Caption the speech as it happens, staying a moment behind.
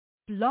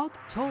Blog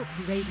Talk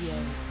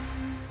Radio.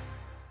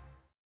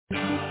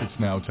 It's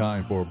now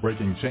time for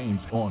Breaking Chains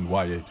on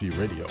YAT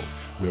Radio,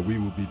 where we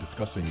will be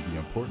discussing the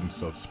importance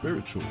of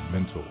spiritual,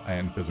 mental,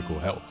 and physical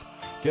health.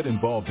 Get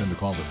involved in the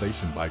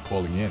conversation by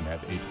calling in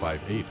at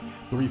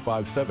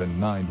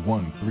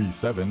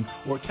 858-357-9137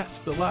 or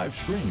catch the live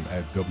stream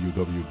at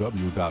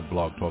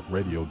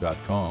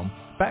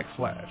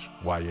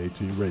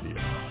www.blogtalkradio.com/YAT Radio.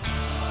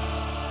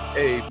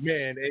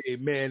 Amen,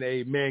 amen,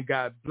 amen.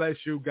 God bless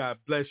you, God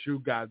bless you,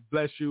 God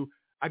bless you.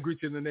 I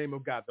greet you in the name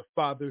of God the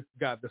Father,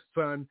 God the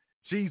Son,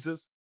 Jesus,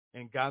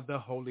 and God the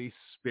Holy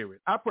Spirit.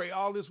 I pray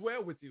all is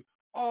well with you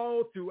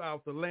all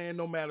throughout the land,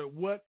 no matter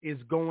what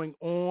is going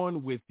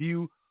on with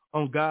you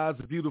on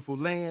God's beautiful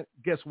land.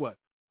 Guess what?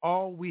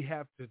 All we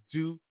have to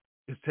do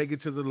is take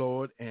it to the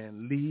Lord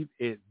and leave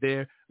it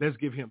there. Let's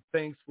give him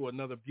thanks for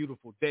another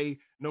beautiful day.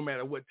 No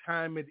matter what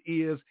time it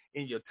is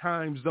in your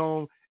time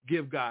zone,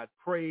 give God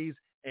praise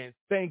and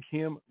thank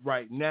him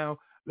right now.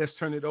 Let's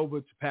turn it over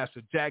to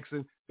Pastor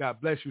Jackson.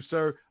 God bless you,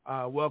 sir.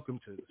 Welcome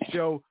to the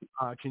show.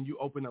 Can you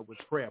open up with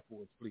prayer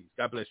for us, please?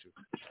 God bless you.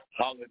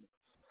 Hallelujah.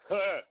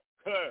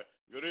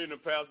 Good evening,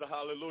 Pastor.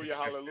 Hallelujah,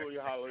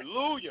 hallelujah,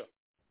 hallelujah.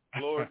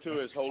 Glory to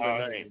his holy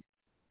name.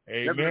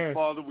 Amen. Heavenly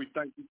Father, we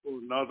thank you for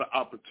another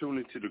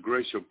opportunity to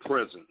grace your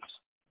presence.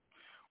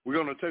 We're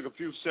going to take a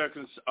few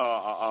seconds.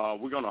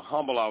 We're going to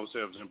humble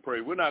ourselves and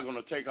pray. We're not going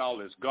to take all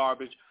this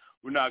garbage.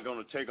 We're not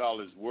going to take all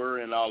this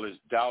worry and all this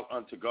doubt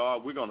unto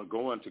God. We're going to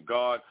go unto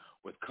God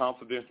with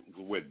confidence,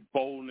 with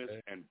boldness,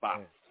 and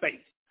by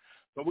faith.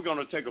 So we're going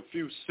to take a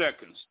few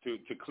seconds to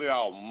clear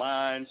our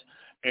minds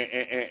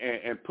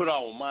and put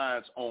our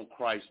minds on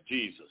Christ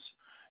Jesus.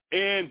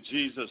 In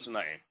Jesus'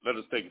 name, let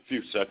us take a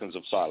few seconds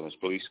of silence,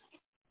 please.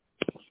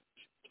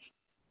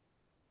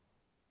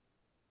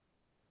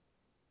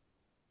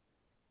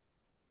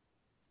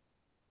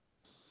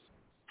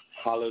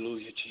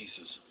 Hallelujah,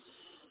 Jesus.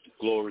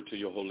 Glory to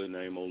your holy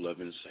name, O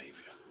loving Savior.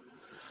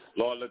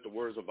 Lord, let the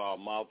words of our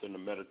mouth and the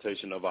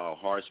meditation of our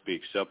hearts be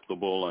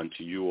acceptable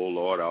unto you, O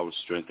Lord, our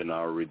strength and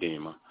our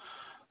Redeemer.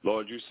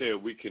 Lord, you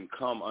said we can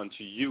come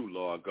unto you,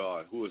 Lord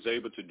God, who is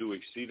able to do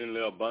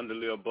exceedingly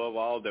abundantly above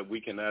all that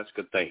we can ask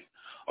or think,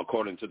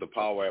 according to the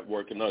power at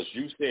work in us.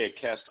 You said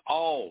cast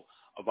all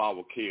of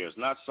our cares,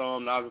 not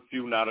some, not a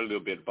few, not a little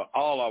bit, but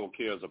all our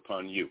cares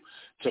upon you,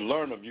 to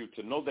learn of you,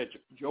 to know that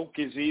your yoke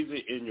is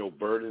easy and your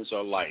burdens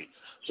are light.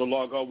 So,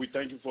 Lord God, we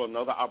thank you for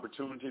another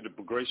opportunity to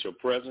grace your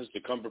presence,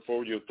 to come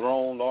before your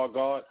throne, Lord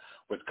God,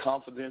 with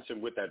confidence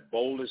and with that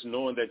boldness,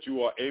 knowing that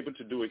you are able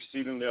to do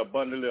exceedingly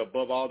abundantly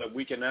above all that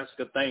we can ask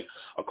or think,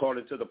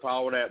 according to the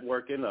power that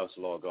work in us,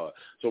 Lord God.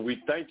 So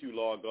we thank you,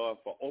 Lord God,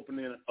 for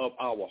opening up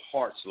our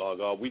hearts, Lord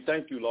God. We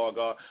thank you, Lord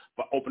God,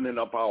 for opening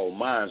up our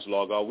minds,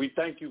 Lord God. We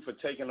thank you for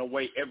taking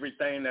away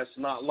everything that's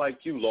not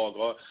like you, Lord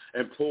God,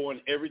 and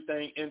pouring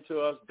everything into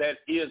us that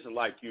is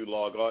like you,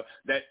 Lord God,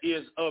 that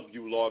is of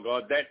you, Lord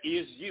God, that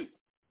is you.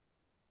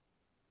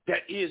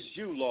 That is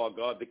you, Lord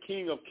God, the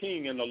King of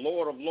kings and the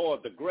Lord of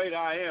lords, the great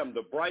I am,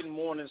 the bright and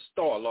morning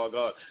star, Lord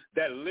God,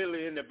 that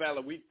lily in the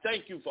valley. We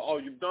thank you for all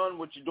you've done,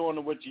 what you're doing,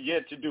 and what you're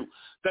yet to do.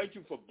 Thank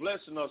you for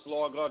blessing us,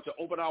 Lord God, to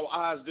open our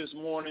eyes this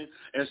morning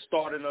and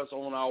starting us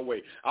on our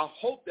way. I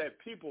hope that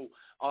people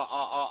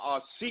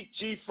seek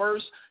ye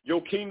first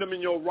your kingdom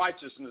and your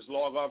righteousness,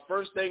 Lord God,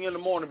 first thing in the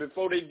morning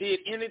before they did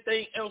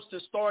anything else to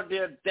start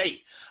their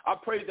day. I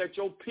pray that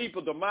your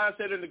people, the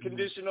mindset and the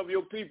condition of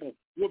your people,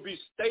 will be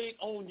stayed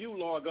on you,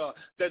 Lord God,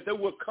 that they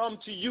will come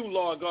to you,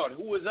 Lord God,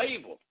 who is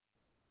able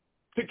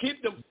to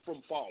keep them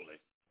from falling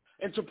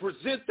and to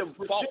present them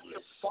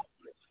faultless.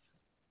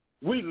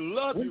 We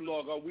love you,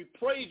 Lord God. We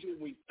praise you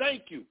and we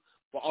thank you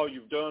for all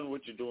you've done,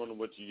 what you're doing, and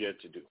what you're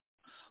yet to do.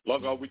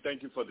 Lord God, we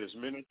thank you for this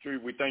ministry.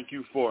 We thank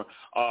you for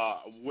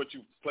what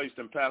you placed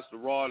in Pastor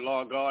Rod,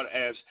 Lord God,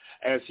 as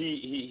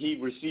he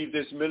received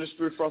this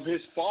ministry from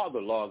his father,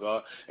 Lord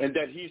God, and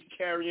that he's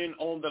carrying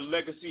on the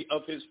legacy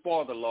of his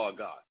father, Lord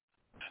God.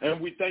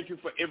 And we thank you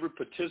for every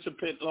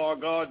participant,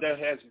 Lord God, that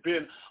has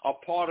been a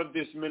part of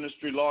this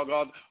ministry, Lord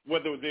God,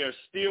 whether they're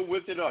still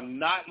with it or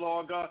not,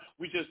 Lord God.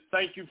 We just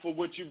thank you for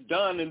what you've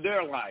done in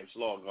their lives,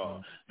 Lord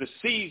God. The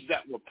seeds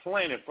that were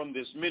planted from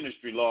this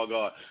ministry, Lord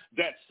God,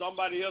 that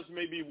somebody else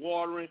may be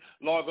watering,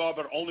 Lord God,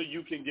 but only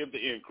you can give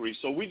the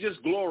increase. So we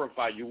just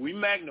glorify you. We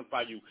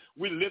magnify you.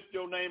 We lift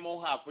your name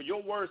on high. For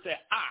your word said,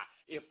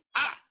 if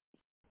I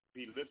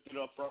be lifted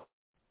up from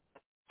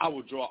I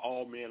will draw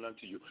all men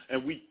unto you.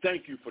 And we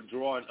thank you for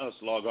drawing us,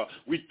 Lord God.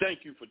 We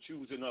thank you for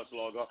choosing us,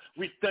 Lord God.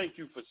 We thank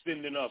you for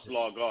sending us,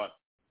 Lord God,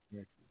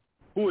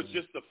 who is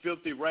just a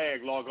filthy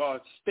rag, Lord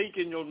God, stink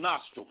in your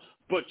nostril.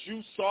 But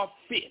you saw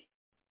fit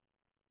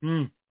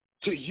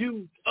to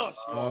use us,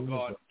 Lord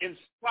God, in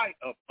spite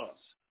of us.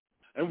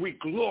 And we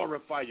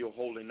glorify your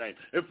holy name.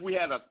 If we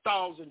had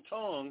 1,000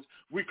 tongues,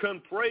 we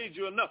couldn't praise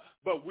you enough.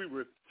 But we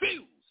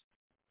refuse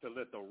to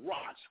let the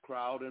rocks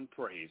cry out in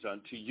praise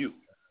unto you.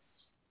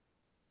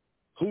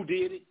 Who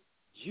did it?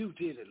 You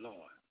did it, Lord.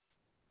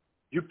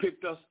 You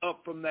picked us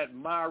up from that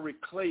miry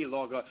clay,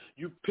 Lord God.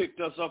 You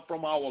picked us up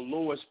from our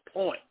lowest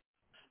point.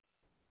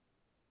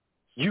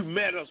 You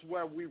met us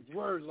where we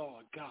were,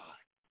 Lord God.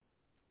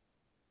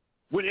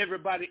 When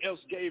everybody else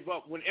gave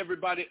up, when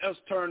everybody else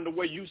turned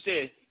away, you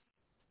said,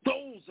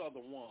 those are the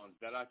ones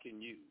that I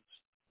can use.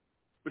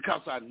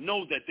 Because I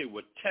know that they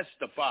would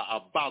testify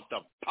about the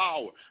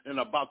power and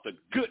about the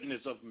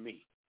goodness of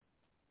me.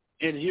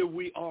 And here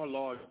we are,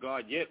 Lord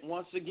God, yet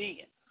once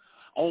again,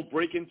 on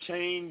Breaking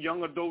Chains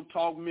Young Adult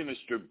Talk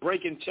Ministry,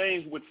 breaking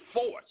chains with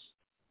force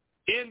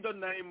in the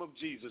name of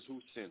Jesus who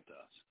sent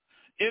us.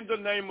 In the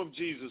name of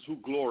Jesus who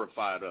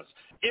glorified us.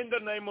 In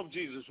the name of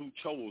Jesus who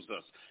chose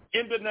us.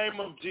 In the name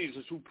of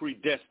Jesus who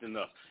predestined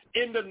us.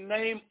 In the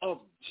name of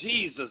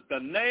Jesus, the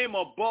name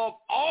above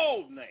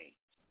all names.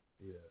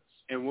 Yes.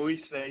 And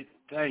we say,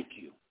 thank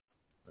you.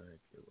 Thank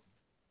you.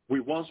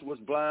 We once was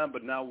blind,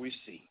 but now we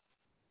see.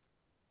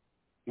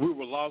 We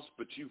were lost,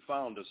 but you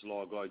found us,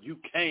 Lord God. You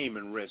came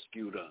and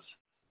rescued us.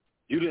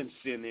 You didn't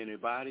send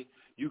anybody.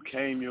 You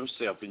came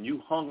yourself, and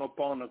you hung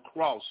upon a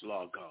cross,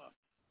 Lord God.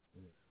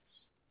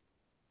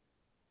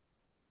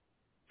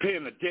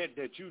 Paying a debt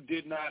that you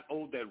did not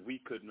owe, that we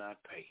could not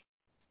pay.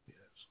 Yes.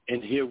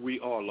 And here we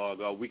are, Lord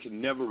God. We can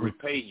never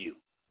repay you,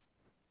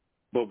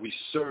 but we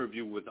serve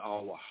you with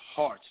our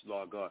hearts,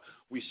 Lord God.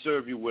 We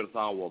serve you with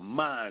our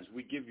minds.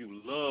 We give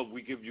you love,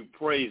 we give you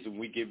praise, and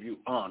we give you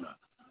honor.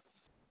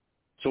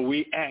 So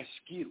we ask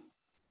you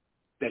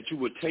that you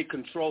would take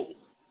control,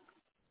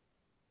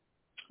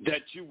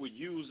 that you would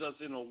use us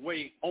in a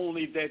way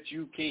only that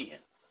you can,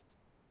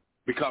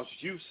 because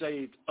you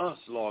saved us,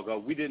 Lord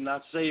God. We did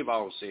not save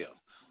ourselves.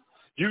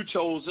 You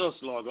chose us,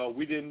 Lord God.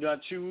 We did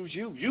not choose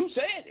you. You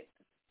said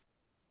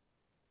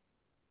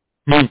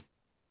it.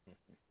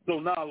 So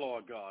now,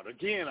 Lord God,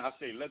 again I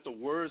say, let the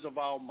words of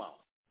our mouth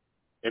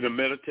and the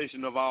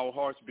meditation of our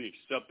hearts be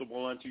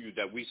acceptable unto you,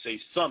 that we say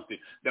something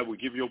that will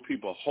give your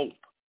people hope.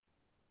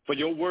 For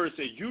your word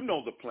say you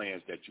know the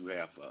plans that you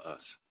have for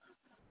us.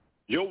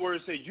 Your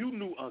word say you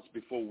knew us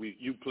before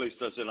you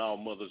placed us in our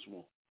mother's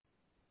womb.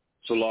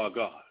 So, Lord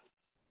God,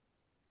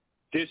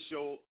 this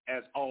show,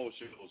 as all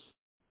shows,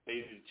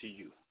 stated to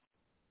you,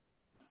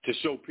 to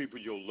show people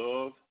your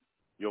love,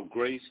 your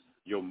grace,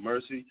 your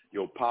mercy,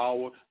 your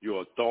power,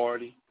 your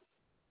authority.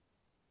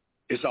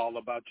 It's all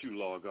about you,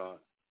 Lord God.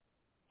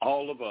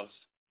 All of us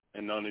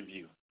and none of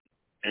you.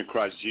 In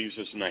Christ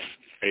Jesus' name,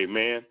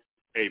 amen,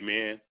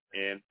 amen,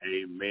 and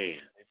amen.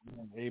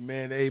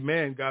 Amen,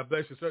 amen. God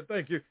bless you, sir.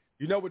 Thank you.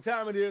 You know what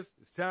time it is.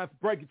 It's time for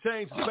Breaking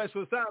Chains,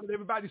 special assignment.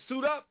 Everybody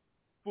suit up.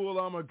 Full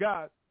armor of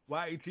God.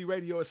 YAT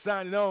Radio is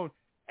signing on.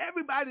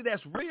 Everybody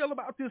that's real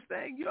about this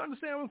thing, you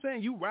understand what I'm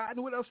saying? You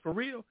riding with us for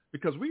real?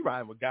 Because we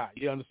riding with God.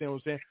 You understand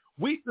what I'm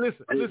saying?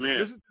 Listen to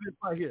this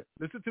right here.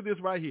 Listen to this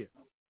right here.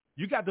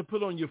 You got to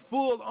put on your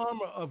full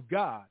armor of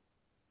God.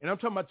 And I'm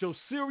talking about your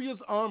serious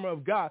armor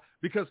of God.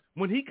 Because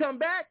when he come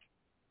back,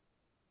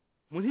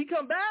 he's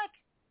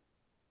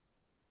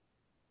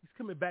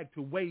coming back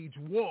to wage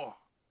war.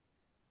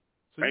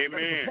 So you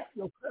better prepare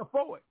yourself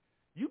for it.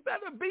 You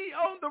better be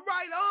on the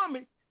right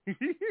army.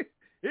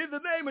 In the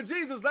name of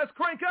Jesus, let's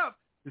crank up.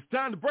 It's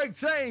time to break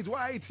chains.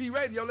 YAT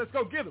Radio, let's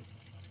go get them.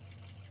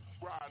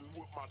 Riding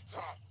with my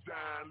top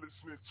down,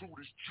 listening to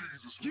this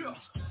Jesus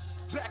music.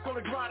 Back on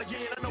the grind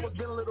again. I know it's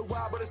been a little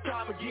while, but it's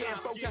time again.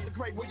 Folks got the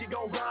great, where you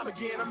gon' rhyme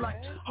again? I'm like,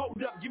 hold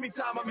up, give me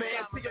time, my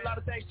man. See a lot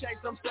of things change,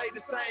 some stay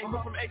the same.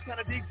 I'm from H kind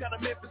of deep, kind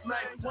of Memphis,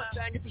 man. One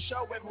thing is for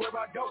sure, everywhere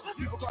I go,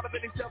 people caught up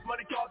in themselves,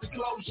 money called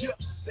disclosure.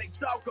 They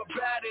talk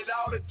about it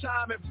all the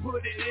time and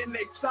put it in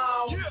their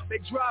song.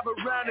 They drive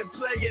around and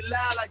play it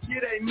loud like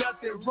it ain't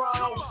nothing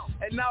wrong.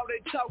 And now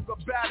they talk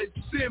about it,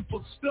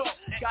 simple stuff.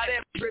 Got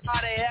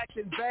everybody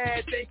acting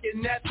bad,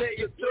 thinking that they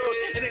a thug.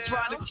 And they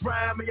trying to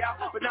drown me out,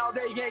 but now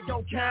they ain't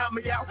gon' count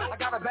me out. I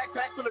got a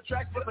backpack full of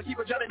tracks, but I keep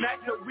a Johnny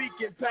Mac so we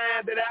can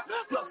pound it out.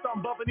 Plus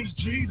I'm bumping these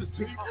Jesus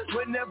beats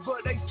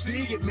whenever they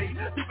see me.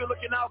 People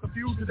looking all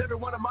confused cause every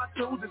one of my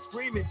tunes is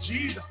screaming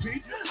Jesus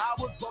beats.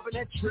 I was bumping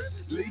that Trip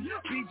Lee,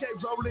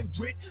 BJ rolling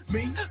with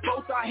me.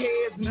 Both our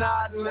heads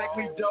nodding like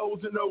we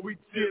dozing or we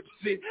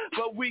tipsy.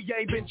 But we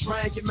ain't been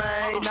drinking,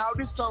 man. Now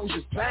this song's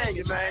just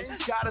banging, man.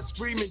 Got us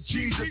screaming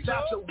Jesus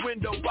out the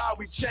window while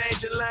we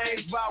changing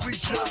lanes, while we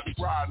just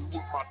riding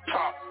with my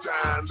top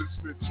down,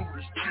 listening to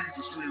this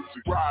Jesus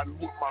music. Riding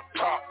with my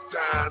top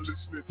down,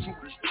 listening to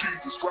this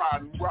Jesus.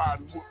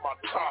 Riding with my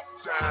top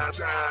down,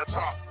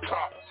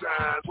 top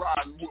down.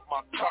 Riding with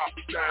my top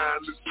down,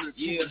 listening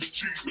to this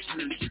Jesus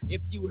music.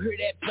 If you hear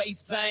that bass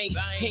bang,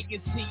 and you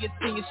see it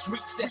in your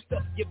streets, that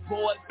stuff your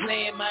boys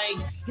playing,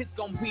 man. It's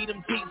gonna be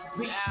them Jesus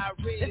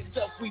beats. That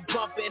stuff we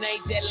bumping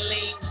ain't that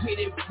lean with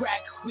it,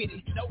 rock with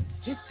it. Nope,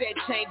 it's that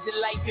change your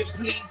life and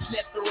please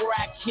let the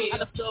rock hit.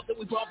 All the stuff that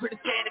we bump for the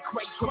standard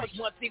crates. From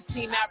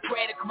 116, I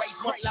pray the crates.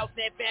 One lost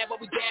that fan, but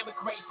we damn it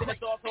crates. And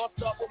it's all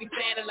stuff what we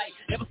standing like.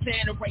 Never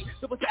standing right.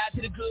 Double side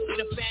to the good and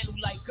the fan who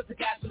like, cause the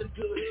gospel is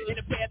good. In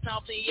the past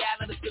time, y'all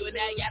understood.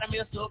 Now you gotta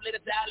mess up, let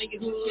it dial in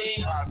your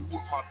hood. Riding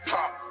with my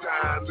top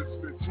down,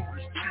 listening to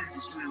this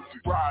Jesus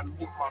music. Riding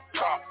with my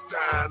top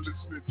down,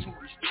 listening to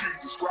this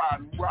Jesus.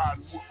 Riding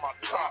with my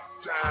top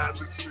down,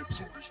 listening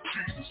to this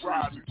Jesus.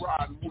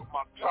 Riding with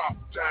my top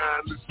down,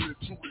 listening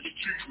to this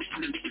Jesus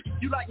music.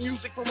 You like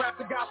music from rap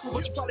to gospel,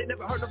 but you probably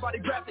never heard nobody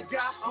rap the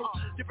gospel.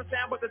 Different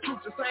sound, but the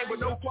truth's the same. With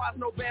no choirs,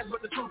 no bands,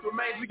 but the truth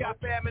remains. We got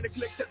fam in the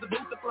clique, set the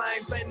booth to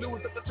flame. St.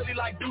 Louis at the city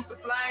like Deuce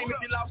the Flame. If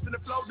you lost in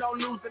the flow,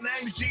 don't lose the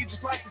name. Jesus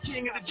Christ, the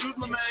King of the Jews,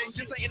 my man.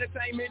 This ain't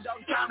entertainment,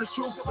 don't time the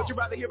truth. But you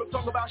rather hear a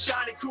song about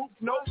shiny coupe?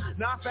 Nope,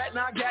 not fat,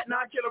 not gat,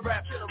 not killer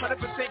rap.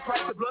 100%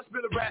 Christ, the blood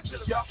spill of rap.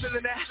 Y'all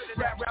feeling that?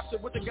 Rap rapper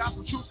with the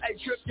gospel truth, hey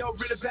trip, y'all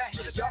really bad.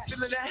 Y'all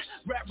feeling that?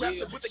 Rap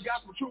rapper with the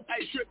gospel truth,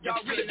 hey trip,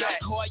 y'all really bad.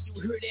 Car, you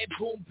hear that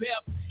boom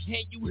bap,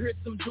 and you hear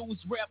some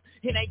dudes rap.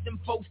 It ain't them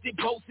folks that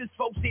boast, it's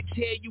folks that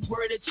tell you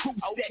where the truth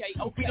okay.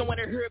 We don't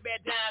wanna hear about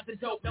dimes and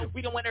dope.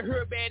 We don't wanna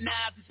hear about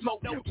knives and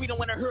smoke. We don't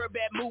wanna hear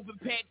about moving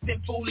packs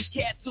and foolish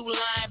cats who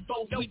lying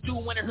folks. We do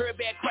wanna hear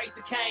about Christ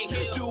the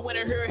King. Do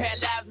wanna hear how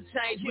lives have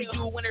changed. We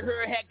do wanna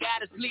hear how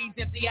God is pleased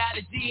and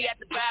theology at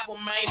the Bible,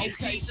 man.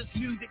 Jesus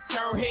music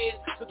turn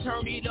heads, so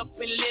turn it up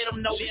and let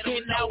them know.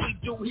 And now we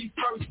do he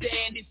first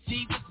and it's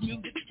Jesus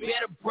music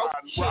better broke.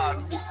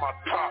 Riding with my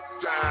top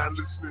down,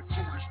 listening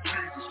to this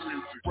Jesus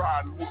music.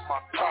 Riding with my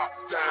top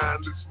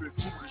down, listening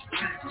to this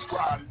Jesus.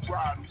 Riding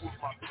with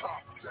my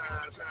top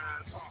down,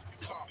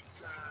 top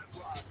down,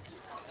 riding.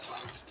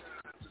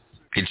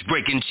 It's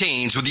Breaking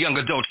Chains with Young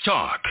Adult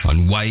Talk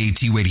on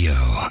YAT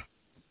Radio.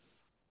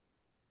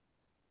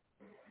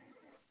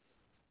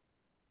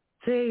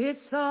 Say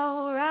it's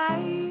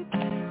alright.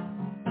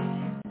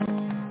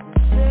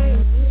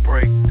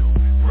 Breakthrough,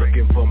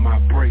 looking for my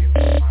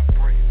breakthrough.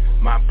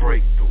 My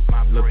breakthrough,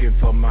 looking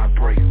for my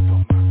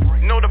breakthrough.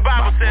 You know the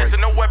Bible says that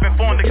no weapon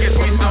formed against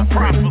me shall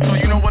prosper, so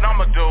you know what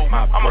I'ma do?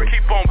 I'ma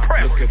keep on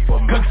pressing.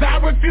 Cause I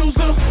refuse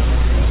to.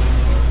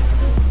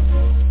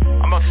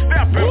 I'ma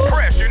step and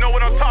press, you know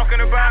what I'm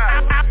talking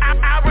about?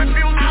 I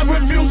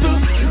refuse to.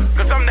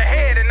 Cause I'm the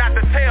head and not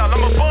the tail,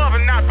 I'm above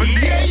and not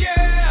beneath.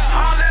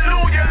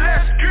 Hallelujah,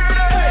 let's get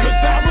it.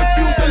 Cause I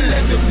refuse to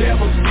let the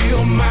devil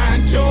steal my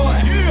joy.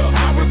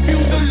 I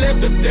refuse to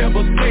let the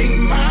devil sing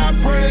my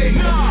praise.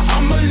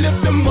 I'ma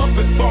lift him up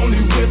if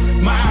only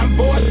with my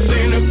voice.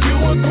 And if you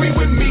agree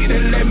with me,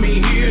 then let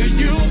me hear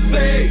you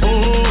say,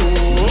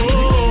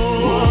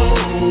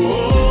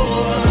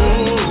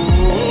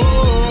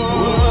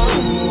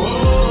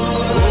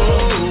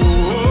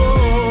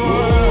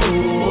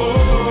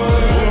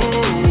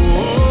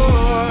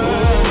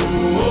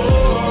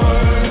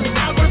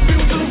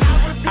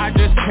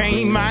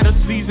 came out of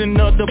season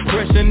of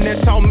depression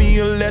that taught me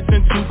a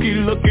lesson to keep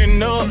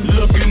looking up,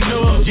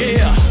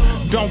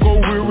 yeah. Don't go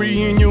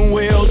weary in your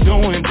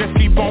well-doing, just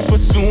keep on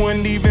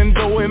pursuing even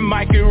though it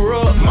might get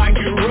rough,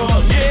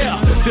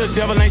 yeah. The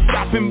devil ain't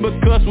stopping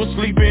because we're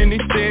sleeping,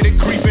 he's steady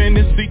creeping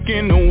and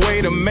seeking a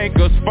way to make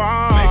us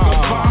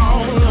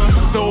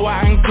fall. So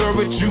I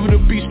encourage you to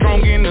be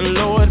strong in the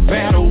Lord,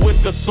 battle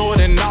with the sword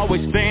and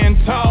always stand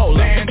tall,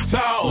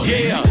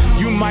 yeah.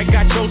 You might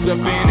got yourself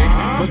in it,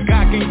 but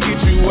God can get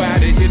you out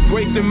of it. His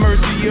grace and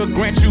mercy will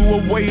grant you a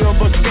way of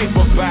escape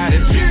about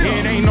it.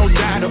 It ain't no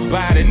doubt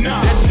about it.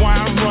 That's why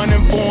I'm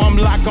running for him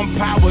like I'm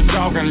power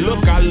dogging.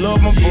 Look, I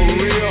love him for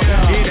real.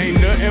 It ain't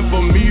nothing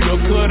for me to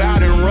cut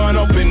out and run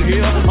up in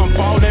here. I'm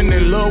falling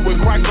in love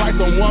with Christ like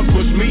someone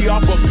pushed me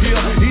off a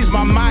pill. He's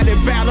my mighty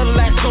battle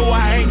axe, so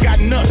I ain't got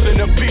nothing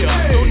to fear.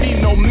 Don't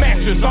need no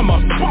matches, I'ma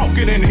smoke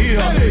it in here.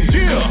 I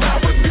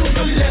refuse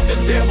to let the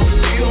devil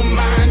steal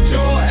my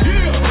joy.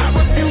 I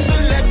refuse to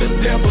let the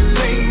devil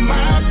sing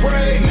my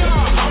praise.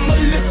 I'ma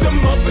lift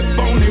him up if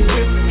only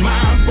with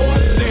my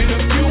voice. And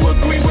if you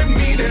agree with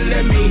me, then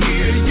let me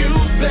hear you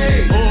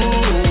say,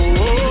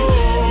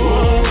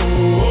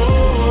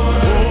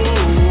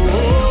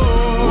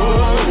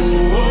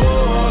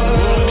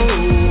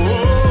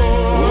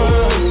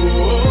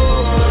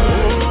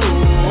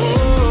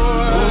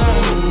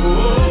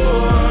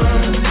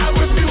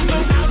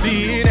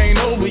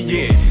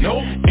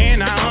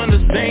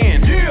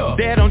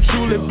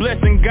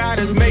 blessing God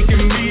is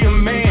making me a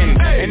man,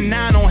 and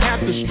I don't have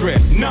to stress.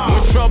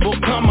 When trouble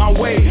come my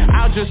way,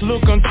 I'll just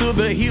look unto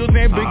the hills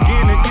and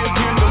begin to give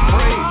him the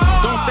praise.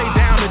 Don't stay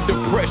down in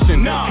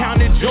depression,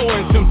 count it joy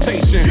and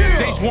temptation.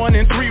 Stage 1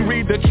 and 3,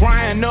 read the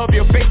trying of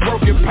your faith,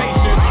 work your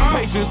patience.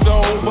 Patience to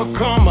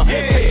overcome,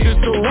 patience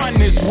to run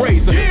this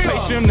race,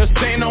 patience to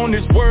stand on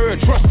his word,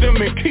 trust him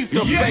and keep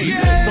the faith.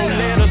 So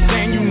let us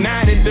stand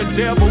united, the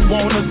devil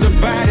want us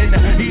divided.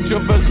 Each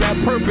of us have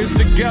purpose,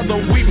 together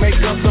we make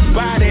us a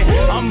body.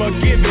 I'ma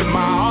give it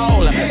my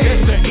all,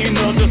 that's the end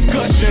of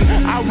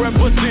discussion. I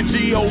represent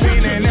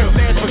G-O-N and that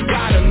stands for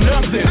God or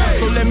nothing.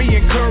 So let me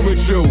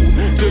encourage you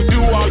to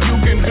do all you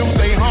can do.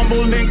 Stay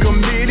humble and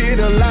committed,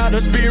 allow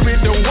the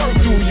spirit to work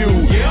through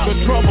you.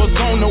 The trouble's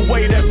on the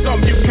way, that's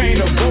something you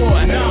can't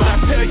avoid. I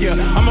tell you,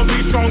 I'ma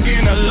be strong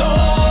in the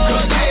Lord.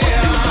 Cause I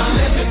refuse to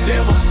let the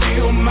devil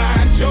steal my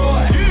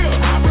joy.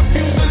 I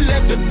refuse to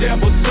let the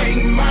devil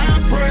sing my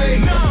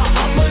praise.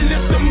 I'ma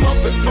lift him up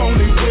if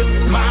only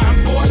with my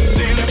voice.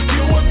 And if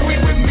you agree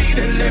with me,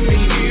 then let me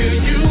hear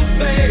you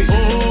say,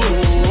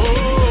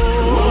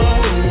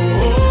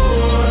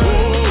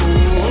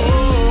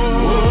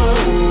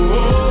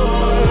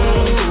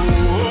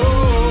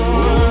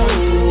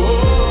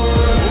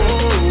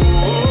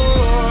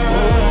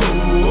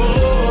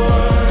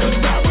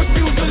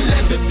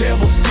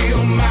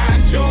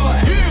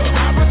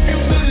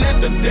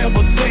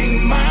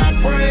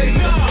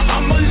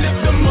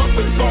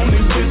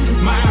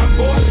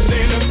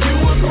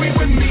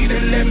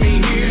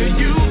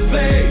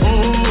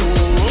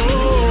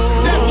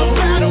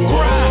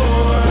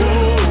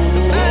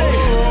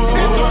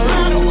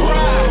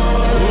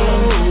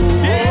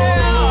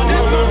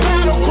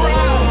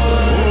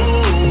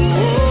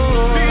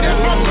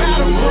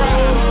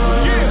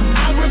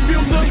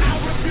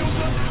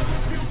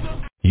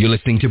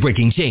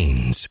 Breaking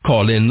Chains.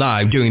 Call in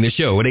live during the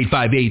show at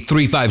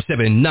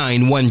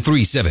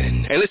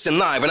 858-357-9137. And listen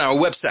live on our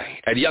website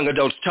at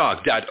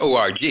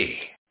youngadultstalk.org.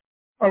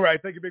 All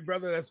right. Thank you, big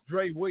brother. That's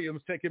Dre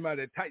Williams. Check him out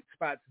at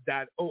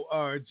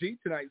tightspots.org.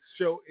 Tonight's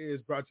show is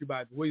brought to you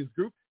by the Williams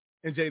Group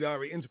and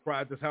J.W.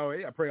 Enterprises. How are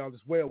you? I pray all is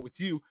well with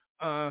you.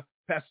 Pastor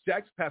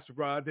Jackson, Pastor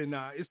Rod, and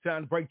it's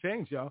time to break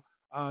change, y'all.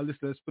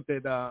 Listen, let's put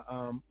that,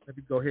 let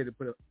me go ahead and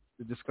put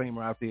the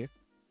disclaimer out there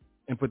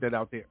and put that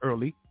out there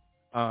early.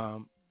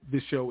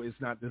 This show is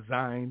not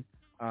designed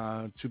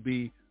to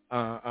be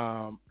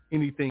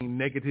anything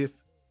negative,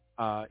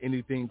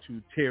 anything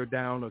to tear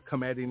down or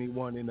come at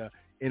anyone in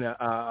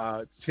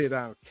a tear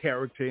down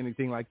character,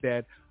 anything like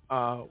that.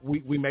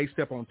 We may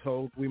step on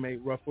toes. We may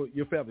ruffle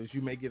your feathers.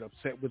 You may get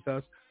upset with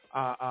us.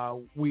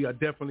 We are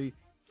definitely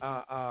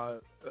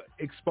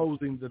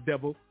exposing the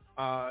devil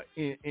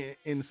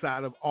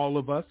inside of all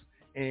of us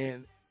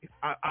and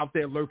out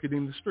there lurking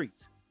in the streets,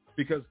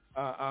 because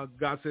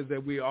God says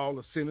that we all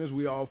are sinners.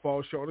 We all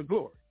fall short of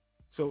glory.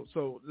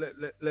 So let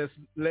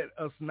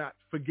us not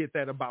forget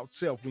that about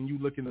self when you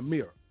look in the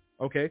mirror.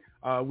 Okay,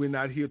 we're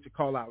not here to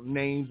call out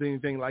names,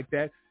 anything like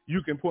that.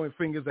 You can point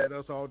fingers at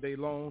us all day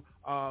long,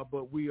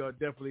 but we are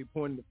definitely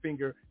pointing the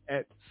finger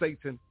at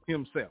Satan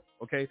himself.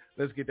 Okay,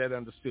 let's get that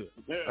understood.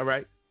 Yeah. All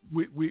right,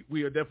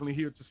 we are definitely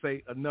here to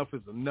say enough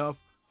is enough.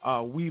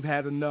 We've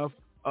had enough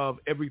of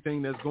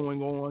everything that's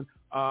going on.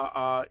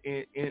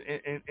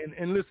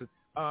 And listen,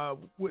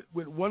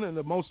 with one of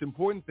the most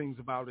important things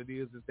about it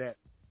is that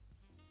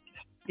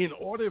in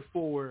order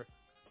for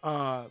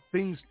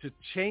things to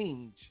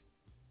change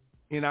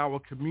in our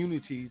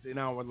communities, in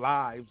our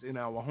lives, in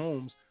our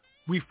homes,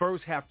 we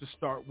first have to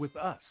start with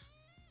us.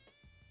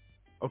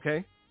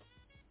 Okay?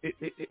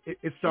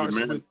 It starts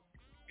with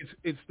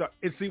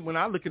see, when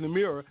I look in the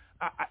mirror,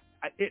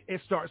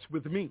 it starts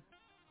with me.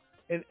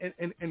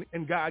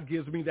 And God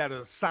gives me that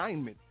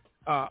assignment.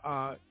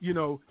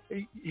 You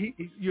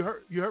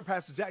heard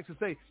Pastor Jackson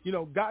say,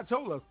 God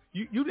told us,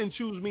 you didn't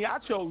choose me, I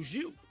chose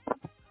you.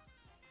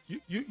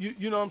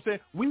 You know what I'm saying?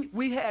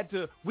 We had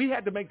to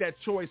make that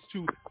choice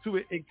to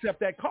accept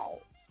that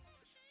call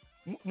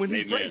when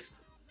he placed.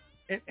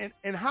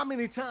 And how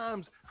many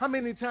times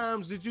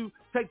did you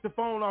take the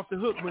phone off the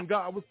hook when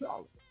God was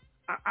calling?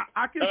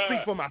 I can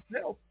speak for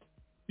myself.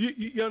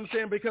 You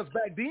understand? Because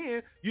back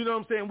then, you know what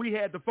I'm saying, we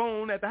had the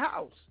phone at the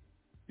house.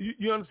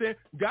 You understand?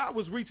 God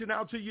was reaching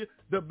out to you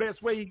the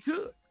best way he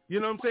could. You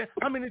know what I'm saying?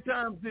 How many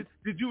times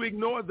did you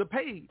ignore the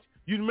page?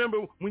 You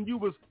remember when you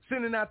was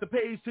sending out the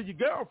page to your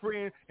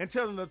girlfriend and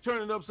telling her to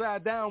turn it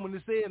upside down when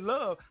it said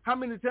love? How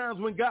many times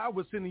when God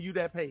was sending you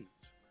that page?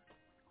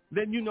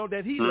 Then you know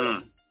that he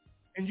loved you,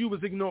 and you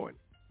was ignoring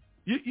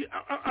it.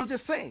 I'm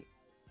just saying.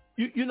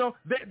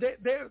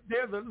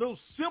 They're the little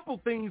simple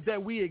things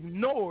that we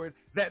ignored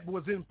that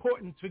was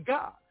important to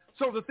God.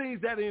 So the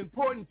things that are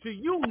important to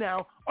you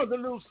now are the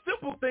little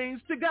simple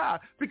things to God,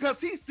 because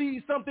he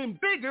sees something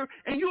bigger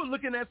and you're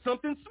looking at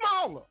something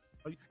smaller.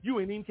 You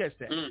ain't even catch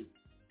that.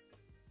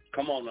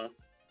 Come on now.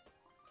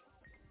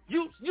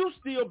 You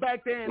still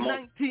back there in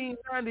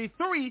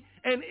 1993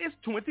 and it's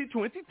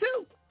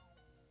 2022.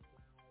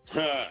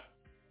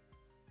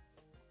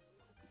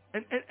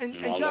 And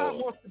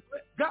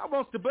God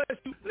wants to bless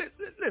you.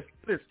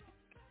 Listen.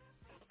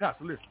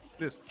 Pastor, listen.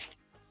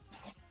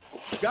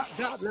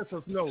 God lets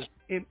us know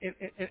in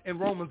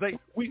Romans 8.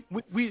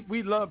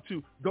 We love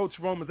to go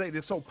to Romans 8.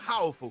 It's so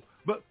powerful.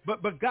 But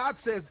God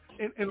says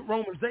in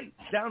Romans 8,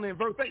 down in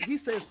verse 8, he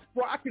says,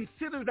 "For I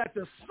consider that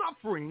the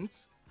sufferings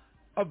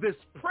of this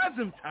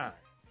present time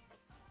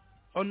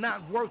are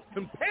not worth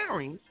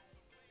comparing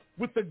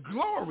with the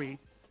glory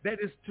that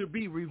is to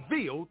be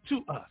revealed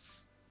to us."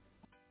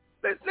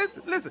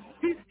 Listen.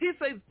 He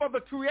says, "For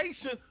the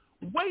creation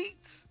waits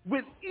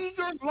with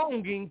eager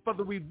longing for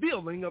the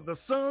revealing of the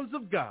sons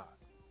of God."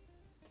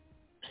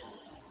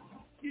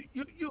 You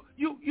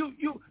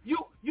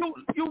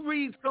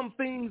read some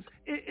things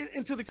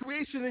into the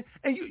creation,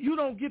 and you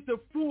don't get the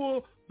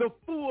full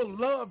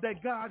love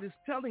that God is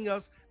telling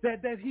us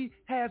that he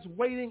has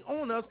waiting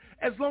on us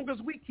as long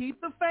as we keep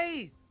the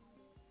faith.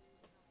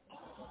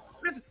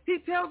 Listen, he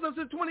tells us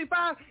in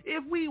 25,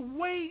 if we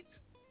wait.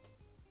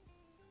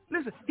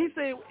 Listen, he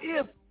said,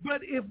 if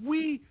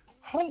we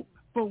hope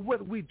for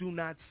what we do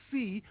not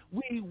see,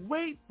 we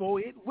wait for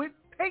it with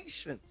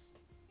patience.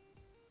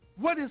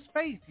 What is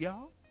faith,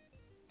 y'all?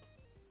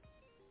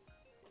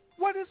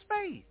 What is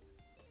faith?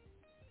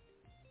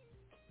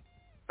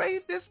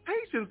 Faith is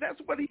patience. That's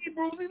what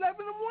Hebrews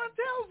 11:1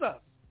 tells us.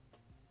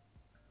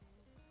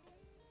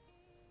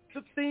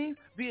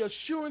 The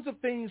assurance of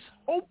things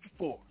hoped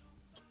for,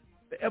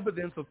 the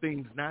evidence of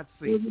things not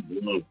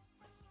seen.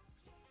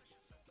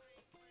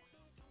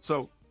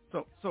 So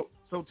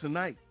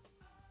tonight,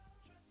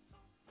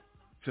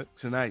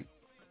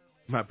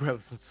 my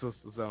brothers and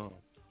sisters,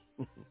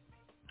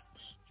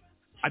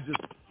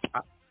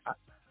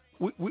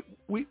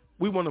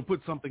 we want to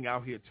put something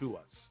out here to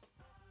us,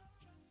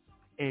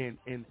 and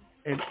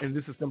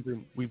this is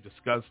something we've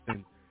discussed,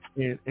 and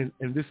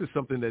this is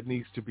something that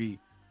needs to be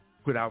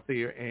put out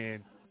there,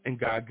 and and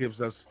God gives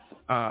us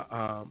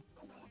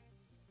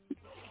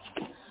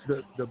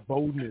the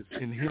boldness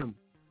in him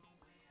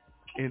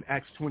in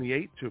Acts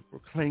 28 to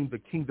proclaim the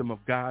kingdom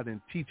of God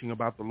and teaching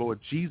about the Lord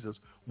Jesus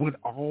with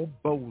all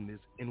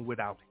boldness and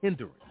without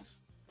hindrance.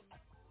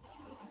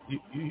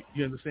 You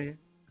understand?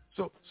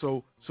 So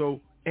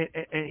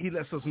he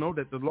lets us know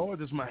that the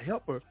Lord is my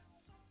helper.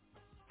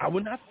 I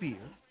will not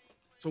fear.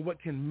 So what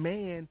can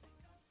man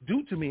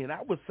do to me? And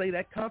I would say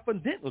that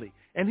confidently.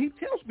 And he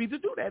tells me to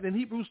do that in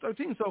Hebrews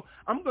 13. So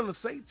I'm going to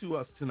say to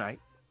us tonight,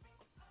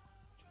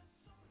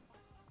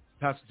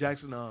 Pastor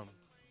Jackson,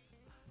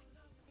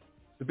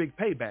 the big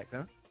payback,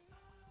 huh?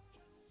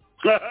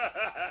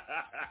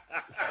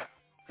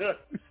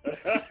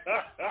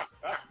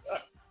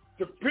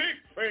 The big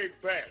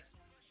payback,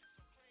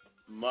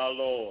 my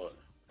Lord.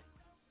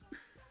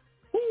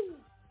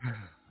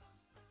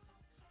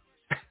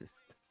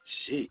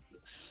 Jesus.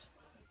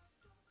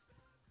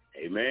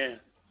 Amen.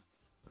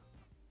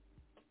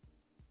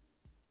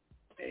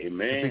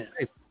 Amen.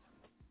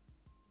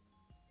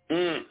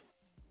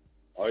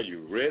 Are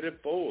you ready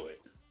for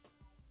it?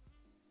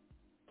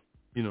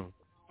 You know,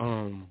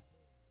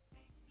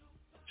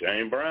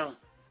 Jane Brown.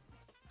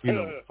 You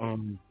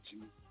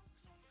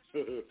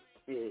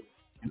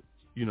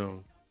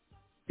know,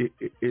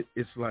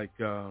 it's like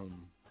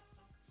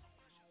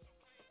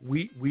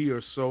we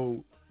are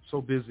so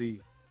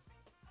busy.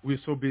 We're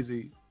so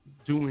busy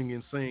doing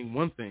and saying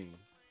one thing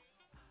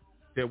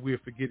that we're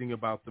forgetting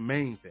about the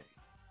main thing.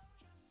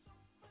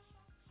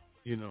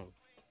 You know,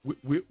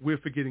 we're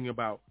forgetting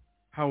about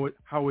how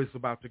it's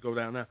about to go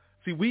down. Now,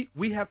 see,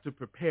 we have to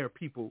prepare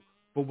people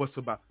for what's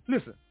about.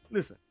 Listen.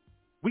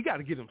 We got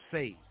to get them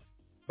saved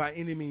by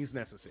any means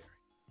necessary.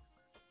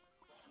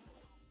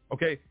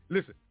 Okay,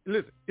 listen.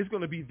 It's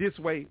going to be this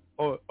way,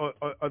 or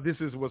this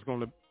is what's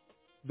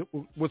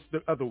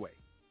the other way.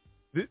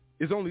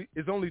 It's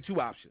only two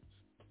options.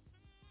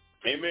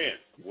 Amen.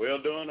 Well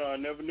done, or I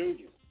never knew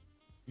you.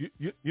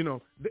 You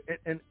know,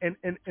 and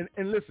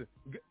listen,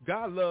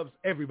 God loves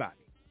everybody.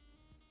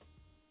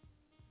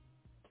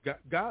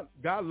 God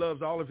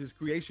loves all of his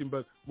creation,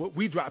 but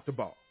we dropped the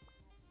ball.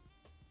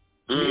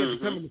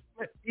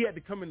 He had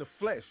to come in the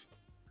flesh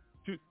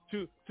to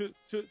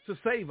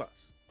save us,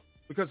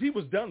 because he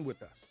was done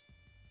with us.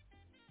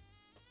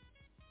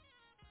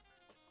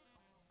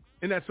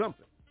 And that's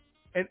something.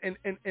 And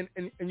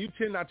you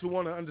tend not to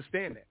want to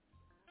understand that.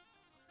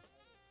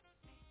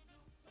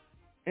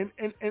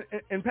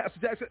 And Pastor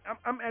Jackson,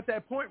 I'm at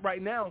that point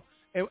right now,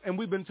 and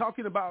we've been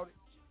talking about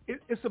it.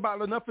 It's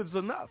about enough is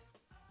enough,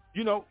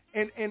 you know,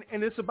 and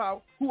it's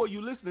about who are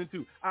you listening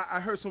to.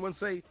 I heard someone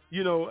say,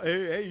 you know,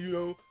 hey,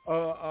 you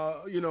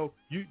know,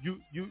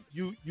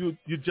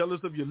 you're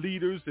jealous of your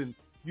leaders, and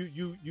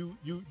you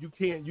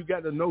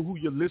got to know who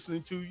you're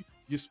listening to.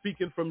 You're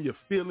speaking from your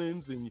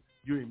feelings and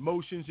your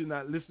emotions. You're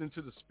not listening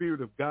to the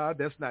Spirit of God.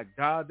 That's not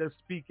God that's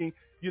speaking.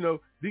 You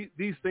know,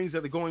 these things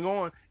that are going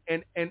on.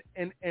 And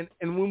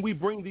when we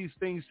bring these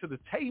things to the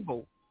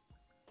table,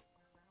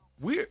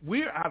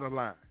 we're out of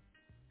line.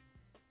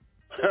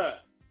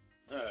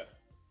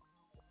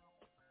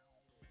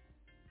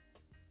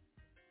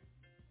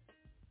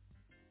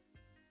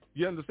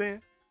 You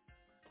understand?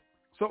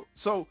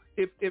 So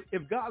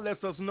if God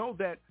lets us know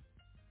that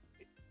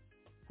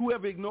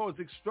whoever ignores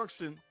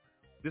instruction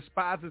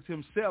despises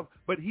himself,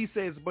 but he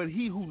says, but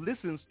he who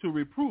listens to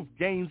reproof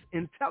gains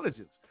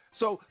intelligence.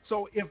 So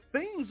if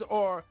things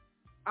are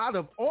out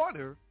of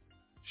order,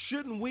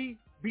 shouldn't we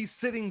be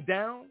sitting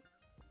down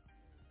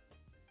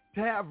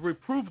to have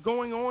reproof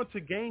going on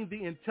to gain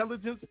the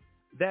intelligence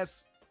that's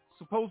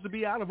supposed to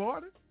be out of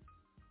order?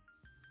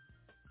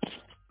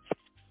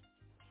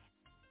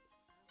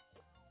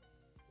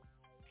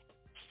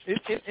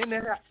 Isn't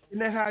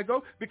that how it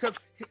goes? Because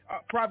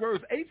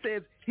Proverbs 8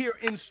 says, hear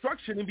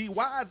instruction and be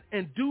wise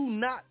and do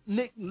not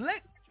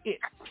neglect it.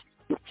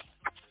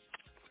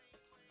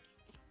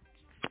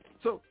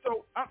 So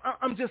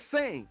I'm just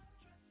saying,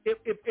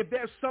 if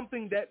there's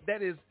something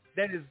that is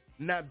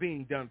not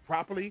being done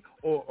properly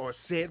or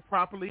said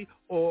properly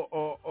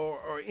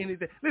or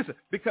anything, listen,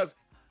 because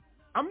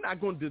I'm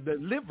not going to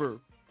deliver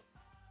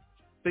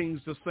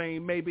things the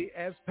same maybe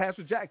as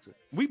Pastor Jackson.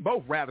 We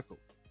both radical.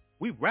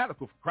 We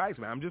radical for Christ,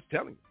 man. I'm just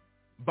telling you.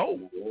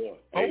 Bold.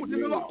 Bold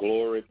in the Lord.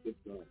 Glory to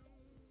God.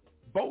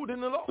 Bold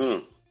in the Lord.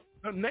 In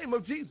the name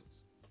of Jesus.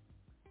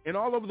 And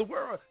all over the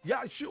world,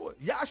 Yahshua,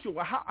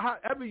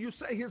 however you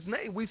say his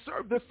name, we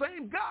serve the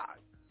same God.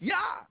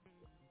 Yah.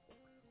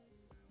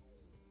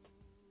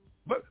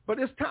 But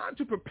it's time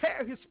to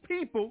prepare his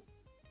people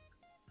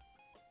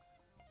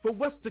for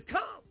what's to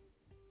come.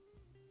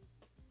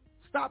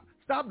 Stop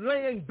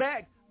laying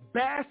back,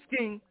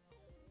 basking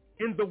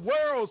in the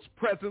world's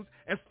presence,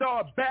 and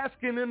start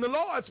basking in the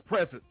Lord's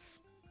presence.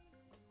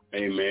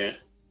 Amen.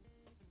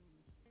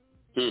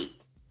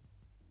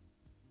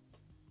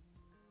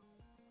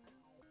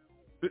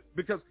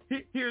 Because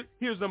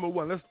here's number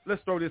one.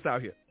 Let's throw this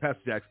out here,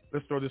 Pastor Jackson.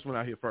 Let's throw this one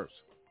out here first.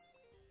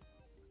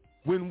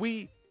 When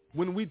we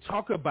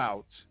talk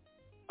about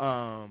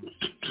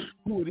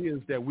who it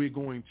is that we're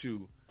going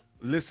to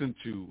listen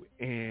to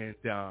and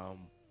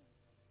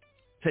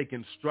take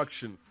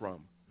instruction from.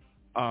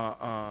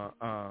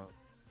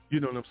 You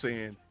know what I'm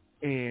saying?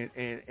 And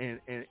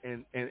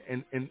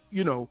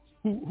you know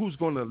who's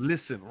going to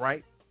listen,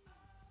 right?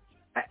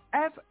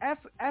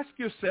 Ask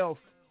yourself,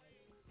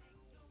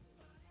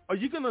 are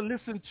you going to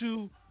listen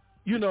to,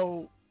 you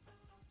know,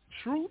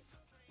 truth,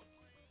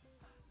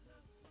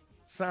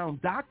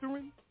 sound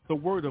doctrine, the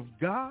word of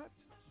God?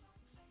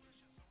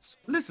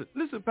 Listen,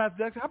 Pastor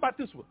Jackson, how about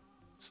this one?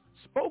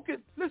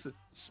 Spoken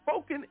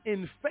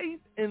in faith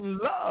and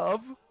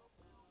love.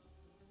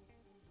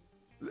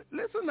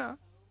 Listen now.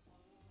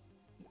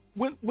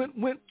 When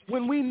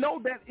we know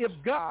that if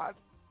God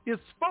is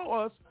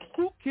for us,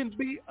 who can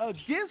be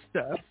against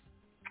us?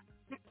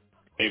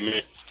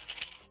 Amen.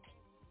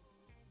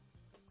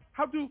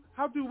 How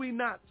do we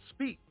not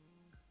speak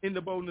in the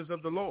boldness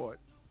of the Lord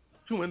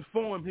to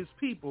inform his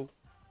people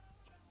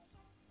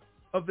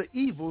of the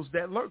evils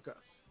that lurk us?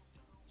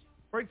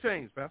 Break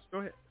chains, Pastor. Go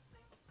ahead.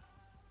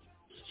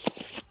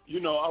 You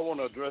know, I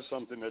want to address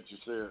something that you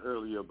said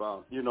earlier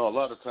about, you know, a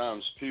lot of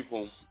times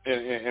people,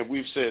 and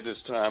we've said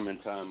this time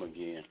and time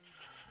again,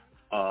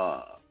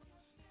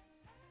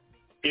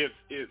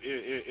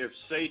 if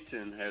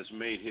Satan has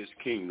made his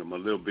kingdom a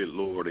little bit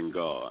lower than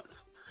God,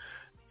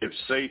 if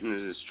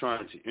Satan is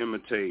trying to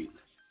imitate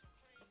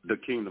the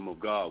kingdom of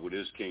God with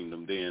his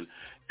kingdom, then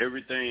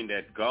everything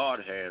that God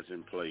has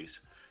in place,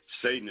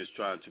 Satan is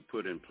trying to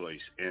put in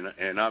place.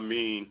 And I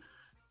mean,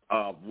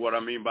 what I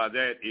mean by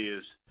that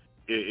is,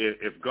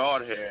 if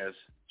God has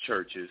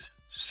churches,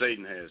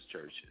 Satan has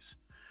churches.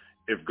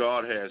 If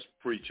God has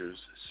preachers,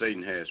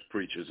 Satan has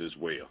preachers as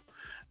well.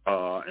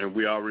 And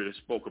we already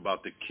spoke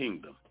about the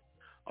kingdom.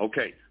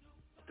 Okay,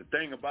 the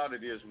thing about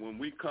it is when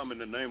we come in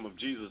the name of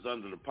Jesus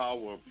under the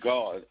power of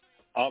God,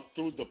 up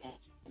through the power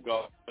of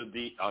God,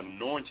 the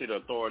anointed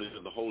authority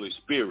of the Holy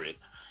Spirit,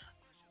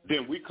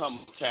 then we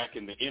come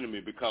attacking the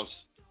enemy because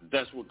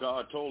that's what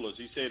God told us.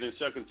 He said in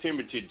 2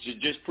 Timothy,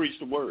 just preach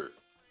the word,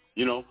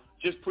 you know.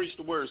 Just preach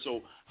the word.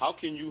 So how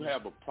can you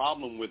have a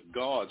problem with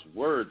God's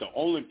word? The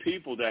only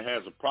people that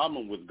has a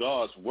problem with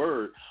God's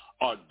word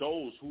are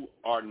those who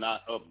are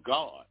not of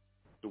God.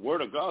 The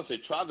word of God said,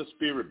 try the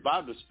spirit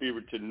by the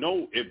spirit to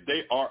know if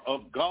they are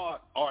of God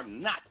or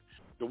not.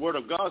 The word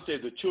of God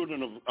says the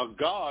children of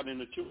God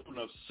and the children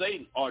of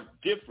Satan are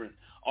different,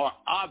 are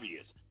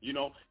obvious. You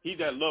know, he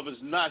that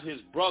loveth not his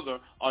brother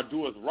or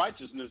doeth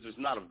righteousness is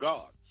not of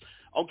God.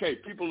 Okay,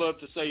 people love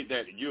to say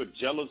that you're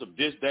jealous of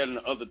this, that, and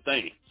the other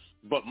thing.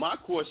 But my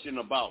question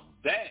about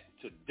that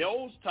to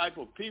those type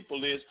of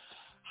people is,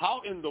 how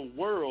in the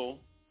world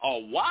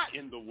or why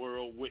in the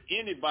world would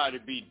anybody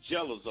be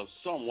jealous of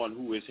someone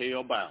who is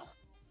hell-bound?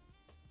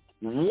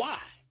 Why?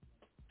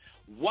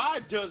 Why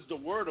does the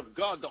word of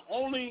God, the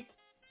only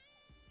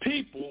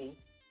people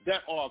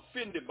that are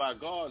offended by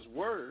God's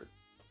word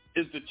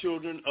is the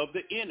children of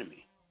the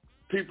enemy,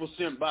 people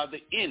sent by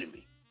the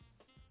enemy.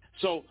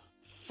 So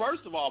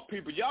first of all,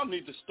 people, y'all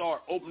need to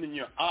start opening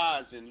your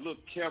eyes and look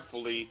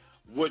carefully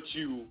what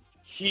you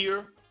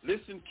hear.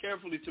 Listen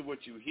carefully to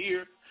what you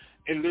hear,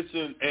 and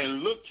listen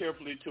and look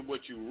carefully to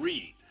what you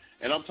read.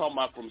 And I'm talking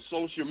about from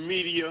social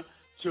media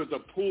to the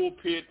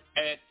pulpit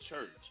at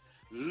church.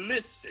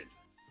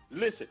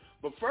 Listen.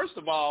 But first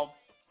of all,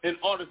 in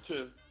order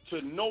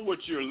to know what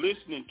you're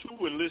listening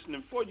to and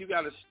listening for, you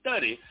got to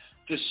study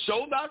to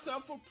show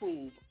thyself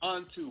approved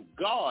unto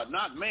God,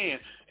 not man.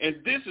 And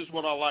this is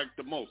what I like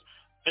the most.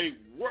 A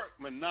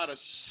workman not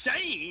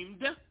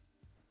ashamed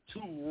to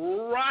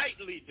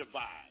rightly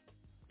divide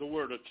the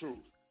word of truth.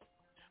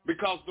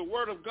 Because the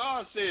word of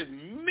God says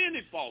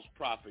many false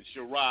prophets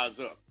shall rise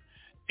up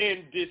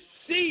and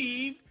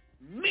deceive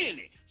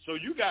many. So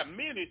you got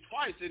many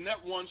twice in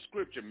that one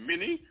scripture.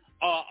 Many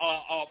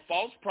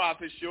false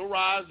prophets shall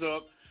rise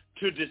up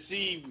to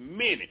deceive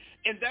many.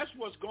 And that's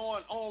what's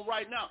going on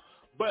right now.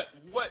 But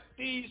what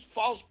these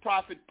false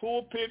prophet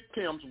pulpit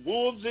pimps,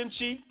 wolves in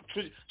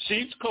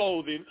sheep's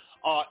clothing,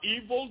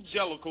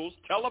 evangelicals,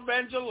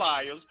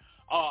 televangeliers,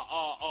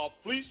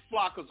 fleece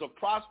flockers of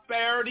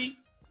prosperity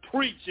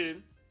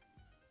preaching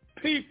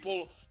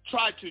people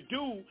try to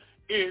do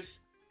is,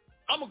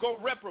 I'm going to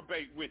go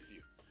reprobate with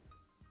you.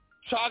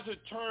 Try to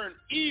turn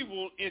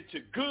evil into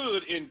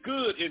good and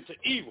good into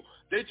evil.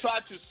 They try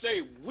to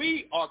say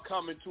we are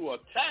coming to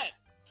attack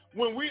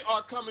when we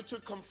are coming to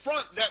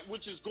confront that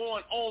which is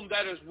going on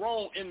that is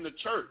wrong in the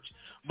church.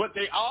 But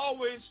they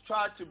always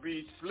try to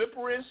be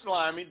slippery and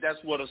slimy. That's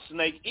what a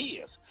snake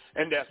is,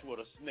 and that's what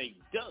a snake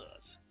does,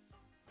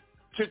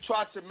 to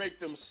try to make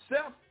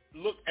themselves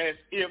look as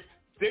if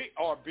they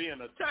are being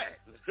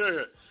attacked.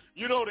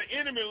 You know, the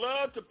enemy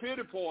loves to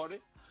pity party.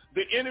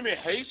 The enemy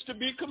hates to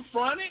be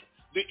confronted.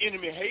 The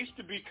enemy hates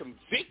to be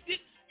convicted,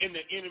 and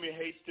the enemy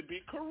hates to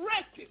be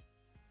corrected.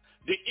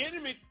 The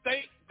enemy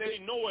think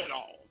they know it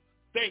all,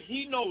 that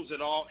he knows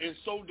it all, and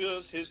so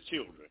does his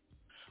children.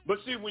 But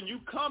see, when you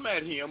come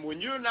at him,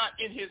 when you're not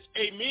in his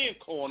amen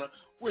corner,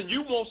 when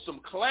you want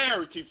some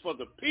clarity for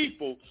the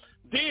people,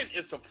 then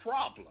it's a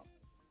problem.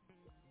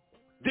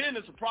 then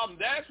it's a problem.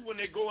 That's when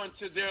they go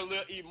into their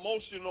little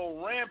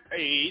emotional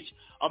rampage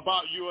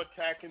about you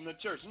attacking the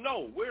church.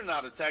 No, we're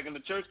not attacking the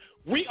church.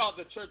 We are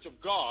the church of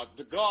God,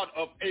 the God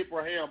of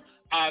Abraham,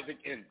 Isaac,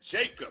 and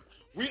Jacob.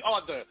 We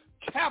are the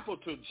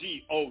capital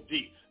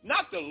G-O-D,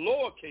 not the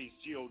lowercase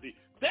G-O-D.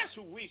 That's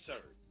who we serve.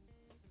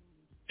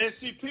 And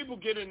see, people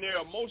get in their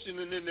emotion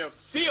and in their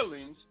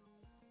feelings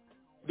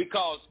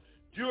because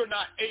you're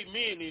not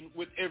amening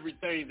with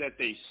everything that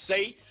they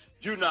say.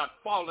 You're not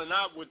falling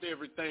out with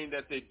everything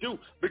that they do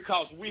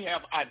because we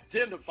have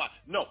identified.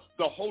 No,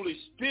 the Holy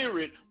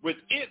Spirit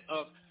within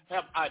us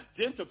have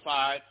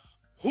identified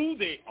who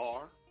they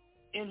are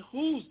and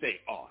whose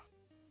they are.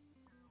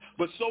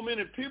 But so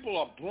many people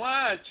are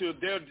blind to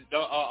their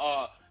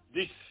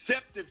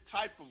deceptive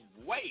type of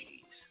ways.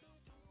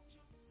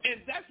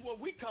 And that's what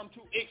we come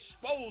to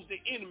expose the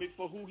enemy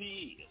for who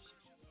he is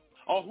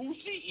or who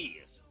she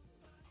is,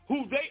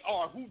 who they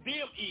are, who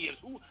them is.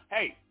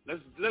 Hey,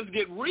 let's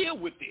get real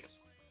with this.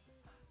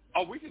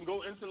 Or we can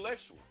go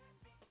intellectual,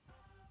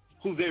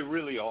 who they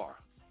really are,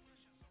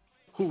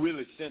 who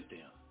really sent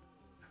them,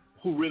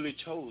 who really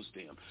chose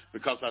them.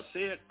 Because I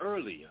said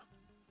earlier,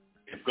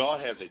 if God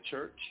has a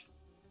church,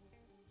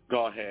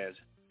 God has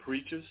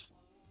preachers,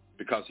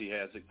 because he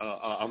has,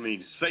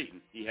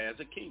 Satan, he has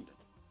a kingdom.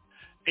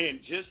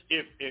 And just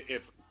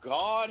if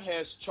God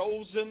has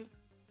chosen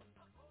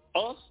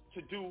us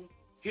to do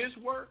his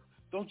work,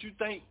 don't you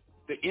think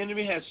the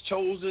enemy has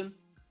chosen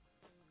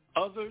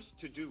others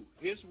to do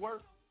his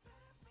work?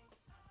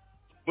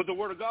 But the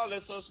word of God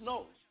lets us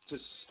know to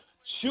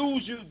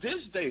choose you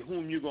this day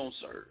whom you're going to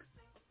serve.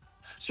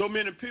 So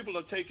many people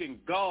are taking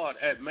God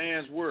at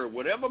man's word.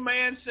 Whatever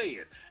man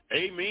said,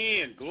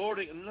 amen,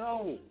 glory.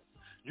 No.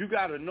 You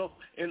got to know.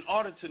 In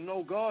order to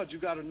know God, you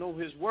got to know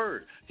his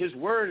word. His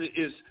word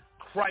is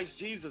Christ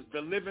Jesus, the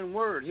living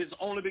word, his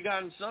only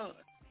begotten son.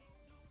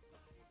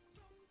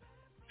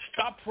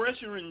 Stop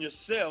pressuring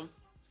yourself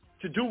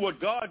to do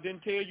what God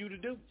didn't tell you to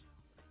do,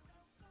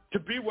 to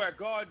be where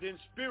God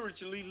didn't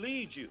spiritually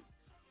lead you,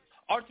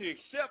 or to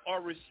accept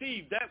or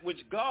receive that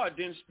which God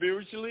didn't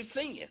spiritually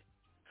send.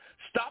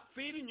 Stop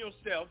feeding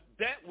yourself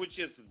that which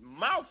is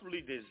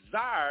mouthfully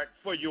desired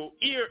for your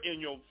ear and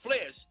your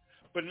flesh,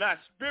 but not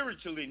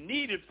spiritually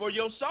needed for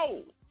your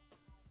soul.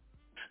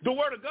 The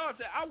word of God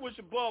said, I wish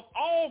above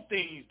all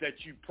things that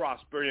you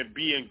prosper and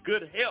be in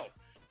good health,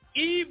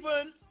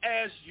 even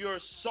as your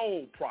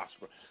soul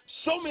prosper.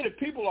 So many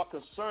people are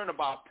concerned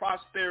about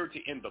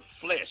prosperity in the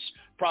flesh,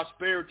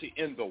 prosperity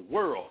in the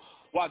world,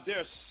 while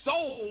their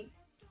soul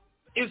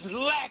is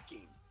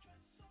lacking.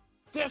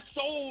 Their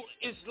soul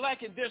is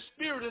lacking. Their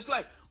spirit is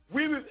lacking.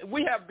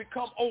 We have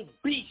become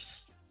obese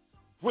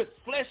with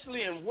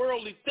fleshly and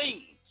worldly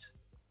things.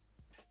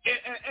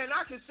 And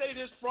I can say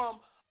this from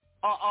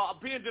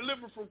being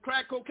delivered from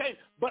crack cocaine,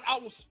 but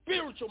our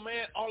spiritual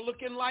man are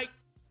looking like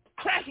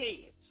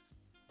crackheads.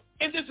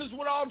 And this is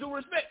with all due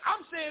respect.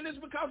 I'm saying this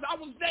because I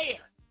was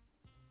there.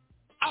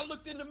 I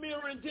looked in the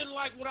mirror and didn't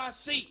like what I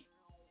see.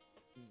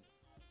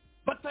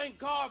 But thank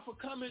God for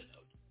coming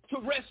to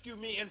rescue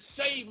me and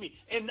save me,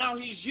 and now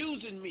he's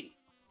using me.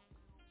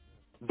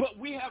 But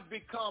we have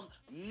become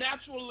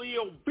naturally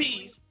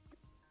obese,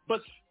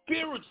 but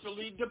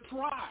spiritually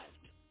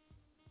deprived,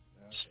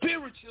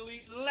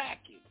 spiritually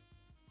lacking.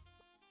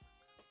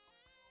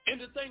 And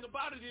the thing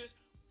about it is,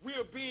 we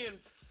are being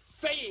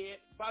fed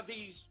by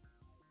these,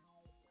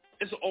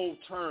 it's an old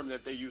term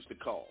that they used to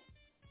call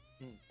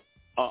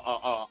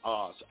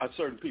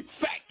certain people,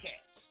 fat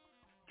cats,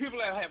 people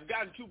that have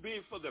gotten too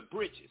big for their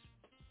britches.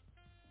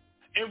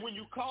 And when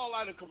you call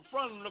out and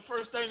confront them, the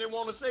first thing they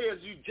want to say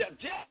is, you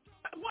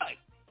what?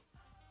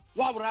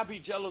 Why would I be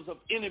jealous of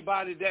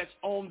anybody that's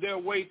on their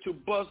way to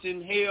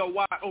busting hell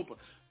wide open?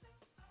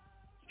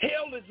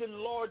 Hell is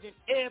enlarging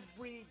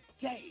every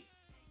day.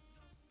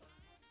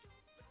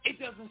 It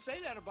doesn't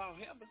say that about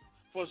heaven.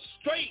 For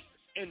straight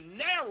and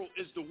narrow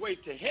is the way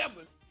to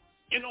heaven,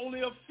 and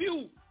only a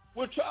few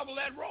will travel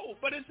that road.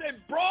 But it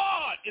said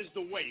broad is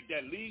the way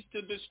that leads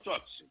to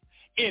destruction,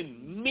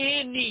 and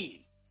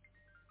many.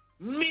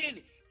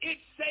 It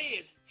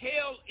says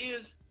hell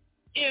is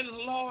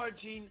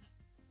enlarging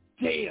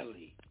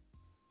daily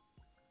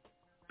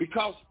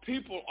because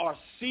people are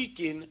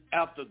seeking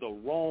after the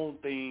wrong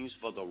things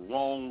for the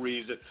wrong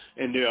reason,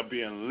 and they are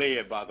being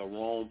led by the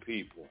wrong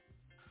people.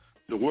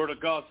 The word of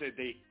God said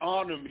they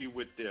honor me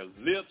with their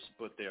lips,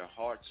 but their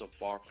hearts are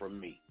far from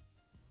me.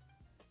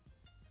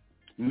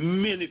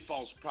 Many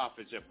false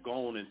prophets have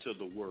gone into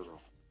the world.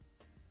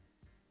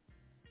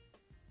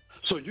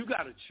 So you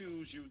got to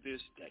choose you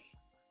this day.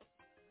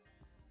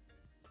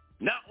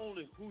 Not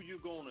only who you're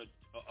going to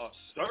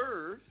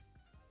serve,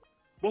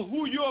 but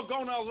who you're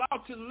going to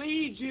allow to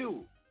lead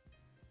you.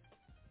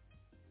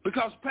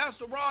 Because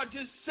Pastor Rod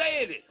just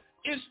said it.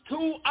 It's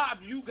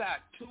you got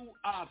two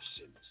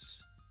options.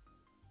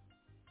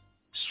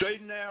 Straight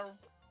and narrow,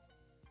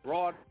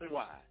 broad and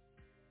wide.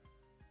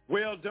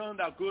 Well done,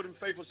 thou good and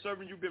faithful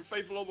servant. You've been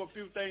faithful over a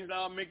few things.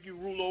 Now I'll make you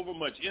rule over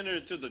much. Enter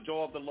into the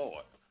joy of the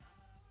Lord.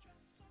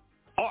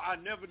 Or I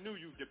never knew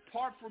you.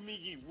 Depart from me,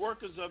 ye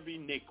workers of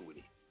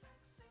iniquity.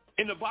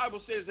 And the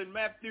Bible says in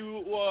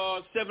Matthew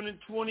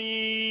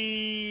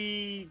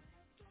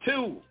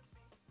 7:22,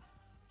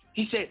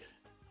 he said,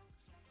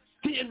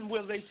 then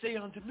will they say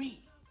unto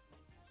me,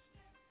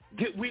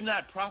 did we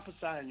not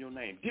prophesy in your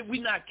name? Did we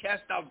not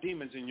cast out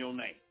demons in your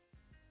name?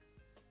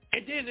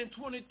 And then in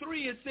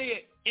 23 it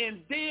said,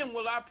 and then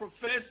will I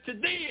profess to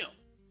them,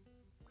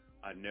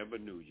 I never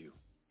knew you.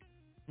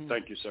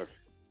 Thank you, sir.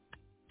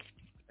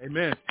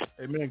 Amen.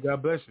 Amen.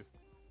 God bless you.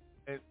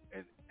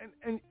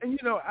 And you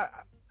know,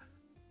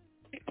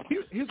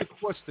 here's a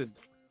question.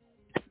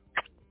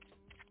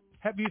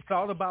 Have you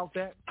thought about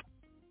that?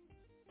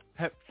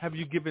 Have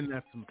you given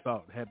that some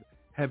thought?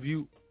 Have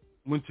you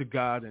went to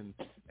God and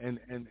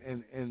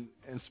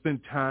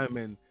spent time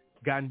and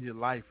gotten your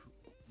life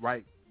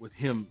right with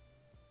Him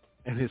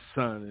and His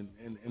Son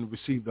and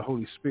received the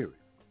Holy Spirit?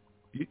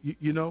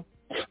 You know,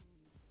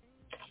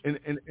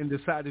 and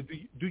decided,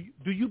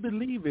 do you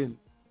believe in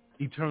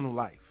eternal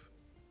life?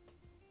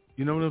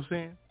 You know what I'm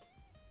saying?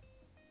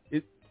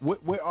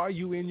 Where are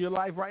you in your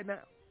life right now?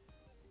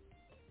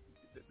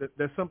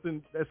 That's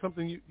something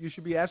you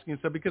should be asking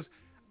yourself, because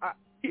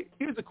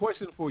here's a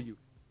question for you.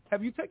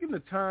 Have you taken the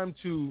time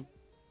to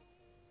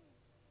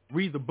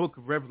read the book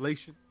of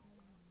Revelation?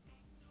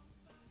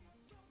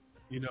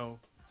 You know,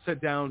 sit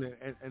down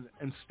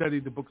and study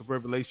the book of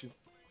Revelation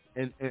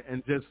and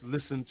just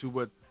listen to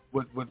what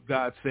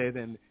God said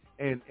and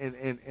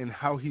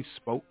how He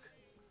spoke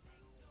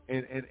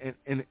and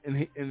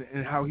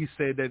how He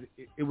said that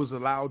it was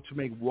allowed to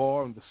make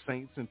war on the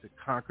saints and to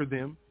conquer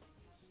them,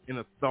 and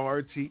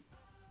authority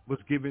was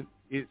given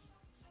it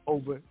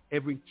over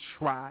every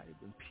tribe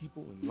and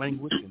people and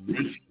language and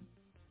nation.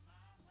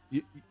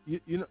 You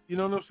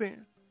know what I'm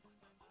saying?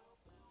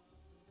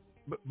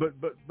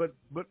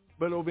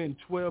 But over in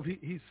 12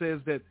 he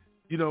says that,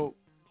 you know,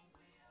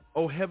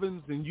 O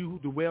heavens and you who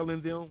dwell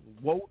in them,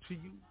 woe to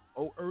you,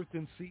 O earth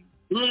and sea,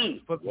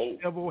 for the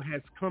devil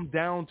has come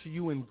down to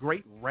you in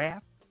great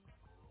wrath,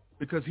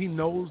 because he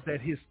knows that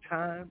his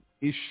time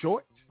is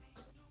short.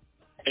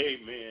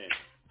 Amen.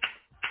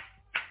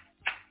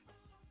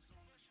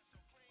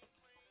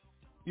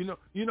 You know,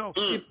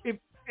 if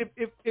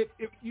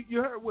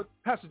you heard what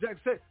Pastor Jack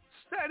said,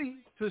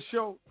 study to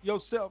show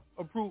yourself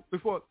approved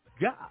before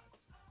God.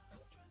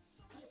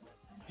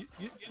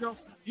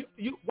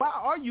 You why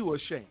are you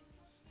ashamed?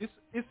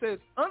 It says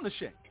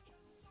unashamed.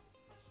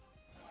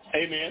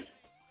 Amen.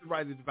 To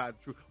rightly divide the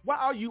truth. Why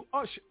are you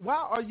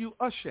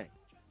ashamed?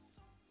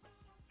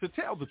 To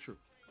tell the truth.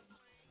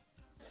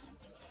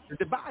 To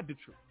divide the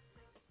truth.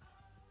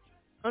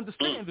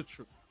 Understand the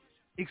truth.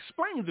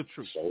 Explain the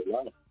truth. So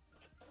right.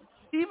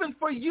 Even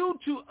for you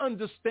to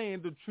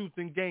understand the truth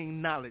and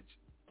gain knowledge,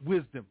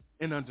 wisdom,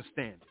 and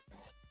understanding.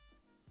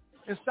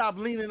 And stop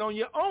leaning on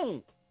your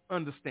own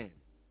understanding.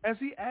 As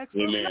He asks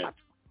us not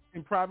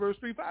in Proverbs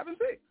 3, 5, and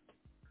 6.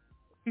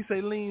 He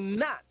say, lean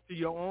not to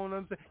your own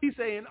understanding. He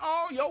say, in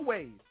all your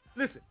ways.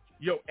 Listen,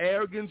 your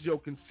arrogance, your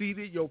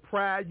conceited, your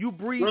pride, you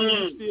breathe,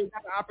 you still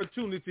got the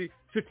opportunity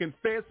to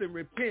confess and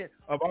repent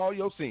of all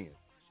your sins.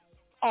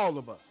 All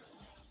of us.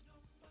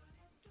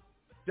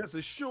 Just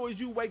as sure as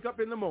you wake up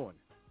in the morning.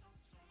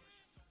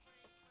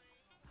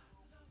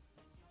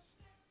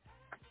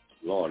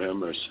 Lord have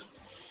mercy.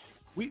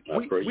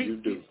 I pray you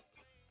do.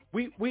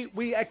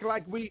 We act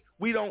like we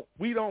don't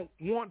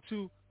want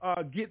to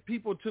get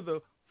people to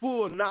the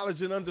full knowledge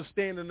and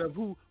understanding of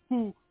who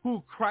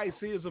Christ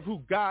is, of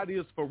who God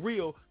is for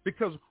real,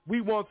 because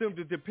we want them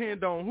to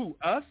depend on who?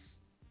 Us?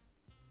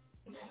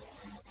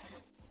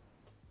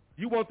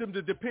 You want them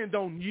to depend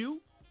on you?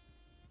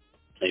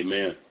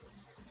 Amen.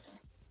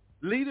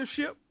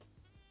 Leadership?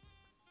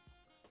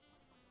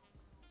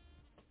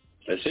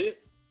 That's it.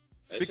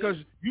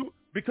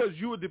 Because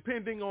you are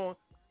depending on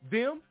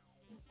them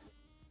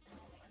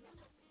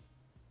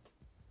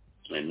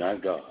and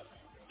not God.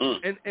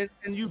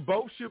 And you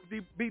both should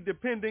be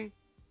depending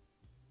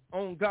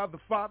on God the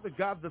Father,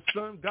 God the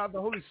Son, God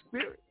the Holy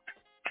Spirit.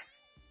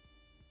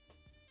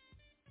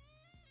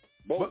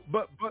 Both.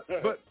 But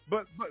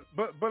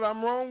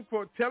I'm wrong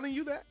for telling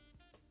you that.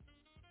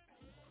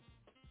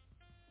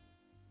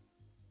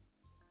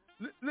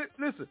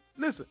 Listen.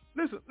 Let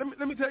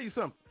me tell you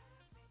something.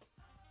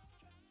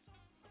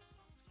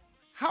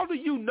 How do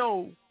you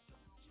know?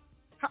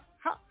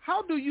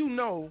 How do you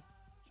know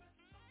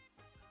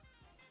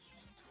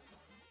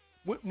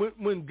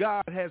when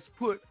God has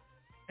put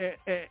the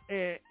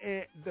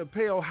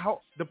pale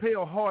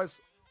horse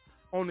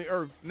on the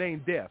earth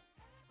named Death,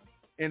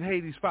 and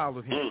Hades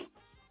followed him,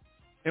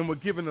 and were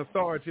given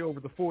authority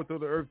over the fourth of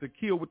the earth to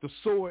kill with the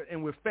sword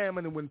and with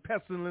famine and with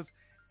pestilence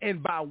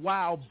and by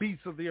wild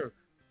beasts of the earth?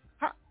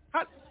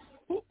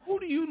 Who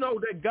do you know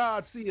that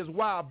God sees as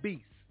wild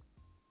beasts?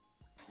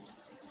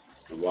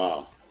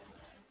 Wow.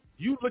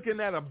 You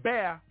looking at a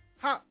bear?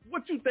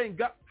 What you think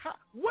God?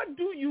 What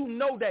do you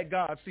know that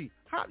God sees?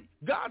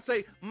 God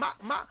say my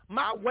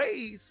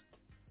ways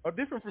are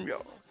different from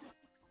yours.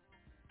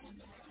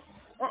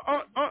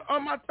 Are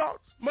my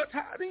thoughts much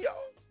higher than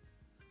yours?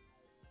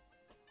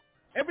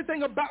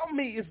 Everything about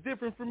me is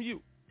different from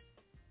you.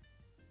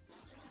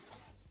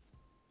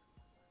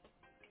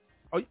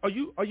 Are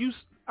you?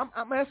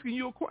 I'm asking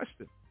you a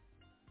question.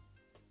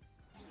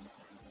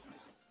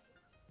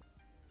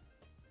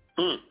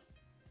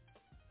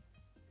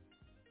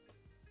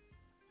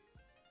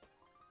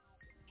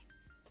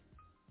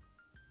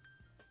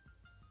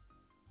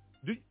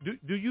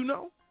 Do you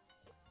know?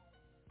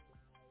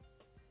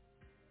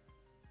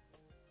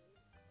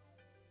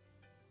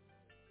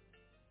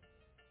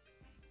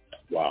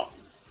 Wow.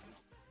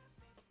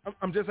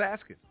 I'm just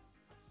asking.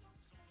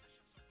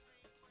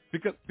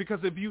 Because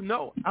if you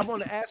know, I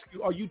want to ask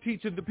you, are you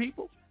teaching the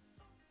people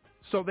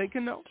so they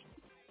can know?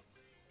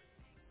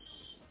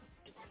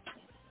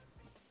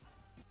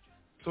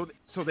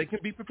 So they can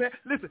be prepared.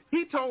 Listen,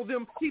 he told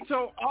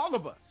all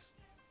of us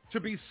to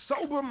be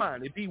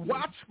sober-minded, be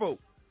watchful.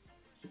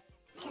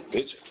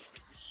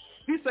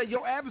 He said,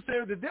 your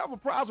adversary, the devil,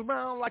 prowls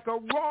around like a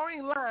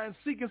roaring lion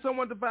seeking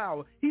someone to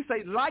devour. He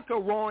said, like a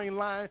roaring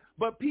lion,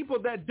 but people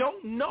that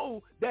don't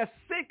know, that's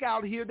sick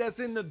out here, that's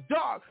in the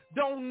dark,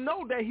 don't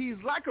know that he's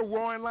like a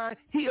roaring lion.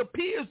 He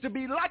appears to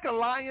be like a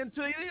lion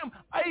to them,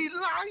 a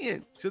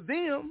lion to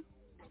them.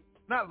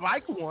 Not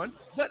like one,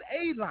 but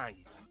a lion.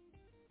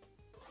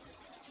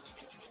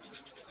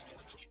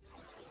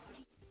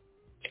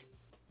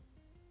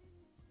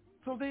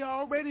 So they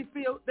already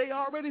feel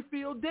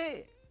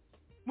dead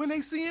when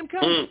they see him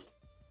coming.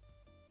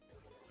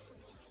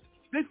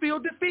 They feel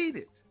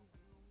defeated.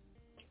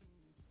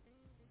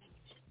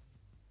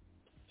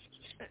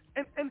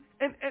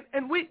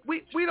 And we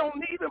don't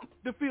need them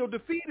to feel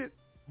defeated,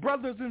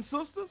 brothers and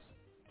sisters.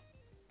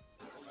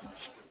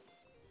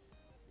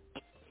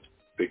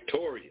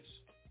 Victorious.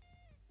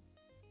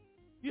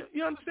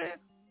 You understand?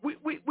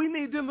 We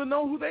need them to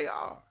know who they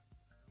are.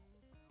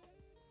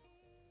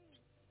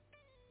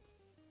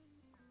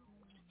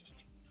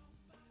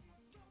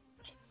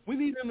 We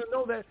need them to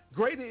know that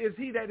greater is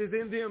he that is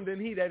in them than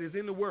he that is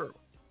in the world.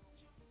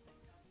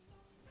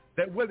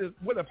 That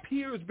what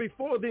appears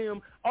before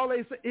them,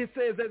 it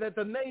says that at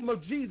the name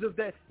of Jesus,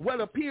 that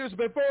what appears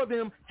before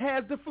them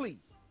has to flee.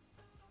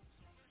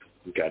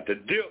 You got to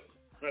dip.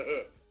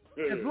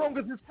 As long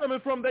as it's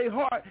coming from their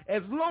heart,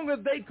 as long as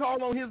they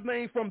call on his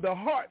name from the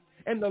heart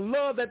and the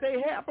love that they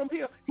have from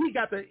him, he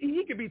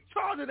could be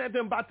charging at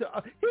them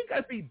he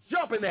got to be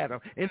jumping at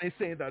them. And they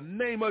say, in the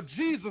name of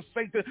Jesus,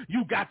 Satan,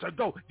 you got to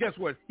go. Guess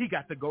what? He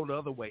got to go the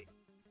other way.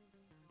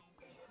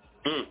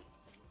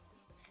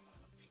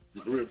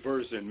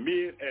 Reversing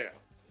mid-air.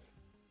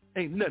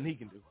 Ain't nothing he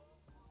can do.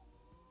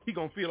 He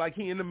going to feel like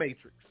he in the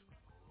Matrix.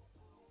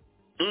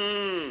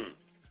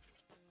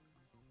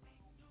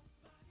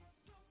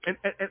 And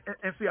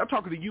see, I'm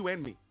talking to you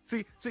and me.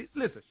 See,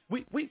 listen,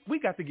 we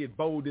got to get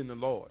bold in the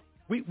Lord.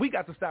 We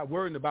got to stop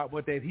worrying about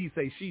what that he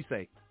say, she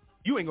say.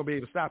 You ain't going to be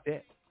able to stop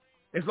that.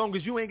 As long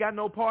as you ain't got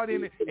no part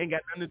in it, ain't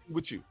got nothing to do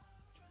with you.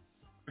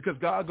 Because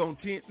God going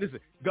to tend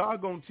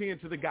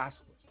to the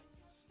gospel.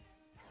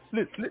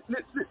 Listen.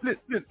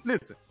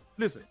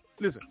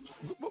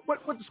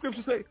 What the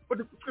scripture say? What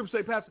the scripture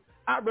say, Pastor?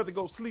 I'd rather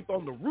go sleep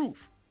on the roof.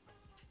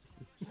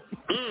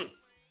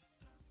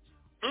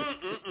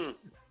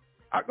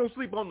 I go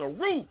sleep on the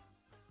roof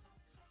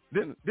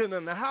than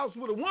in the house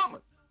with a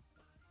woman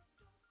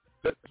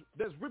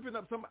that's ripping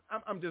up somebody.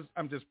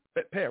 I'm just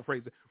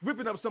paraphrasing,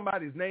 ripping up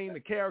somebody's name, the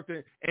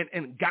character,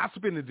 and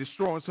gossiping and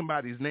destroying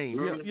somebody's name.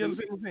 You understand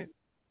what I'm saying?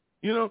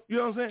 You know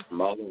what I'm saying?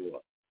 Mother,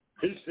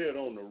 he said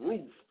on the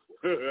roof.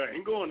 I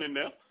ain't going in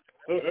there.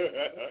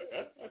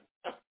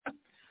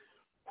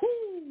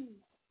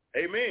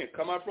 Amen.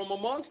 Come out from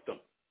amongst them.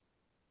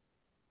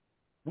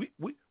 We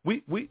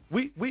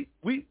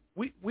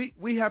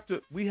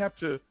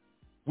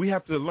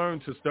have to learn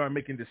to start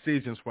making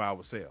decisions for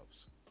ourselves.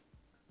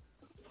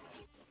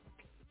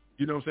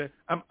 You know what I'm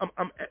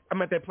saying?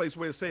 I'm at that place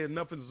where it's saying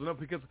enough is enough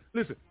because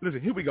listen,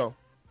 here we go.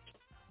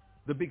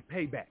 The big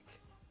payback.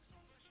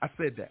 I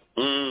said that.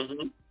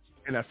 Mm-hmm.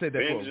 And I said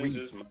that for a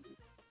reason.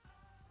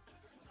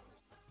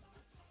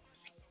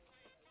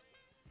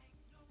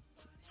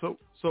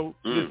 So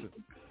listen.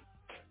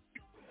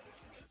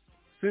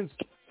 Since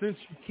you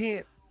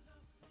can't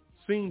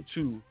seem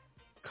to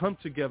come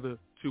together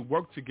to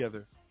work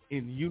together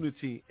in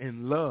unity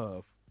and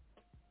love,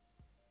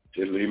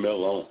 just leave me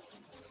alone.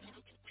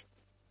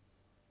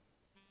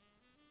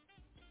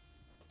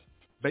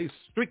 Based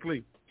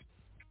strictly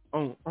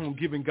on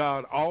giving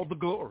God all the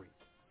glory,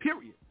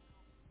 period.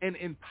 And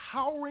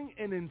empowering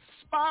and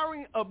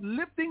inspiring,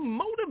 uplifting,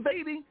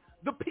 motivating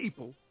the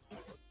people,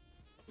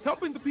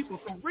 helping the people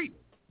to reach.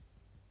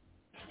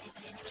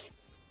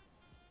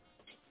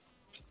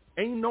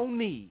 Ain't no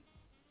need.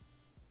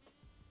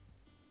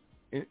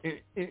 And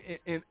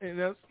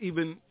that's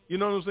even, you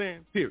know what I'm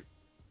saying? Period.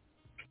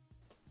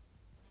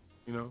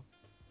 You know?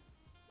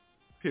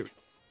 Period.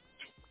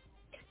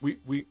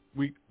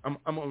 I'm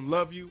gonna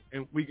love you,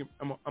 and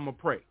I'm gonna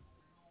pray.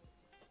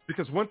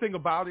 Because one thing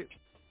about it,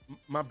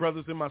 my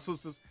brothers and my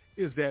sisters,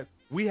 is that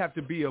we have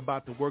to be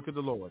about the work of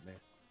the Lord, man.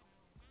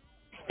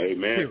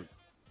 Amen. Period.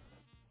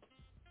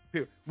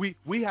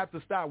 We have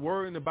to stop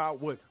worrying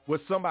about what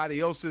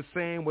somebody else is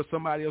saying, what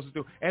somebody else is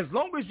doing. As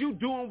long as you're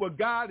doing what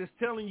God is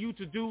telling you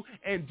to do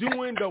and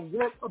doing the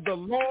work of the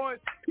Lord,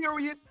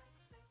 period,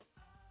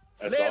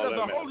 led of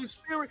the Holy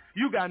Spirit,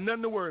 you got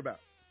nothing to worry about.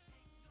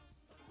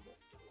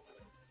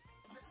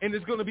 And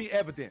it's going to be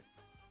evident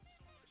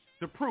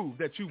to prove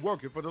that you're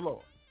working for the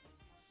Lord.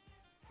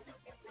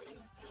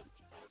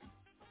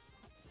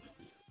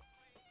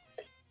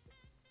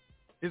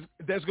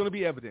 There's going to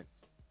be evidence.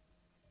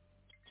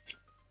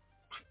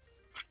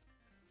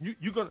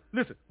 You're going to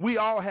listen. We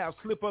all have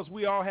slip-ups.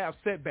 We all have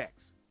setbacks.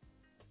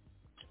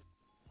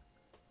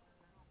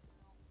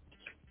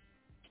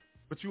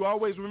 But you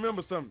always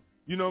remember something.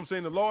 You know what I'm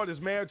saying? The Lord is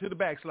married to the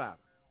backslider.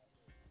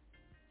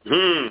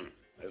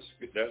 That's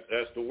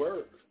the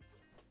word.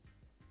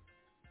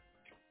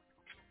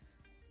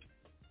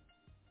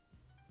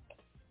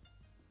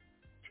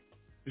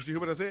 Did you hear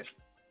what I said?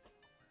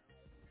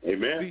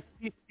 Amen.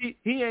 See,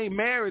 he ain't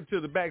married to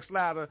the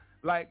backslider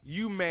like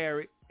you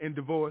married and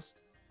divorced.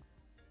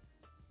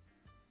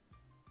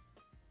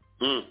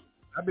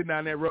 I've been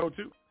down that road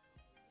too.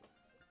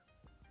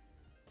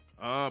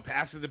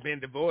 Pastors have been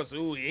divorced.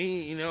 Ooh,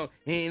 you know,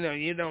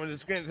 the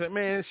scripture.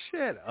 Man,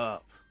 shut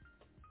up.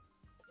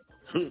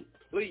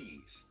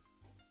 Please.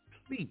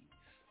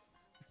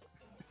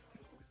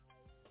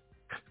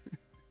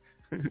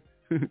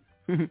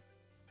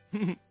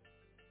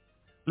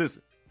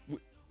 Listen,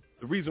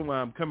 the reason why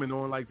I'm coming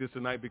on like this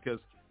tonight because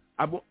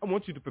I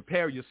want you to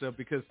prepare yourself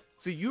because,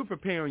 see, you're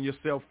preparing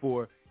yourself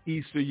for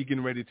Easter. You're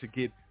getting ready to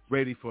get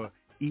ready for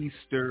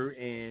Easter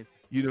and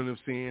you know what I'm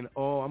saying?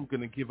 Oh, I'm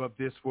going to give up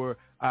this for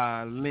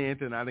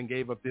Lent and I done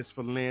gave up this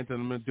for Lent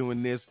and I'm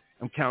doing this.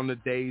 I'm counting the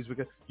days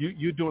because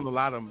you're doing a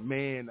lot of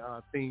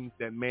things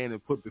that man has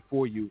put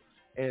before you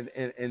and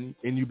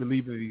you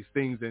believe in these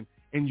things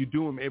and you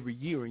do them every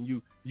year and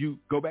you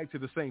go back to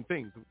the same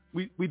things.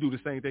 We do the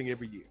same thing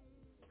every year.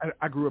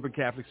 I grew up in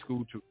Catholic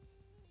school too.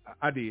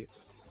 I did.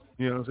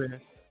 You know what I'm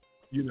saying?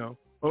 You know,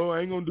 I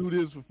ain't going to do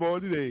this for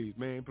 40 days,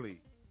 man, please.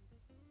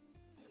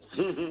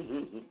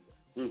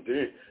 And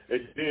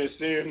then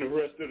sin the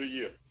rest of the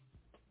year.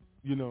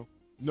 You know,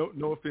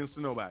 no offense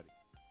to nobody.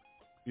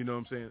 You know what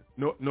I'm saying?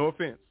 No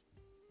offense.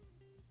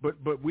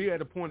 But we're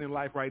at a point in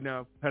life right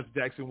now, Pastor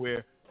Jackson,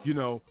 where, you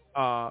know,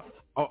 are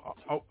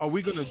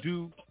we going to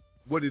do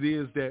what it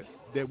is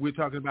that we're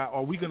talking about?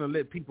 Are we going to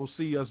let people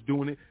see us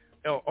doing it?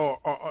 Or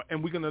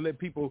and we're going to let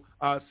people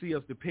see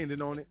us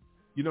dependent on it?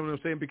 You know what I'm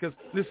saying? Because,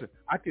 listen,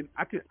 I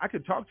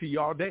could talk to you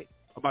all day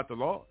about the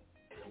Lord.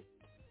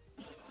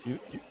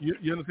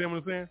 You understand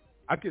what I'm saying?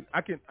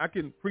 I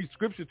can preach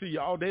scripture to you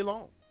all day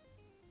long.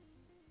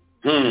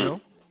 You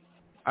know,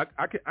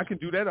 I can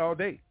do that all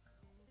day.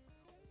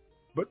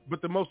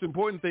 But the most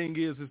important thing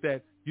is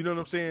that, you know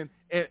what I'm saying?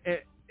 And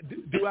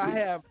do I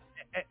have?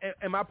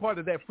 Am I part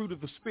of that fruit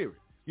of the Spirit?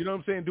 You know what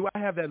I'm saying? Do I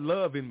have that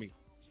love in me?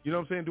 You know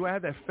what I'm saying? Do I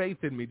have that faith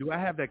in me? Do I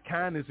have that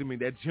kindness in me?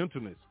 That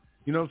gentleness?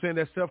 You know what I'm saying?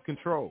 That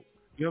self-control?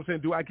 You know what I'm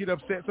saying? Do I get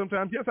upset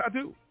sometimes? Yes, I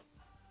do.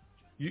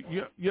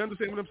 You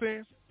understand what I'm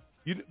saying?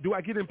 Do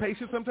I get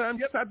impatient sometimes?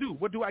 Yes, I do.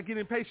 What do I get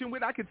impatient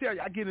with? I can tell you,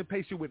 I get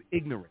impatient with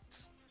ignorance.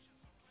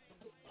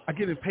 I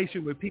get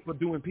impatient with people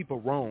doing people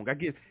wrong. I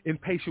get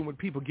impatient with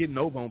people getting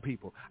over on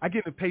people. I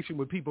get impatient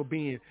with people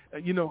being,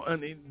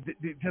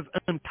 just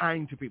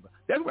unkind to people.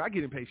 That's what I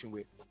get impatient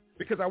with,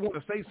 because I want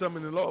to say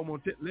something and the Lord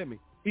won't let me.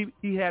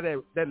 He had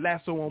that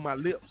lasso on my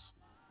lips.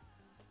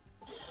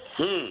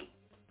 So,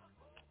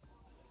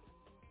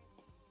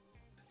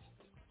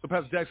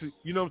 Pastor Jackson,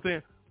 you know what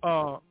I'm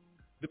saying?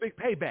 The big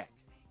payback.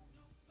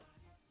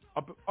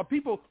 Are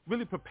people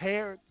really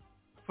prepared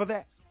for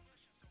that?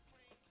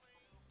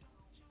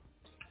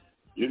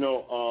 You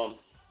know,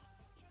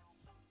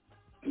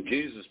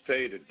 Jesus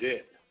paid a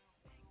debt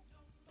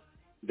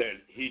that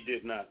he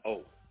did not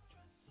owe,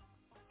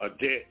 a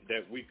debt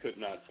that we could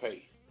not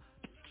pay.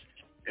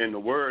 And the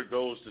word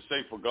goes to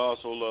say, for God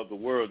so loved the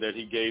world that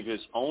he gave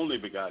his only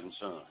begotten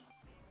Son,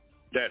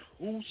 that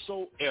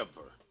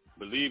whosoever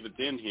believeth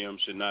in him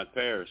should not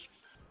perish,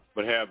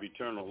 but have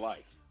eternal life.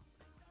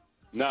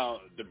 Now,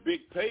 the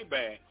big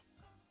payback,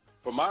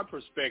 from my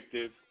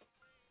perspective,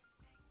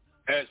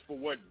 as for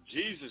what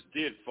Jesus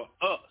did for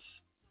us,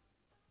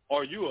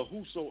 are you a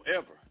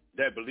whosoever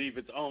that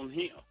believeth on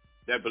him,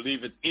 that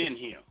believeth in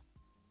him,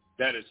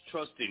 that is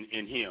trusting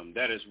in him,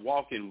 that is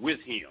walking with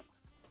him,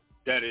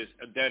 that is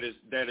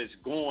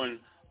going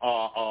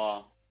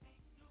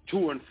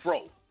to and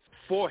fro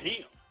for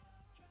him,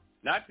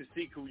 not to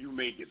seek who you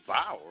may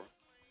devour,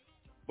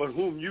 but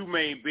whom you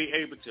may be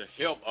able to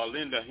help or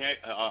lend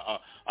a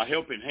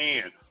helping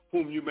hand,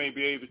 whom you may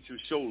be able to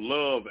show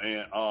love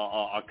and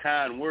a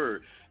kind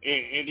word,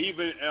 and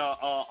even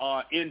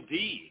in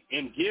deed,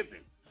 in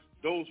giving,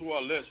 those who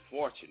are less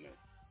fortunate,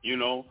 you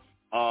know,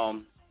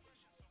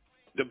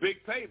 the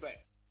big payback.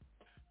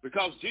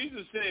 Because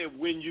Jesus said,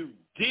 when you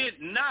did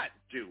not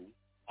do,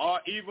 or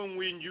even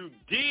when you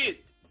did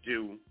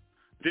do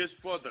this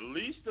for the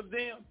least of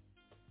them,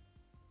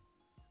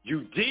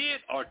 you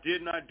did or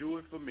did not do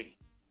it for me.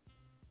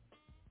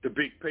 The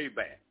big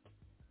payback.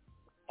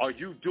 are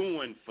you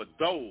doing for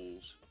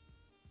those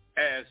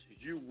as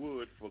you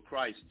would for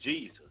Christ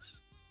Jesus?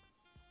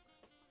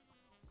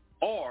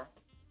 Or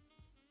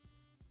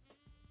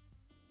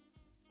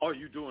are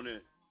you doing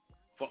it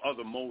for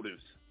other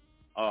motives,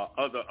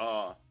 other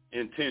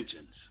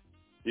intentions,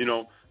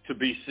 to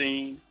be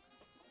seen,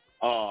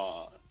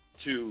 to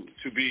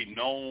be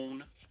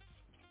known,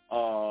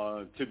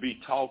 to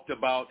be talked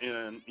about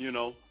in,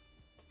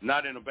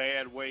 not in a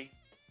bad way,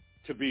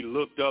 to be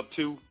looked up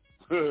to?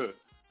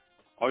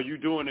 Are you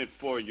doing it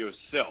for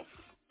yourself?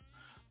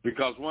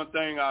 Because one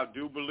thing I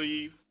do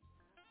believe,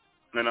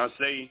 and I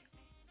say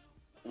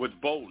with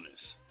boldness,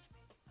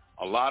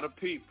 a lot of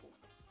people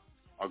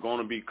are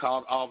going to be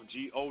caught off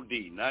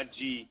G-O-D, not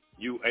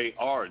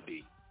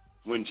G-U-A-R-D,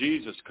 when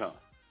Jesus comes,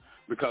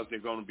 because they're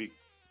going to be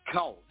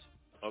caught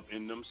up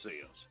in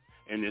themselves.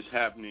 And it's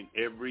happening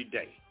every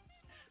day.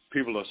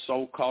 People are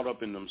so caught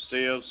up in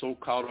themselves, so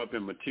caught up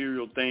in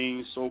material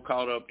things, so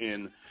caught up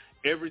in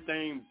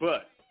everything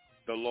but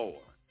the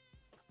Lord.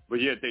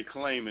 But yet they're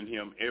claiming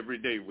him every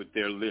day with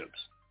their lips.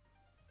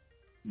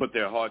 But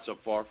their hearts are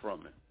far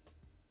from it.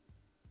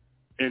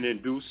 And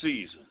in due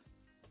season,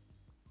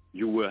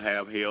 you will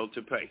have hell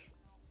to pay.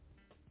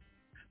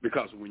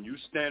 Because when you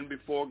stand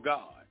before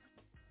God,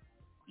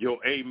 your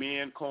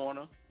amen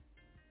corner,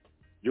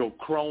 your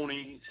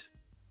cronies,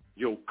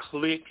 your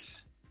cliques,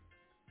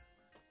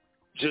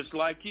 just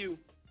like you,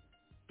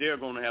 they're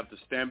going to have to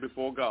stand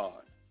before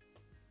God,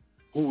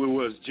 who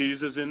was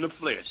Jesus in the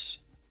flesh.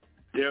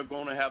 They're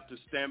going to have to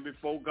stand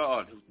before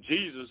God,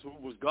 Jesus, who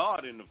was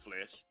God in the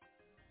flesh,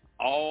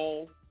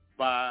 all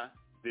by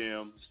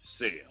themselves.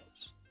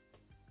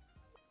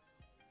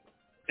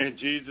 And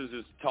Jesus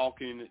is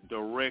talking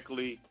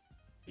directly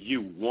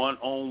you,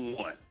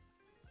 one-on-one.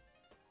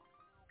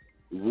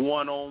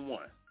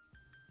 One-on-one.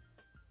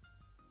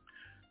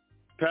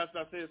 Pastor,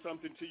 I said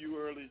something to you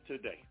earlier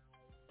today,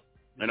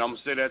 and I'm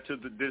gonna say that to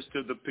the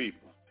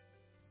people.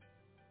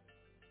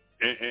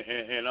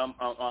 And I'm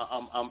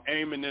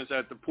aiming this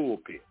at the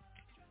pulpit.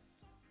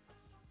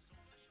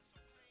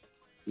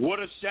 What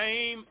a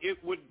shame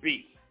it would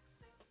be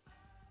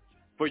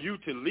for you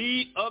to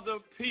lead other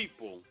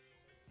people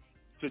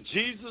to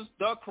Jesus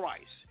the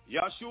Christ,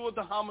 Yahshua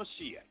the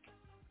HaMashiach.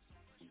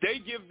 They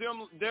give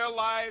them their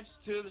lives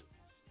to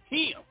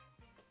him.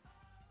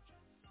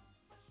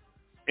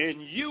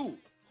 And you,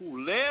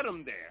 who led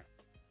them there,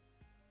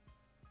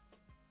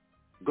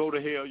 go to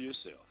hell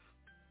yourself.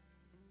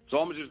 So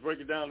I'm going to just break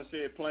it down and say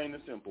it plain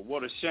and simple.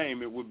 What a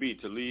shame it would be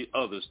to lead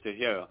others to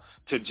hell,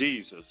 to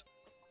Jesus,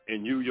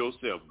 and you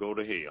yourself go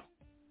to hell.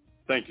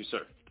 Thank you,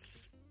 sir.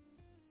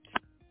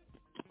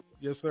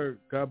 Yes, sir.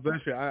 God bless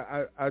you.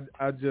 I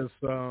just,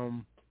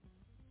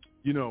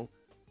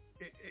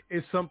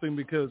 it's something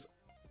because,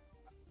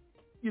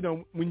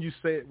 when you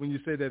said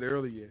that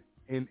earlier,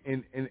 and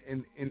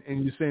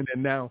you're saying that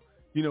now,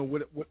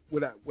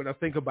 what I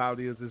think about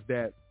is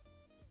that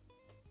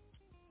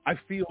I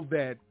feel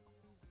that,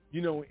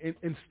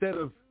 instead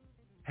of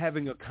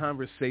having a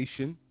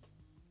conversation,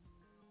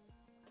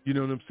 you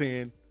know what I'm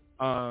saying?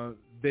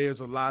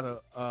 There's a lot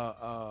of,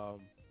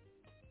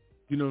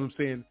 you know what I'm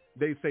saying?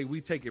 They say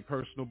we take it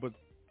personal, but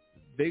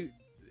a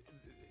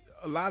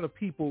lot of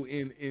people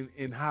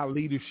in high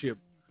leadership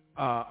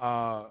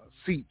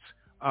seats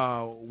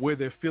wear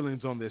their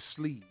feelings on their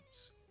sleeves.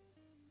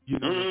 You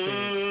know what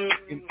I'm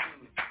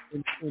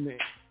saying?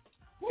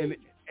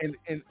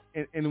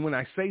 And when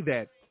I say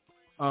that,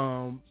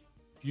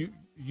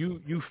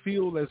 you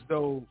feel as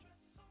though,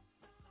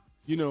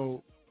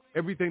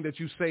 everything that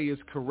you say is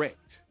correct.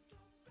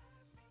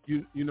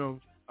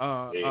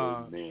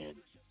 Amen.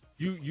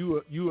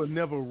 You are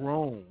never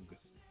wrong.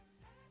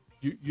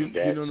 You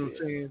know what I'm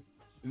saying?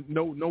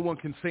 No one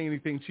can say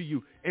anything to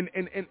you. And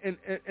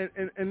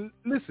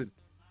listen,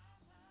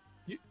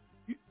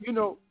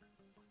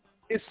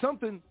 it's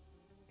something,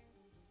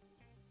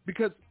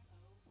 because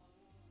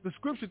the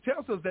scripture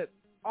tells us that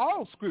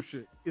all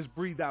scripture is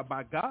breathed out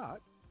by God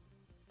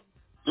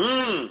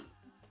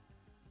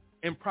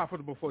and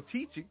profitable for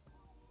teaching,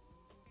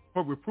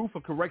 for reproof,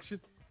 for correction,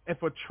 and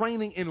for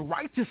training in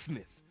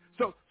righteousness.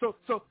 So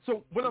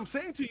what I'm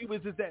saying to you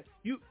is that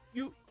you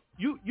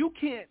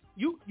can't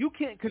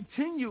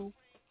continue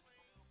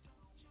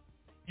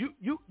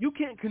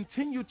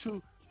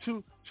to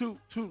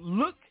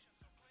look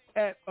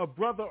at a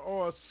brother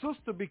or a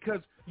sister because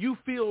you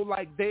feel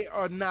like they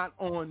are not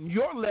on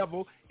your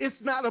level. It's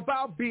not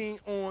about being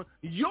on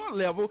your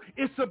level.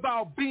 It's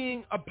about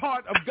being a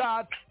part of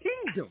God's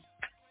kingdom.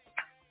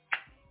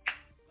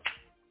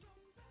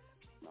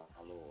 My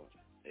Lord.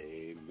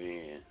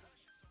 Amen.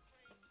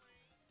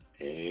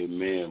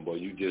 Amen. Boy,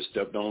 you just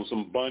stepped on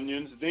some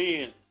bunions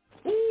then.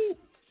 Woo!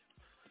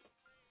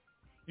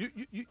 You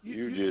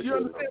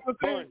understand what I'm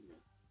saying?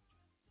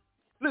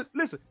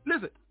 Listen.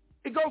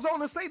 It goes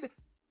on to say that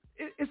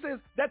it says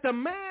that the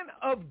man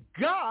of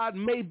God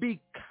may be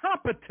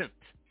competent,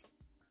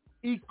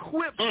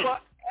 equipped for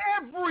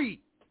every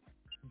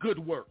good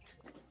work.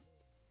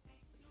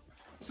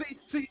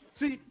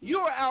 See,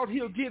 you're out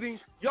here getting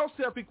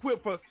yourself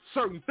equipped for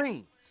certain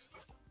things.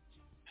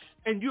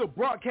 and you're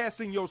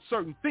broadcasting your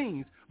certain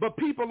things, but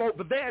people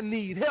over there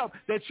need help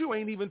that you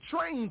ain't even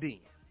trained in.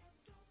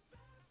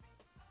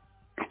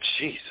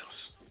 Jesus.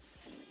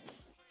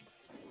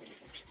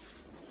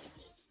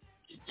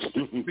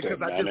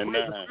 Because I just read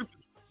the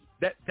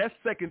scripture. That's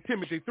 2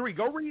 Timothy 3.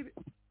 Go read it.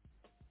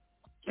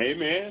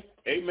 Amen.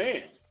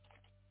 Amen.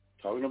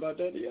 Talking about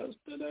that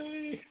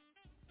yesterday.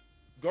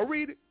 Go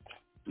read it.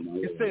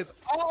 It says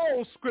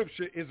all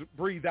scripture is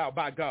breathed out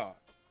by God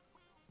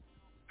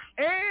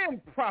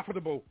and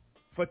profitable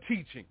for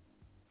teaching,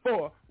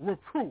 for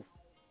reproof,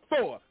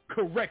 for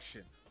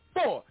correction,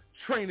 for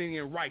training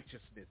in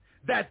righteousness,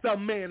 that the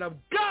man of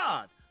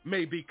God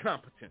may be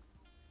competent,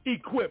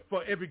 equipped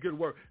for every good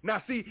work.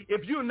 Now see,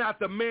 if you're not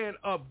the man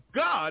of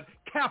God,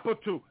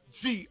 capital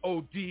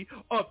G-O-D,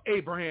 of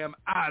Abraham,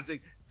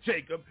 Isaac,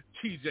 Jacob,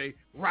 TJ,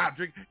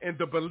 Roderick, and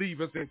the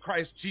believers in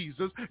Christ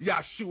Jesus,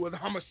 Yahshua, the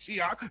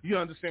Hamashiach, you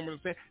understand what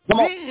I'm saying?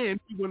 Then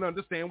you will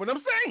understand what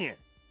I'm saying.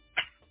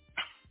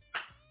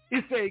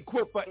 It's a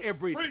equipped for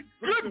every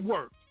good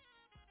work.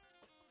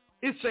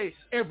 It's a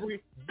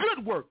every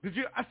good work.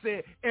 I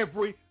said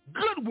every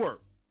good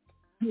work.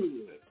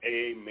 Good.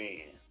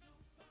 Amen.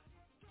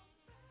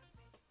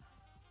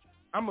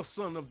 I'm a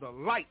son of the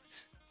light.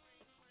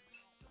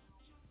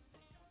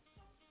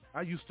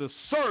 I used to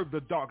serve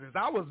the darkness.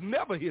 I was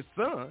never his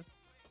son.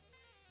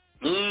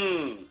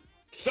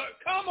 So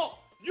come on.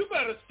 You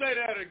better say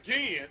that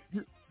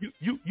again.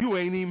 You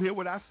ain't even hear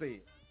what I said.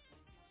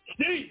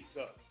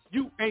 Jesus.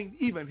 You ain't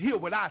even hear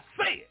what I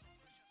said.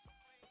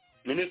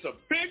 And it's a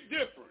big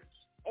difference.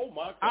 Oh,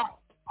 my God.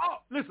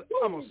 Listen,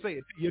 I'm going to say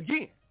it to you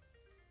again.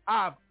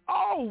 I've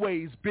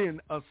always been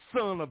a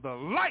son of the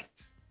light.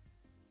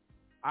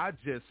 I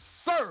just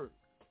served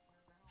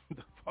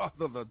the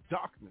father of the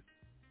darkness.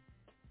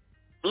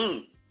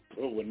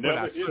 But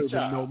I serve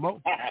him no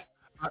more.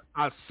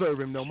 I serve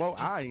him no more.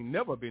 I ain't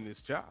never been his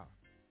child.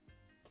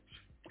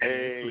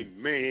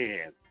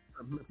 Amen.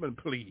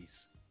 Please.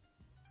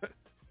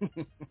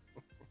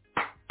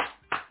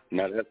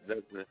 Now that's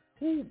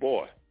oh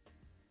boy.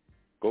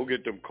 Go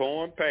get them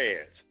corn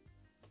pads.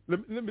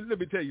 Let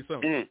me tell you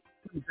something.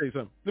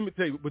 Let me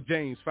tell you what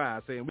James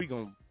 5 saying. We're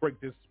gonna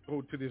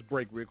go to this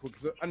break real quick.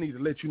 I need to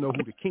let you know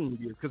who the king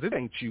is, because it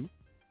ain't you.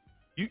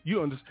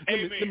 You understand?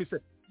 Let me say.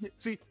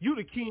 See, you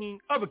the king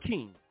of a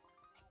king.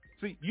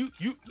 See, you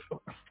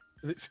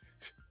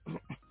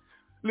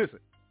listen.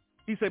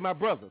 He said, my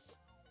brothers,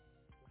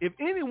 if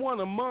anyone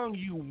among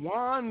you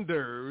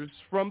wanders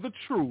from the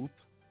truth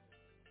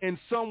and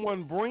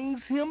someone brings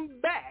him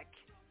back,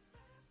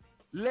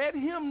 let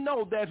him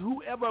know that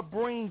whoever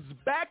brings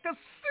back a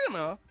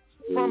sinner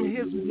from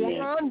his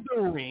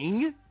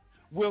wandering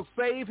will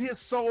save his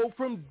soul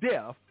from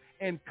death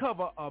and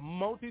cover a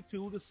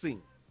multitude of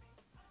sins.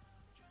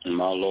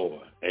 My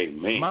Lord.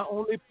 Amen. My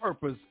only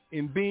purpose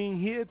in being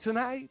here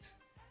tonight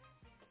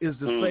is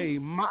to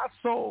save my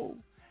soul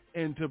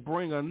and to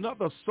bring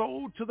another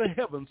soul to the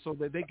heavens so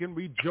that they can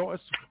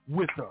rejoice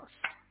with us.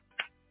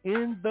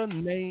 In the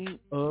name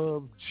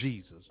of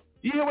Jesus.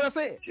 You hear what I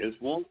said? Just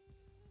one.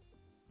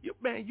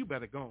 Man, you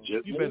better go on.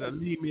 You better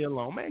leave me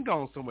alone. Man,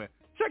 go on somewhere.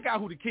 Check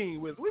out who the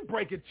king is. We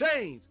breaking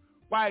chains.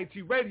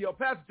 YAT Radio.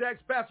 Pastor Jax,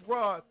 Pastor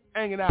Rod,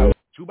 hanging out.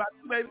 2 by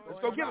 2, baby.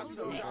 Let's go get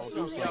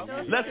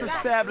it. Let's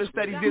establish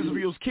that he's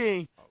Israel's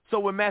king.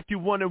 So in Matthew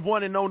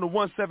 1:1 and on to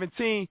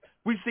 1:17,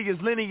 we see his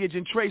lineage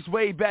and trace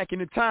way back in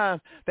the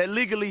time that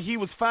legally he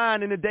was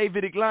fine in the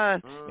Davidic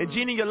line. And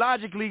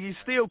genealogically, he's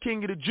still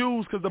king of the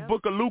Jews because the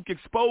book of Luke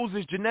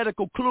exposes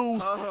genetical clues.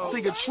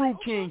 See, a true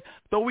king,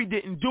 though he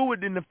didn't do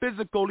it in the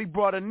physical, he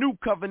brought a new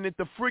covenant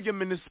to free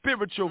him in the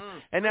spiritual.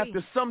 And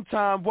after some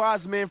time,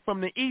 wise men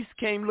from the east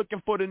came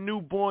looking for the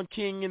newborn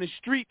king in the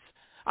streets.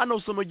 I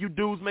know some of you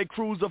dudes may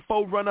cruise a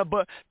forerunner,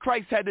 but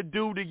Christ had the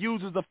dude to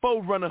use as a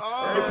forerunner.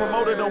 Your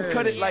promoter don't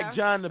cut it like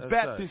John the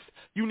Baptist.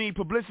 You need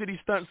publicity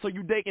stunts, so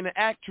you dating an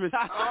actress.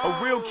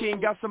 A real king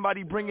got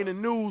somebody bringing the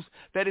news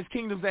that his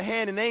kingdom's at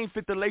hand and they ain't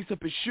fit to lace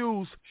up his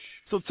shoes.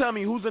 So tell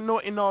me, who's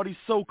anointing all these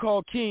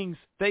so-called kings?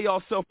 They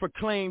all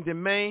self-proclaimed,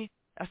 and man,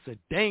 that's a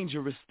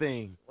dangerous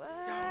thing. What?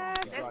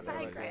 That's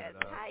sacred.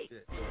 Tight.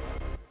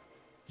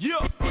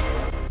 Yeah.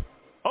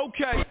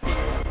 Okay.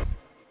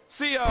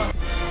 See,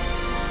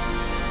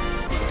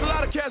 there's a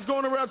lot of cats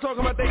going around talking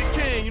about they the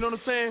king, you know what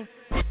I'm saying?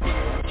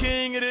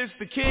 King of this,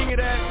 the king of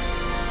that.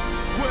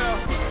 Well,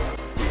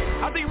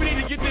 I think we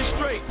need to get this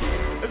straight.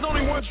 There's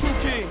only one true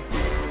king.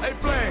 Hey,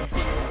 Flame,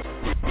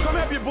 come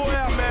help your boy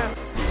out, man.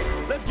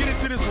 Let's get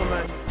into this one,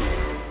 man.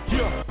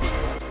 Yeah.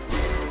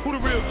 Who the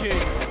real king?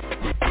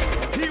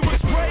 He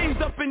was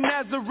raised up in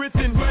Nazareth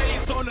and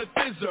raised on a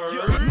thizzer.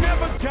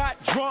 Never got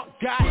drunk,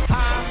 got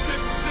high,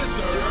 sipped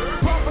scissor.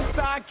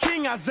 Prophesied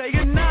King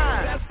Isaiah 9.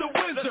 That's the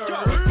wizard.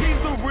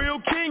 He's the real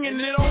king and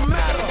it don't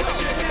matter.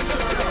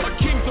 A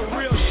king's a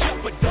real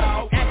shepherd,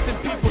 dog. Asking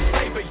people's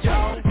favor,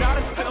 y'all. Not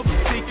a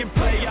self-seeking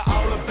player,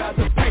 all about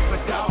the paper,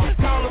 dog.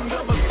 Call him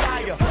the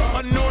Messiah,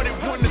 anointed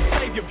one to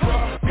save you,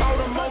 bro. Call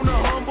him on the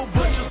humble,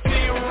 but you'll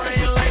see him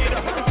rain later.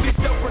 These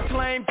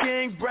self-proclaimed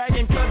kings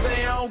bragging cause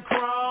they own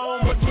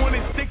chrome. But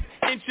 26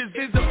 inches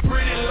is a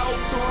pretty low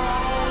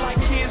throne. Like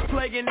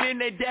staying in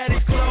their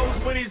daddy's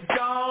clothes when he's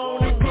gone.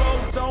 The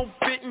clothes don't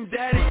fit and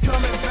daddy's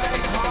coming back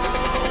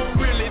home.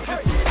 Really, this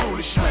is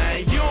foolish,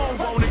 man. You don't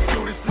wanna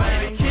do this,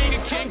 man. The king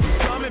of kings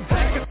is coming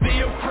back, a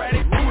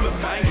theocratic ruler,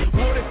 man.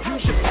 What if you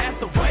should pass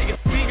away and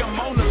see him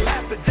on the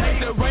last day?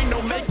 There ain't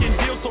no making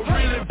deals, so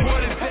really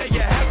what is there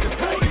you have to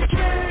say? Who the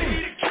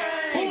king?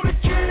 Who the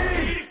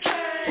king?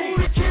 Who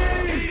the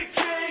king?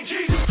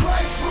 Jesus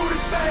Christ, who the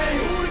thing?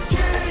 Who the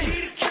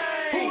king?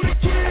 Who the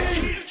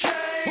king?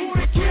 Who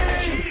the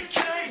king?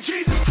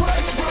 Jesus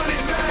Christ,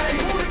 running man.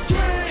 Who the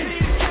king?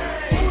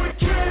 Who the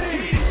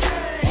king?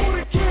 Who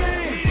the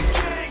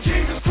king?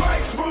 Jesus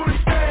Christ, rule the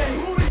thing.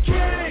 Who the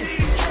king?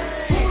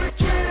 Who the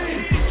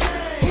king?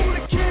 Who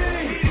the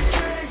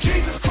king?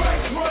 Jesus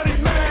Christ,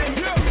 running man.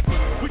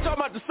 Yeah. We talking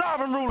about the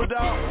sovereign ruler,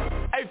 dog.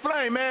 Hey,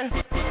 Flame, man.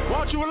 Why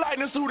don't you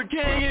enlighten us who the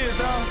king is,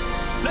 dog?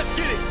 Let's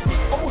get it.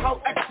 Oh,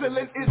 how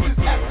excellent is his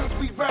essence,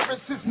 we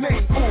reverence his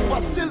name. Ooh,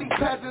 while silly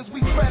peasants,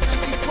 we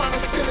presently trying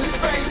to steal his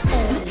fame.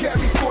 Ooh, you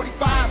carry 45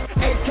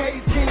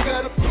 AKs, king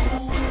of the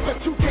food.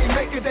 But you can't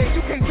make a day, you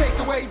can't take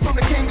away from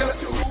the king of the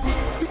two.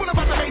 You what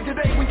about the major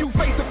day when you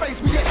face to face,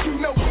 we let you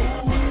know.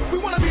 We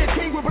wanna be a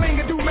king with bling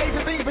and do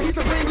major things, but he's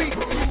a bling league.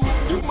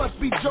 You must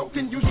be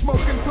joking, you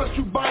smoking, plus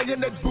you buying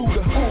that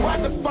Buddha. Ooh, I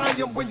defy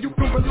him when you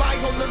can rely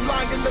on the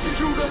lion of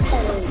Judah.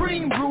 Ooh,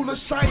 supreme ruler,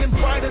 shining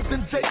brighter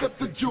than Jacob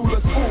the jeweler.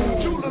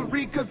 Ooh,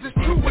 jewelry, cause it's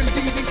true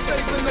indeed, he's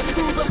saving the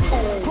cruiser.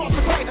 Ooh, cross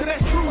the fight, and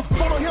that's true.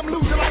 Follow him,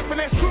 lose your life, and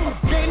that's true.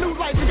 Gain new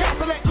life, you got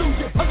to let lose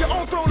you. Of your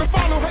own throne and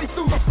follow Jesus.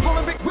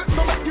 Rolling big whips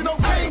don't make you no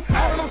pain.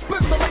 All of them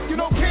splits don't make you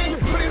no king.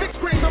 Pretty big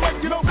screens don't make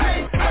you no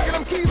pain. Bagging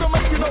them keys don't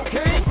make you no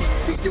king.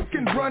 See, you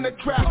can run a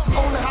trap,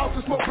 own a house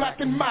and smoke black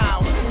and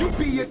mild. You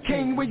be a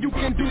king when you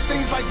can do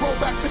things like roll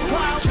back the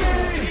clouds. Who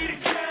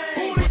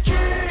the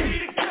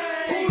king?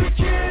 Who the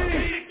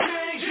king?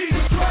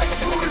 Jesus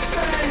Christ, who the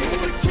thing? Who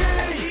the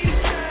king?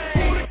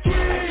 Who the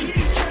king?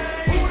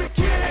 Who the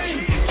king?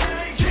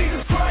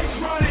 Jesus Christ,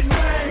 running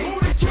man. Who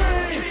the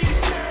king?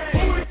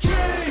 Who the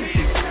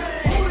king?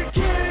 Who the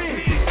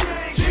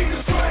king?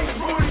 Jesus Christ,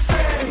 who the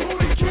thing? Who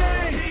the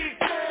king?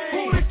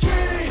 Who the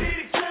king?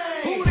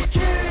 Who the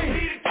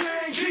king?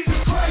 Jesus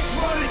Christ,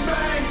 running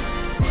man.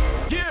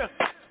 Yeah,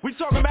 we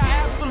talking about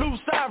absolute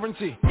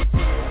sovereignty.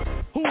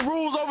 Who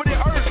rules over the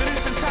earth in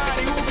its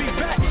entirety, who will be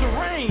back to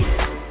reign.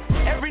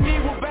 Every knee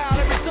will bow,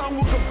 every tongue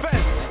will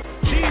confess.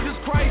 Jesus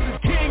Christ is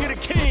King of the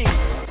kings.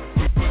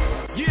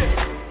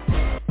 Yeah,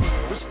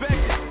 respect it.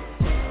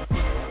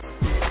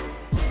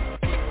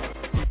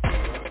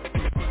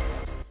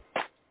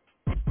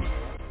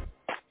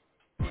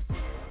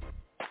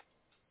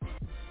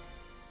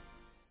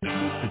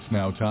 It's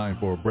now time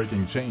for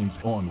Breaking Chains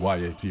on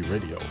YAT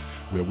Radio,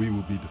 where we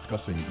will be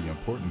discussing the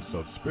importance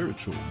of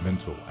spiritual,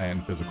 mental,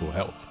 and physical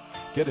health.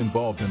 Get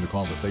involved in the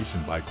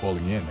conversation by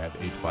calling in at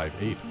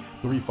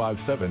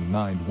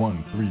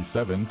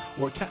 858-357-9137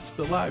 or catch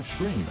the live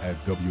stream at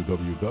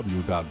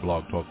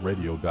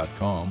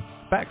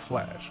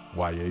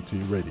www.blogtalkradio.com/YAT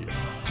Radio.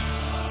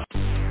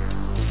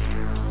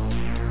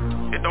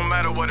 It don't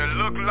matter what it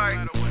look like.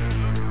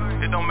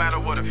 It don't matter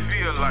what it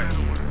feel like.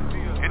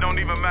 It don't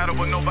even matter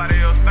what nobody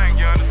else think,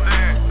 you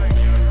understand?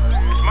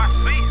 It's my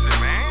season,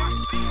 man.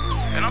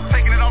 And I'm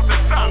taking it off the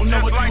top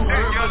just like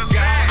that, you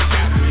understand?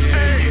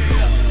 Hey.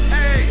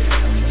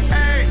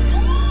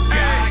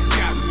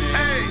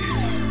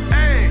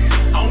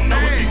 I don't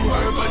know what you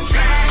heard, but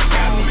God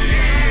got me.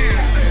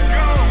 Let's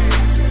go.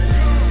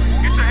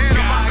 Get your head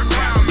up off the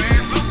ground,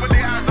 man. Look with the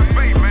eyes of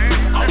faith, man.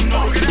 I don't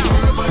know what you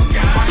heard, but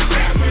God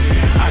got me.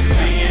 I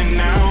see it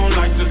now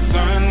like the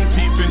sun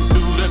peeping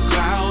through the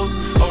clouds,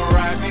 or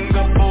rising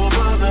up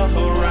over the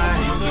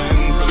horizon.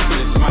 Cause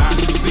it's my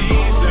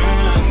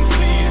season.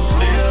 See it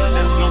still,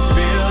 there's no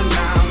fear,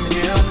 now I'm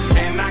here.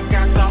 And I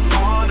got the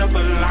heart of a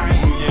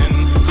lion.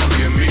 So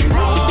give me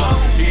roar,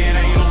 it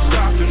ain't no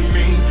stopping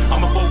me.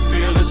 I'ma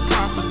fulfill this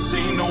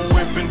prophecy. No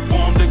weapon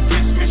formed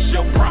against me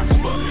shall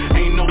prosper.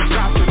 Ain't no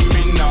stopping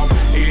me, no.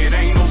 It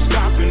ain't no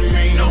stopping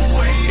me, no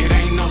way. It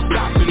ain't no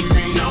stopping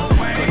me, no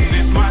way. Cause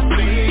it's my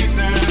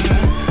season.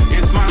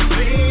 It's my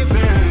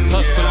season.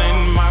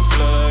 Hustling my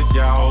blood,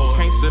 y'all.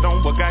 Can't sit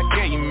on what God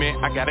gave me.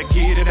 I gotta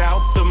get it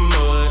out the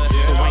mud.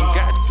 So ain't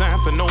got time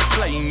for no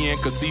playing.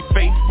 Cause see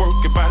faith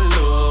working by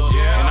love.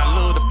 And I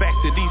love the fact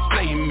that he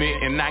saved me.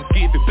 And I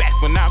give it back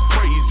when I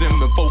praise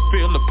him and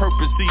fulfill the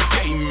purpose he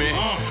gave me.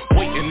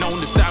 Waiting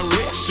on this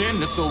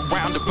direction. It's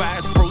surrounded by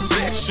his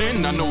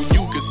protection. I know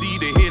you can see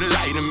the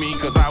headlight in me.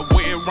 Cause I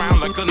wear it around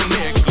like a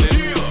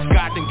necklace.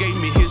 God done gave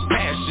me his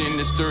passion.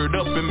 It's stirred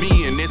up in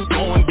me and it's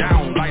going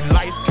down like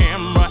lights,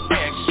 camera,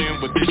 action.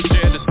 With this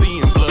jealousy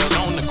and blood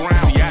on the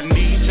ground. Yeah, I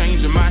need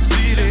change in my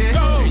city.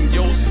 In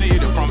your city,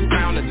 from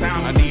town to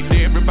town. I need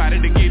everybody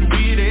to get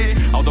with it.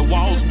 All the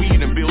walls we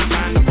done built,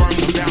 time to burn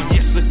them down.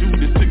 Yes, let's do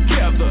this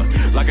together.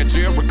 Like a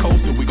Jericho,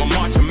 so we gon'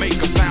 march and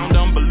make a sound.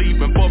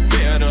 Unbelieving for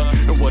better.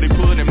 And what he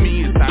put in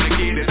me is time to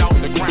get it off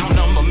the ground.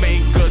 I'ma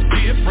make a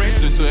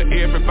difference. And to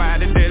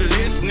everybody that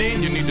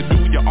listening, you need to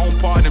do your own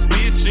part and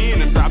pitch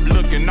in. And stop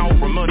looking off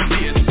from a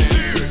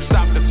distance.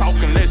 Stop the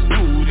talking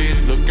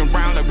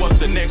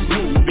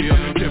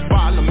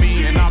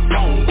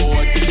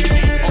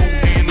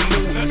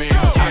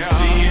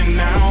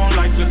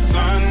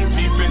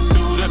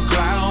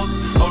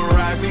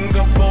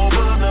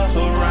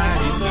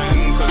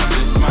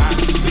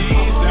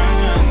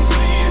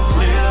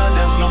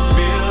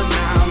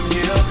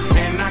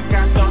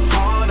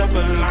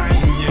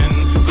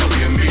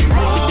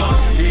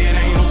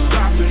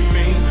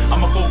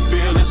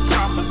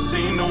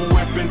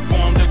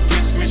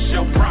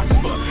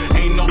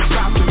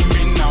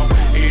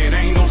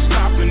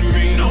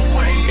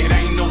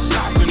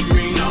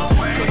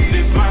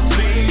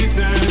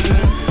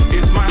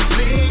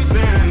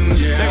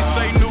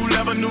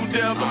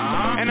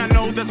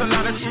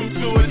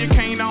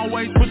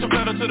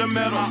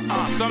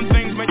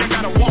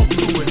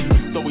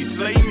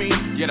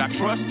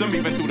trust them.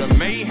 Even through the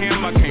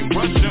mayhem, I can't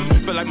rush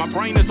them. Feel like my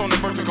brain is on the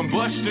verge of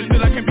combustion.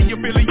 Still I can't be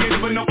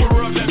affiliated, but no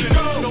corruption.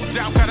 No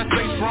doubt, gotta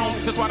stay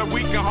strong. That's why the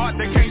weak and heart,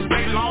 they can't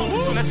stay long.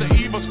 Soon as the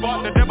evil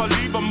spot, the devil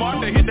leave a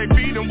mark. They hit their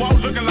feet and walk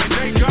looking like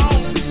they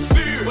gone.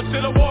 But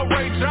still a war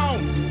rage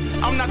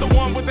on. I'm not the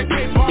one with the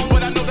cape on,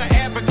 but I know the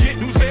advocate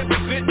who said to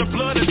sit the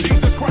blood of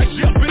Jesus Christ.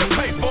 Yeah, been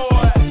paid for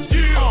it.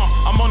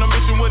 I'm on a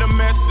mission with a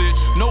message,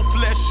 no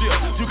flesh here.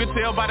 You can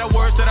tell by the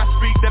words that I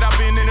speak that I've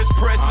been in his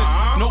presence.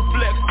 No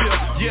flex here,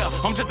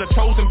 yeah, I'm just a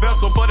chosen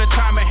vessel for the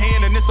time at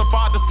hand. And it's the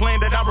Father's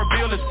plan that I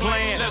reveal his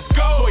plan. Let's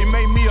go. So he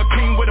made me a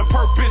king with a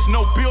purpose.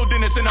 No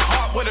building, it's in the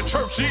heart where the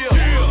church is.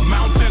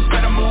 Mountains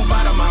better move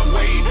out of my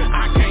way.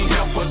 I can't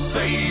help but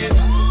say it,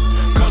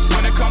 cause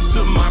when it comes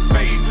to my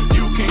faith,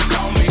 you can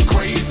call me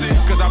crazy,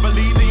 cause I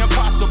believe the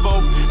impossible,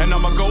 and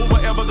I'ma go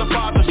wherever the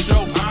Father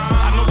show.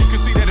 I know you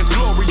can see that it's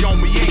glory on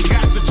me. Ain't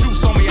got the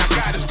juice on me, I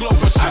got his glow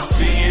for sure. I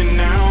see it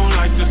now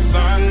like the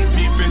sun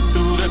peeping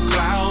through the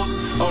clouds,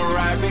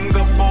 arriving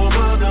up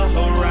over the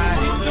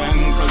horizon,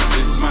 cause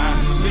it's my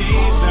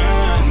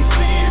season.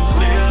 See it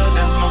clear,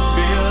 there's no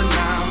fear,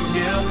 now I'm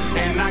here,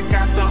 and I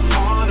got the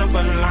heart of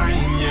a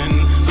lion.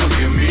 So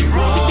give me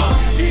roar,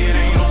 it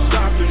ain't no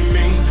stopping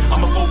me.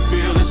 I'ma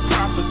fulfill this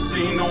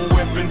prophecy, no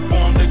weapon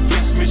formed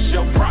against me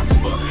shall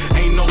prosper.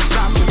 Ain't no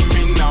stopping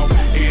me, no,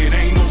 it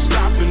ain't no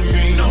stopping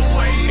me, no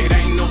way. It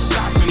ain't no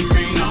stopping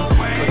me, no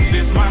way. Cause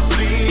it's my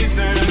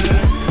season,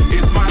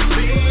 it's my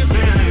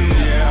season,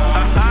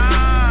 yeah.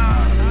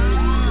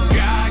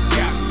 God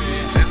got me,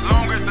 as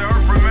long as the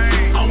earth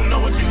remains. I don't know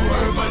what you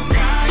heard, but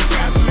God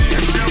got me.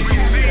 There shall be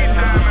seed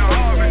time and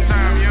harvest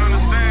time, you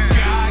understand?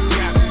 God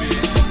got me,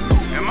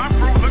 and my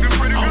fruit looking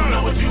pretty good. I don't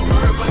know what you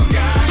heard, but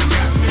God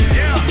got me,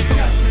 yeah.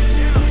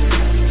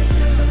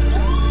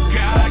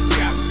 God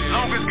got me. As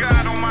long as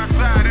God on my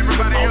side,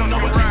 everybody else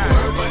can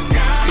ride. But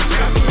God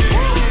got me.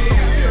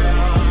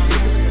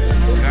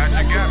 God,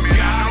 you got me,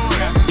 I know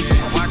it.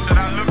 Why should I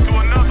look to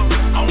another?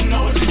 I don't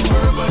know what you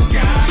heard, but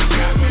God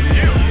got me.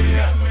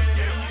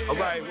 All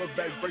right, welcome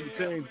back to Breaking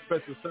Chains,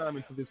 special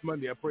assignment for this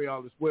Monday. I pray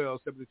all is well.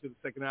 Stepping into the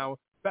second hour.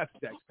 Pastor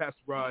Jax,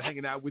 Pastor Rod,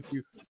 hanging out with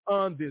you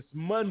on this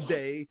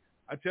Monday.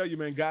 I tell you,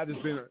 man, God has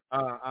been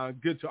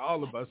good to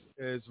all of us.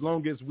 As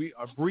long as we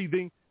are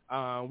breathing,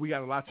 we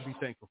got a lot to be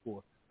thankful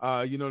for.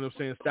 You know what I'm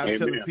saying? Stop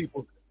telling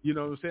people, you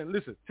know what I'm saying?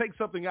 Listen, take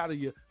something out of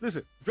you.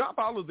 Listen, drop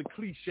all of the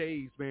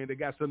cliches, man, that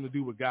got something to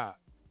do with God.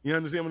 You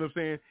understand what I'm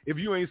saying? If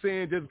you ain't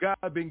saying just God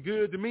been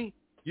good to me,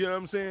 you know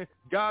what I'm saying?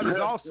 God is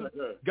awesome.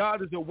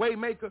 God is a way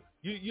maker.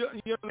 You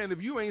know, and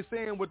if you ain't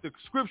saying what the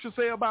scriptures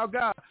say about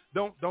God,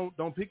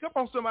 don't pick up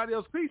on somebody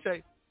else's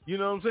cliche. You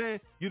know what I'm saying?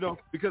 You know,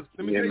 because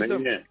let me tell you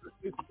something.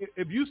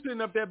 If you sitting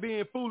up there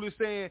being foolish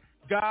saying,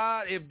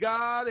 God, if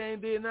God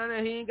ain't did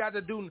nothing, he ain't got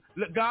to do,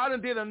 God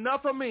ain't did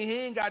enough for me, he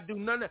ain't got to do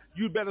nothing,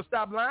 you better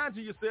stop lying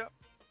to yourself.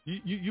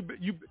 You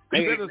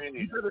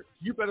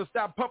better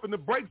stop pumping the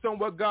brakes on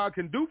what God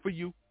can do for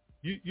you.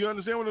 You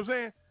understand what I'm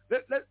saying?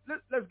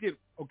 Let's get,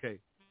 okay.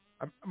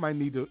 I might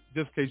need to,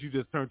 just in case you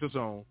just turned this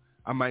on,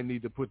 I might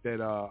need to put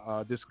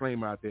that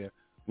disclaimer out there.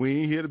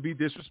 We ain't here to be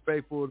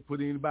disrespectful, to put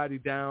anybody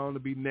down, to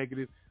be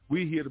negative.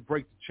 We're here to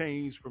break the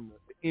chains from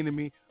the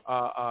enemy,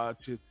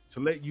 to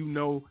let you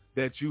know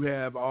that you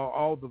have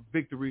all the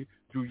victory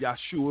through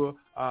Yeshua,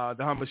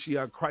 the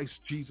Hamashiach, Christ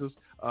Jesus,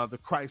 the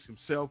Christ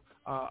himself.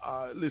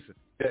 Listen,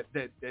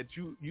 that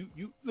you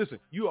listen,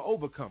 you are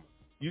overcomer.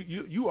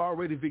 You are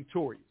already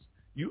victorious.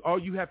 All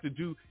you have to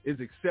do is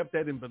accept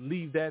that and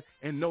believe that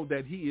and know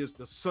that he is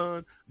the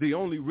Son, the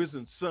only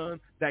risen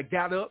Son that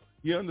got up.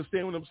 You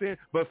understand what I'm saying?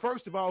 But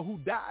first of all, who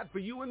died for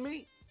you and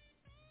me?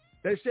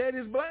 That shed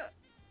his blood.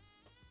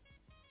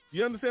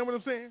 You understand what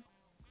I'm saying?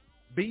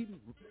 Beaten,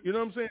 you know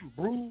what I'm saying?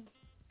 Bruised,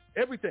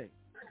 everything.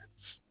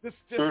 Just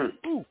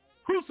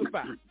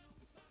crucified.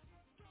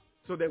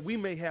 So that we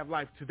may have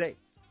life today.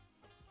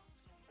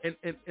 And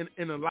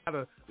a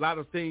lot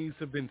of things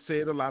have been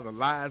said, a lot of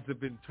lies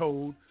have been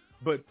told,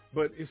 but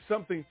it's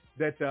something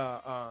that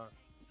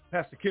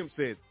Pastor Kemp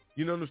said.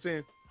 You know what I'm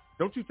saying?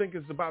 Don't you think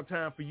it's about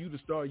time for you to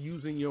start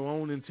using your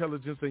own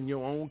intelligence and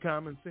your own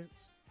common sense?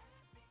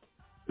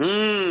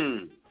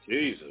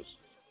 Jesus.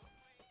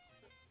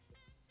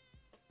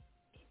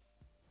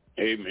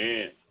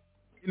 Amen.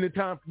 Isn't it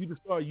time for you to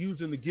start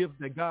using the gift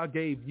that God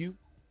gave you?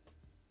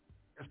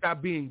 And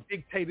stop being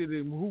dictated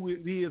in who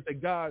it is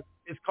that God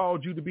has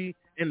called you to be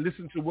and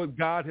listen to what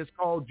God has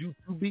called you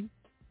to be?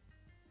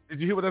 Did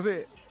you hear what I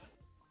said?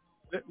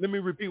 Let me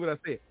repeat what I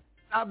said.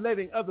 Stop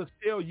letting others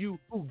tell you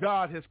who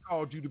God has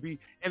called you to be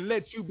and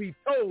let you be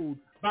told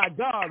by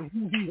God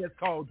who he has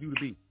called you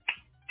to be.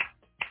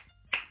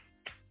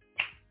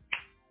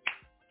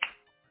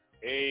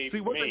 Amen.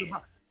 See, one thing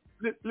about,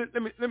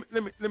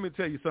 let me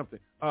tell you something.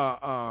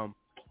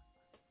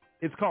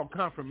 It's called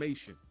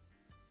confirmation.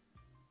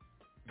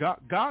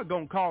 God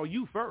gonna call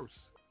you first.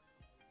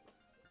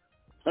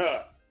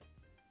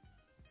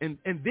 And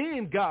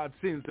then God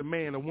sends a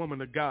man or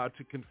woman of God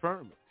to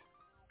confirm it.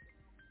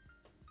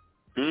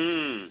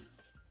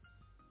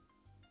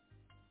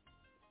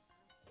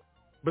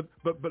 But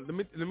let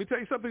me tell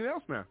you something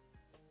else now.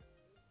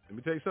 Let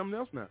me tell you something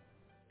else now.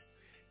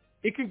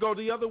 It can go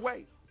the other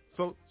way.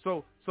 So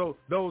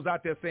those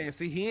out there saying,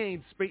 see, he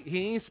ain't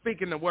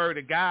speaking the word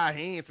of God.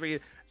 He ain't speaking.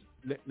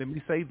 Let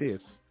me say this.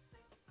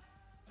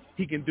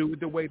 He can do it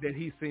the way that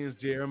he sends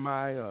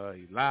Jeremiah,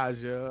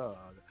 Elijah,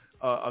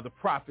 the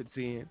prophets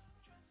in,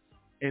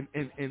 and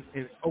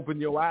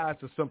open your eyes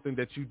to something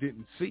that you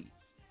didn't see,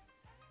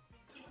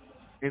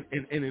 and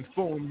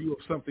inform you of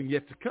something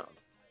yet to come.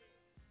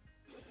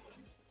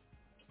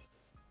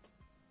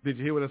 Did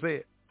you hear what I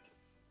said?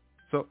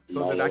 So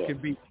that I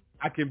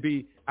can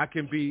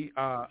be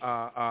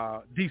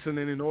decent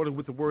and in order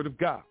with the word of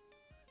God.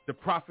 The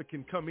prophet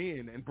can come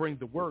in and bring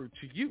the word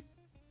to you,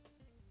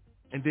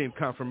 and then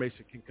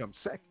confirmation can come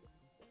second.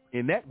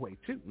 In that way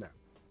too. Now,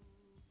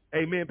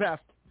 amen,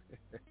 Pastor.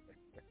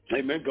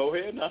 Amen. Go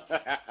ahead now.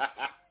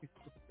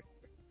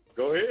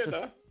 Go ahead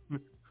now.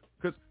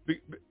 Because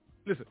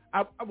listen,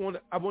 I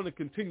want to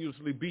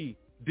continuously be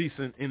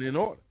decent and in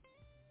order.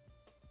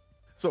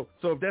 So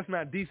if that's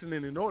not decent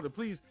and in order,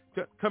 please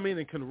come in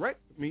and correct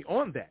me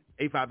on that.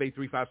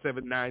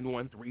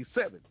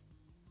 858-357-9137.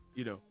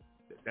 You know,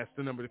 that's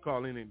the number to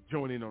call in and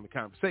join in on the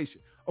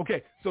conversation.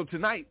 Okay, so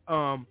tonight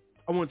I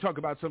want to talk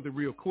about something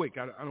real quick.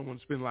 I don't want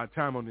to spend a lot of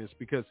time on this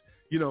because,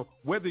 you know,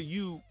 whether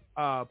you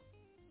are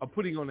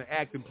putting on an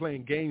act and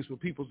playing games with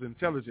people's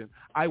intelligence,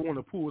 I want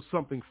to pull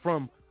something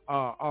from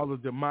all the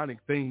demonic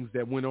things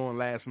that went on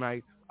last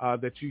night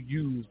that you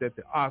used at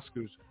the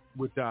Oscars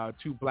with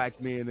two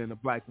black men and a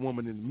black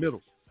woman in the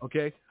middle.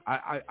 Okay,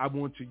 I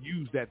want to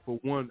use that for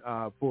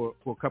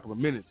a couple of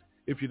minutes,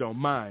 if you don't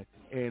mind,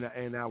 and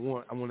I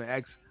want to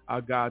ask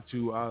our God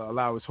to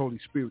allow His Holy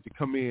Spirit to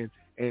come in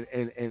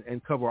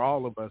and cover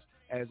all of us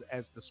as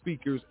the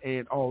speakers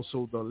and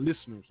also the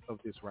listeners of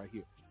this right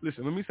here.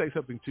 Listen, let me say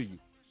something to you.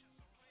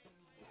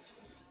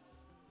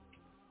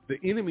 The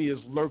enemy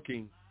is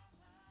lurking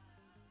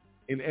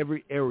in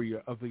every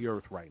area of the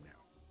earth right now.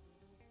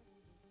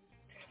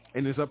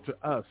 And it's up to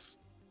us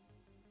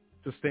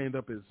to stand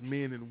up as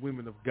men and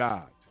women of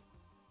God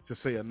to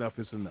say enough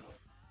is enough.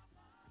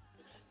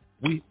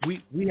 We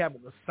have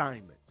an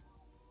assignment.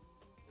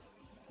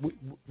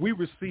 We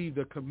received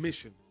a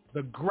commission,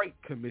 the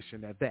Great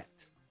Commission at that.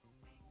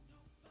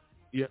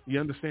 You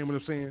understand what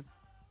I'm saying?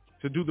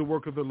 To do the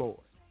work of the Lord.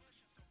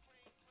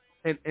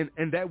 And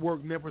that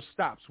work never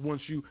stops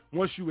once you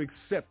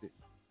accept it,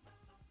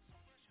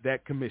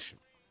 that commission.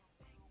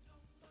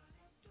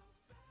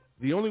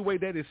 The only way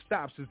that it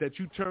stops is that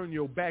you turn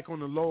your back on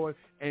the Lord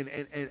and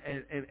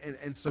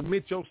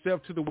submit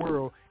yourself to the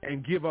world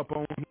and give up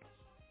on Him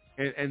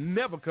and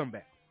never come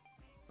back.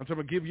 I'm talking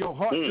about give your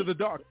heart to the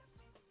dark.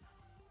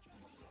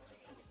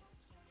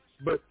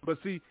 But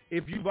see,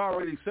 if you've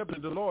already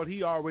accepted the Lord,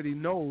 He already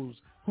knows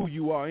who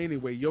you are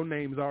anyway. Your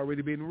name's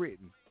already been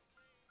written.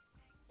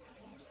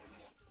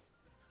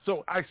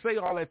 So I say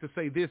all that to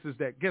say this is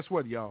that, guess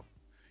what, y'all?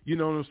 You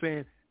know what I'm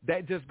saying?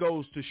 That just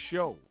goes to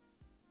show.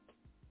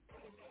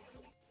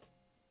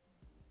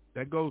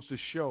 That goes to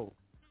show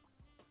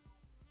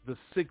the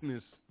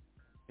sickness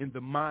in the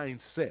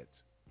mindset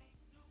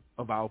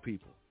of our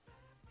people.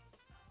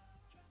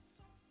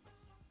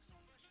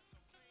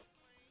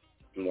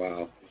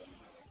 Wow.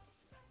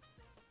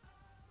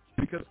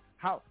 Because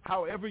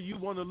however you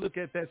want to look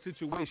at that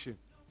situation,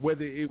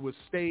 whether it was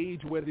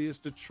staged, whether it's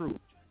the truth,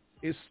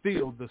 it's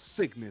still the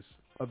sickness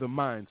of the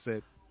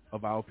mindset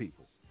of our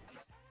people.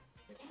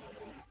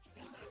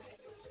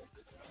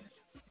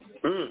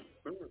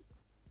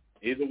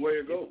 Either way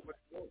it goes.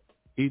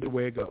 Either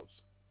way it goes.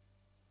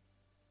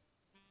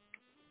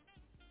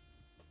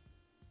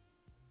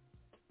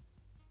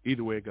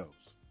 Either way it goes.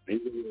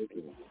 Either way it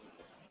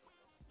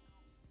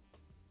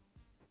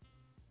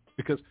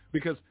goes.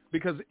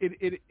 Because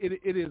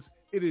it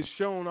is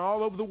shown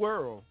all over the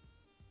world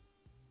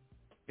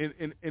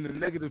in a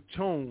negative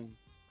tone,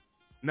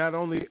 not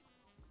only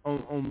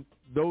on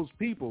those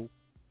people,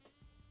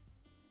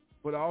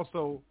 but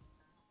also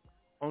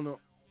on the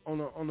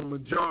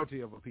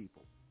majority of the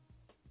people.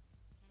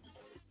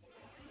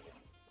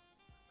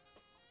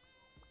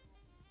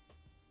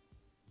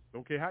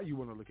 Don't care how you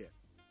want to look at it.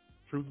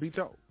 Truth be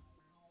told.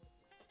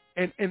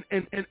 And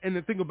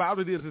the thing about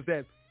it is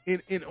that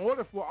in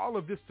order for all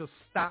of this to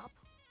stop,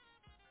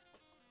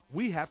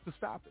 we have to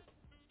stop it.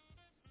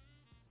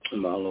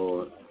 My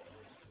Lord.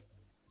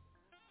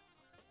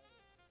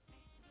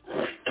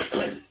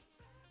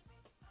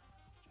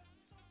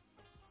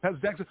 Pastor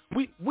Jackson,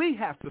 we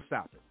have to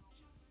stop it.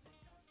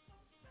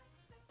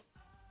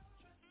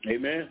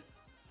 Amen.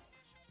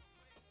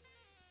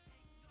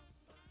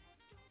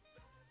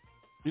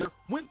 You know,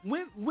 when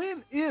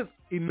is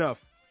enough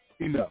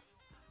enough?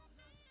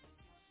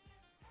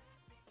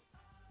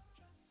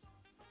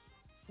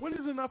 When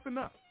is enough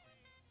enough?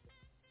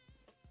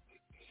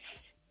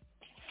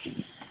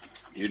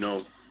 You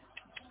know,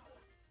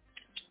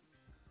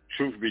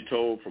 truth be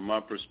told, from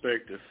my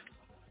perspective,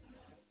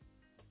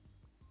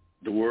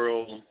 the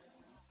world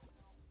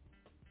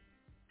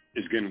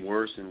is getting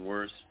worse and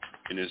worse,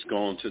 and it's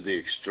gone to the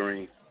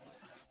extreme.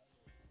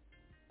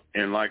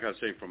 And like I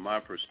say, from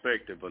my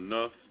perspective,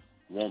 enough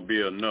won't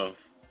be enough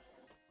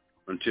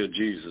until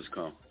Jesus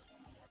comes.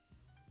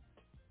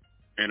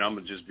 And I'm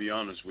going to just be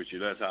honest with you.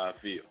 That's how I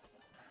feel.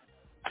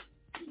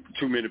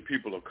 Too many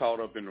people are caught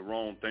up in the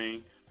wrong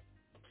thing.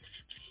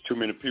 Too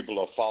many people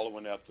are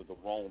following after the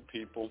wrong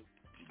people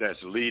that's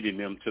leading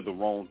them to the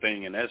wrong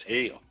thing, and that's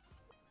hell.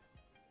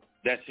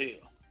 That's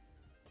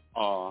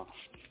hell.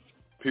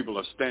 People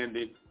are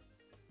standing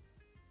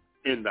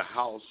in the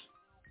house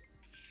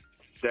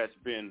that's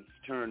been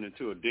turned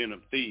into a den of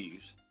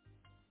thieves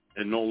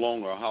and no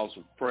longer a house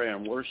of prayer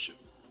and worship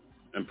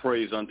and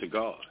praise unto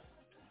God,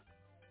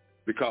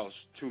 because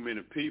too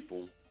many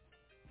people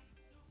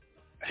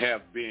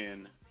have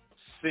been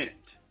sent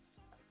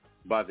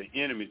by the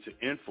enemy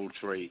to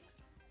infiltrate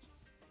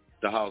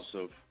the house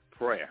of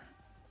prayer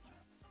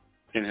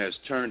and has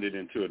turned it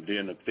into a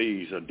den of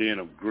thieves, a den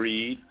of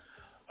greed,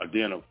 a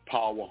den of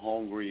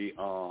power-hungry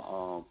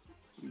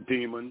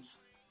demons.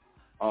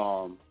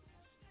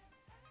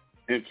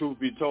 And truth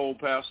be told,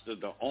 Pastor,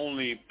 the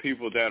only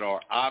people that are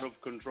out of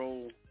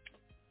control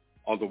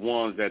are the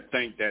ones that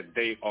think that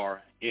they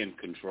are in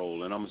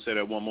control. And I'm going to say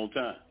that one more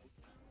time.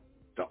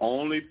 The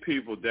only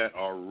people that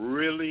are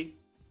really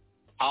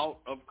out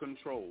of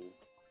control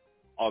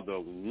are the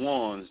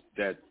ones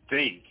that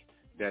think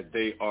that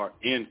they are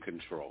in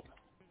control.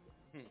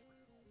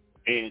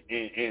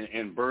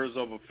 And birds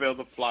of a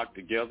feather flock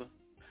together.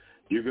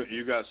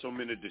 You got so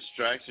many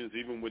distractions,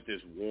 even with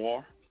this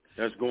war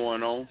that's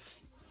going on.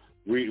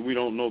 We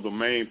don't know the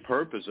main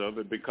purpose of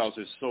it because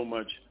it's so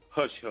much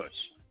hush-hush.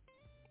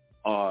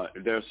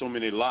 There's so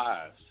many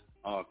lies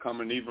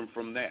coming even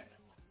from that,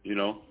 you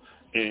know.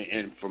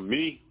 And for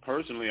me,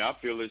 personally, I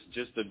feel it's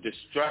just a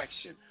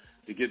distraction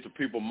to get to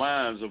people's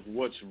minds of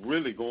what's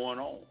really going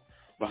on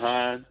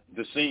behind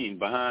the scene,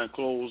 behind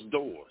closed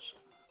doors.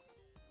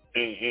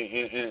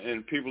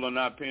 And people are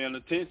not paying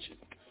attention.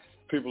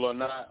 People are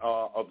not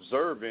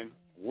observing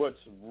what's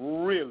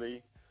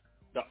really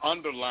the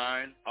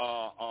underlying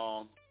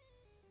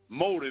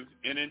motive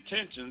and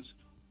intentions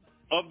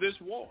of this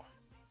war.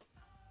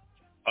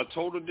 A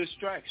total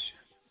distraction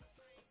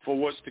for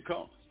what's to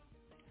come.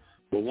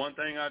 But one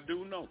thing I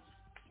do know,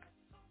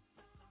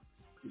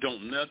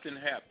 don't nothing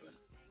happen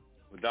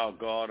without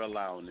God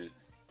allowing it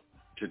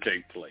to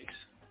take place.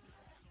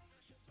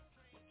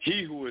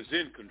 He who is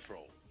in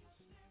control,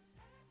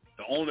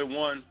 the only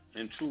one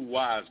and true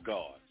wise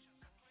God,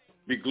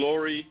 be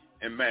glory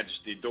and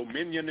majesty,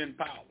 dominion and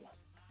power.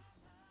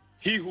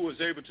 He who is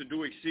able to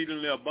do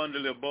exceedingly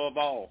abundantly above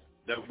all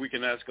that we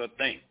can ask or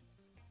think.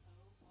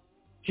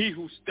 He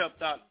who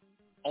stepped out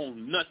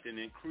on nothing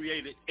and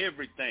created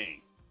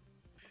everything.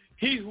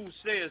 He who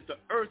says the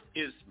earth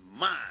is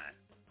mine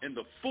and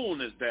the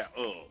fullness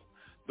thereof,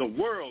 the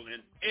world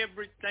and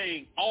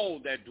everything, all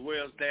that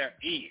dwells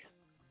therein.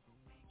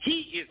 He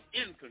is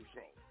in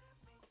control.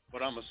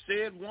 But I'm going to say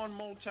it one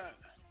more time.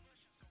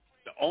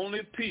 The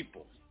only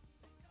people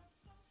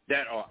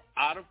that are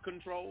out of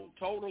control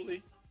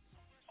totally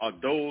are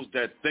those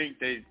that think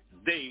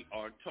they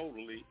are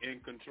totally in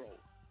control.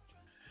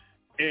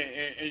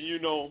 And you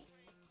know,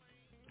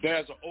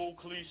 there's an old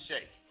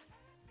cliche.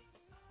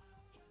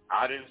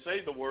 I didn't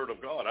say the word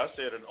of God. I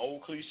said an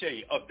old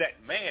cliche of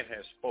that man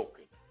has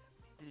spoken.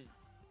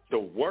 The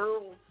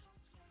world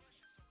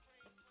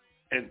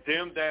and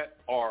them that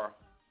are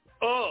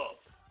of,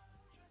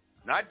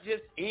 not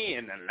just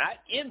in and not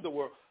in the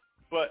world,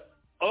 but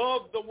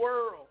of the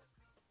world,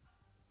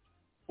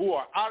 who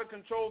are out of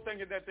control,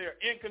 thinking that they're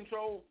in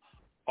control,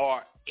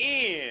 are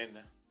in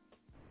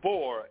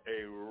for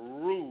a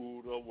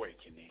rude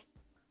awakening.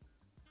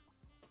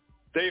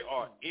 They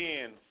are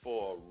in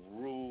for a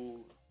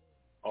rude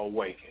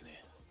awakening.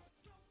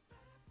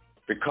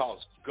 Because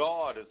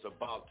God is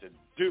about to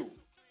do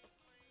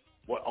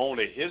what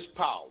only his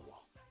power,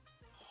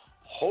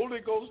 Holy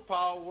Ghost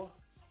power,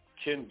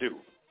 can do.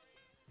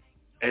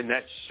 And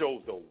that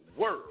show the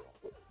world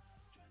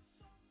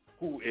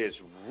who is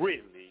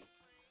really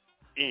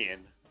in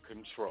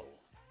control.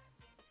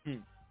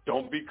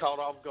 Don't be caught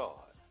off guard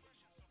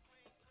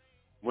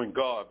when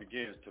God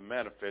begins to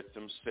manifest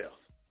himself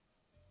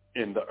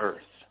in the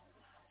earth.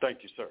 Thank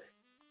you, sir.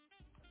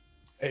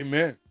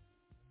 Amen.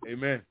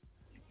 Amen.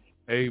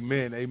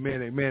 Amen.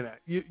 Amen. Amen.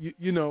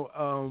 You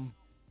know,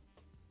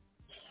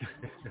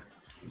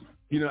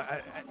 you know,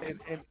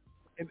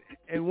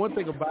 and one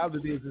thing about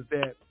it is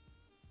that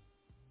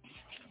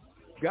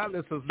God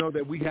lets us know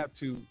that we have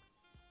to,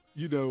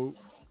 you know,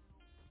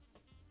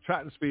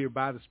 try the Spirit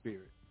by the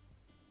Spirit.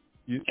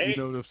 You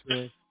know what I'm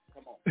saying?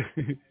 Come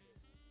on.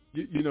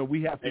 you know,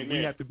 we have to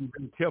be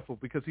very careful,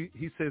 because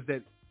he says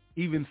that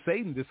even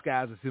Satan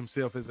disguises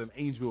himself as an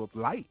angel of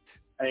light.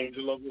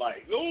 Angel of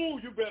light. Oh,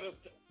 you better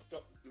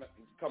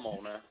come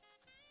on now.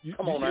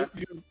 Come on now.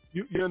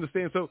 You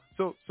understand? So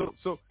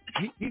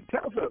he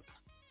tells us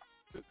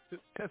to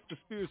test the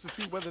spirits to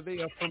see whether they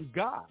are from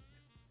God.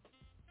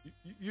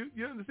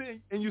 You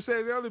understand? And you said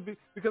it earlier,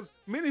 because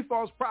many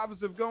false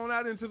prophets have gone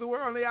out into the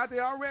world, and they're out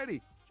there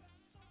already.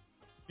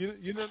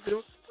 You know,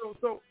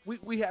 so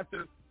we have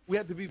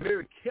to be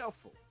very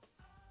careful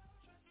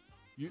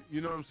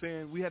You know what I'm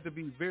saying? We have to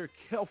be very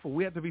careful.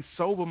 We have to be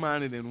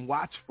sober-minded and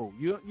watchful.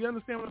 You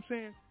understand what I'm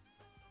saying?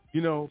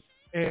 You know,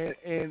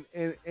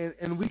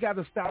 and we got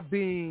to stop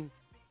being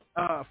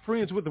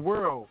friends with the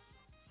world.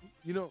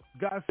 You know,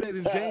 God said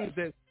in James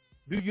that,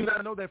 do you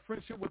not know that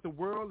friendship with the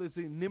world is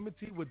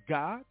enmity with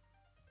God?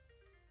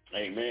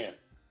 Amen.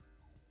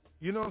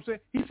 You know what I'm saying?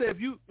 He said,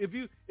 if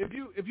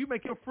you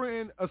make your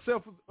friend a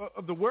self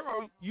of the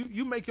world,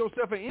 you make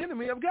yourself an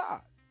enemy of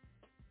God.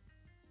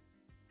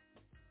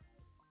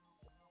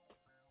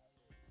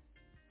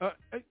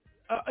 An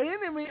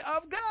enemy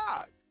of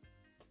God.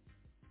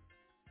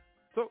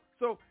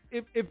 So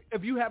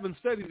if you haven't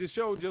studied to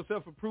show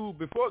yourself approved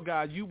before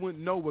God, you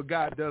wouldn't know what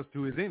God does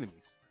to his enemies.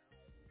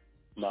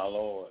 My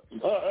Lord.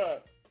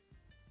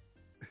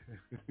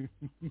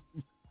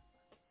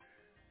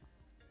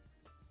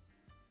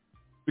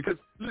 Because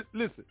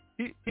listen,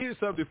 here's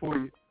something for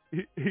you.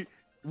 He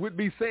would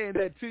be saying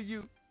that to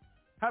you.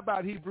 How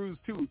about Hebrews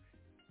 2?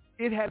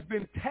 It has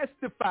been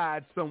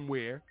testified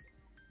somewhere.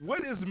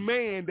 What is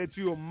man that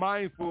you are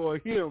mindful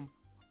of him,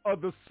 or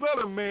the Son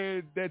of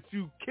Man that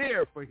you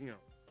care for him?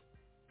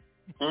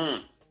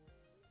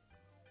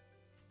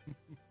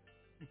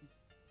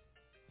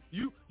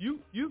 You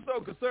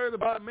so concerned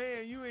about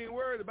man, you ain't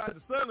worried about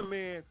the Son of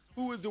Man,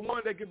 who is the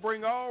one that can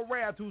bring all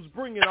wrath, who's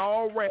bringing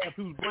all wrath,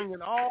 who's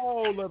bringing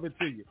all of it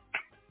to you.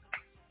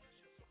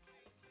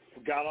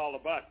 Forgot all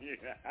about you.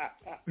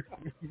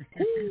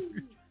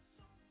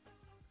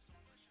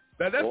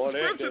 That's the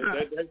scripture.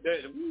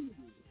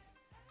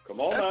 Come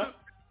on now.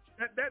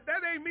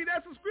 That ain't me.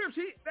 That's a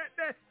scripture.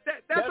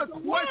 That's a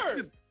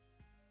question.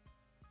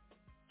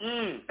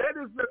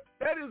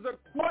 That is a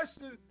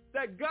question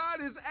that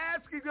God is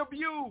asking of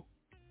you.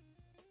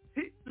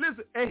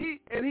 Listen, and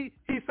he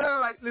sounded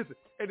like, listen,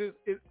 and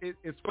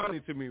it's funny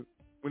to me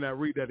when I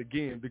read that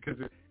again, because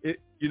it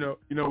you know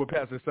what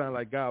Pastor sounded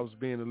like God was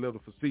being a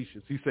little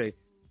facetious. He say,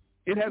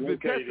 it has been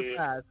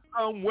testified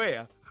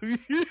somewhere.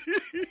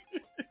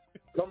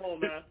 Come on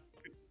now.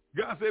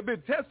 God said,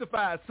 been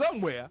testified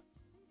somewhere.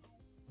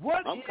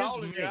 What I'm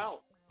calling you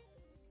out.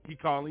 He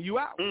calling you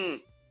out.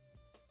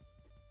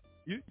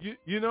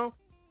 You know,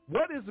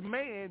 what is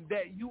man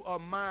that you are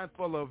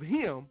mindful of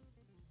him,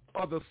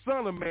 or the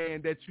Son of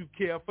Man that you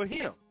care for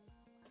him?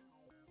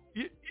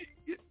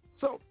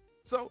 So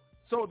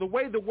the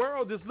way the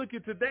world is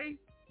looking today,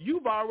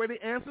 you've already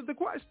answered the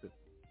question.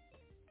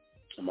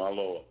 My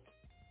Lord.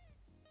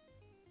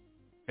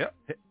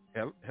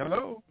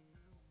 Hello.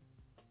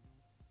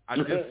 I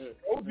just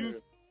told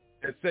you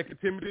that 2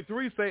 Timothy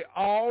 3 say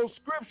all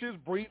scriptures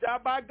breathed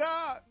out by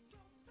God.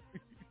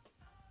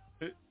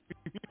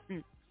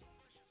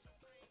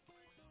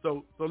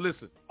 So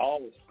listen.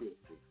 All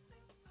scripture.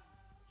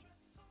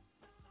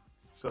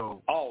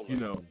 So all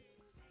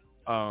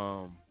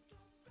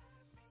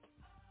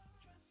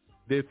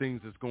there are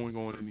things that's going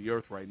on in the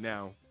earth right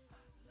now,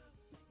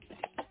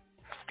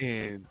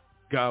 and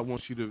God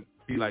wants you to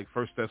be like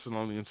 1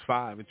 Thessalonians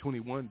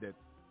 5:21, that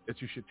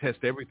you should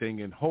test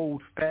everything and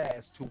hold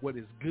fast to what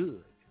is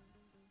good.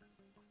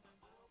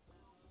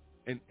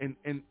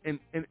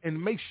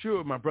 And make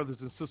sure, my brothers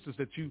and sisters,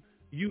 that you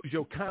use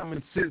your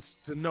common sense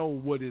to know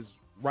what is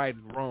right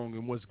and wrong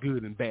and what's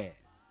good and bad.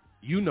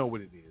 You know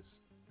what it is.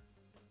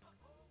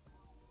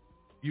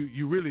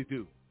 You really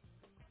do.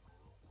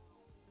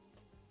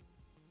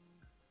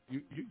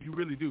 You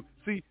really do.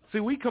 See,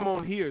 we come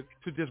on here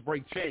to just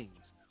break chains.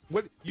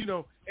 What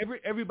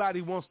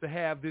everybody wants to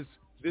have this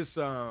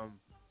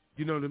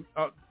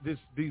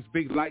these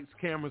big lights,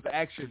 cameras,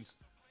 actions.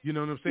 You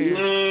know what I'm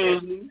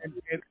saying?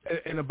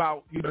 And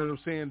about, you know what I'm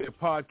saying, their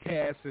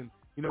podcasts, and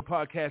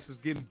podcasts is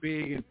getting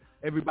big, and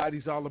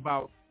everybody's all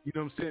about, you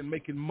know what I'm saying,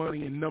 making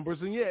money and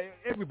numbers. And yeah,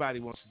 everybody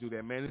wants to do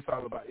that, man. It's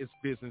all about, it's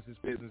business.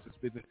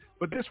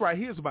 But this right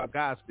here is about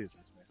God's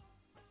business,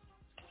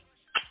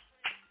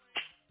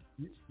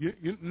 man.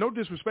 You no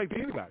disrespect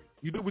to anybody.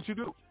 You do what you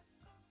do.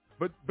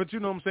 But you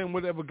know what I'm saying,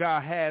 whatever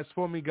God has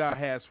for me, God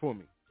has for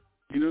me.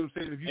 You know what I'm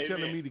saying? If you're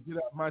telling me to get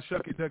out my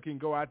shucky ducky and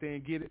go out there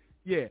and get it,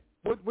 yeah.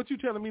 What you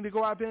telling me to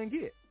go out there and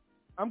get?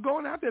 I'm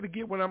going out there to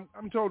get what I'm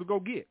told to go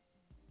get.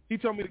 He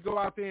told me to go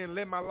out there and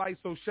let my light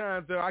so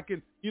shine that I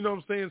can, you know what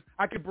I'm saying,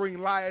 I can bring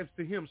lives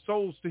to him,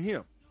 souls to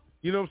him.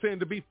 You know what I'm saying?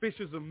 To be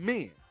fishers of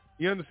men.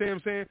 You understand what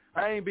I'm saying?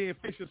 I ain't being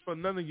fishers for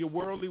none of your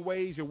worldly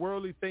ways, your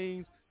worldly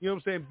things. You know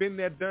what I'm saying? Been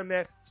there, done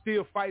that,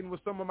 still fighting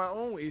with some of my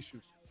own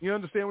issues. You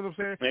understand what I'm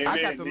saying? Amen.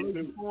 I got to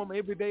listen to him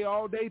every day,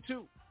 all day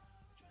too.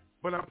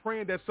 But I'm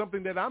praying that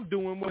something that I'm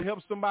doing will help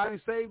somebody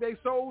save their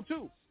soul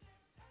too.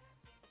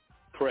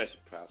 Press,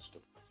 Pastor.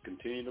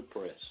 Continue to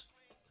press.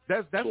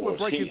 That's what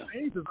breaking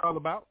chains is all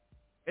about.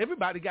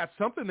 Everybody got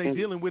something they're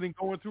dealing with and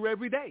going through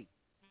every day.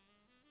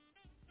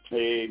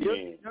 Amen.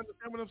 You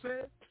understand what I'm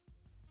saying?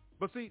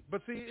 But see,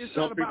 it's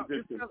not about.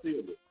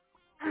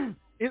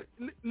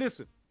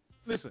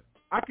 Listen.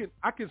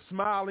 I can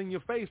smile in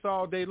your face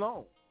all day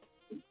long.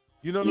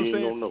 You know what I'm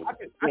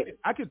saying?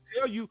 I can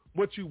tell you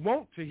what you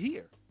want to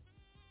hear.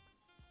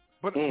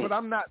 But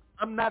I'm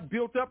not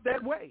built up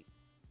that way.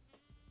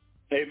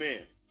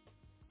 Amen.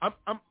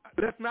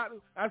 That's not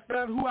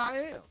who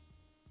I am.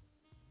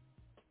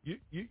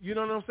 You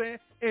know what I'm saying?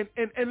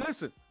 And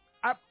listen,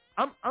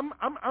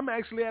 I'm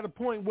actually at a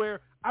point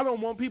where I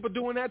don't want people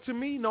doing that to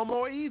me no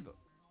more either.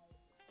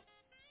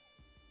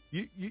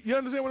 You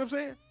understand what I'm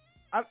saying?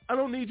 I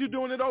don't need you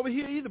doing it over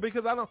here either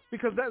because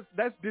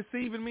that's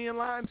deceiving me and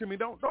lying to me.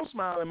 Don't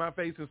smile in my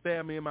face and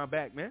stab me in my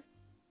back, man.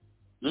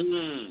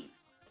 Mm-hmm.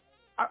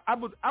 I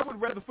would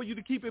rather for you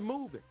to keep it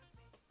moving.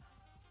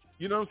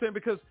 You know what I'm saying?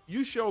 Because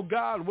you show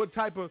God what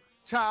type of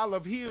child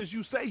of His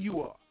you say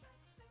you are.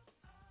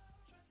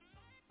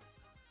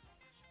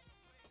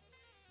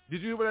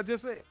 Did you hear what I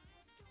just said?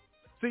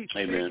 See,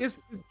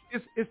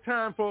 it's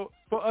time for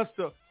us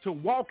to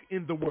walk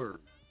in the Word,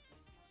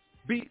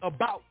 be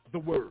about the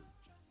Word.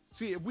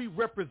 See, if we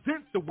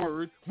represent the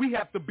Word, we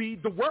have to be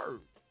the Word.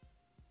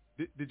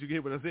 Did you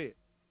hear what I said?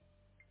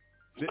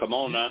 Come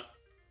on now.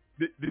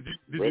 Did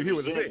you hear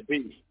what I said?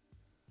 Peace.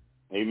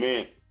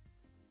 Amen.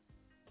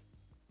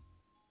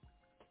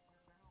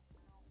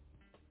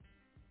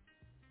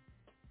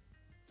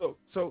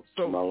 So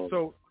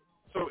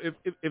if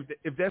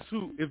that's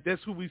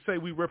who we say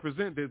we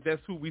represent, if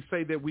that's who we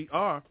say that we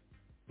are,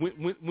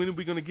 when are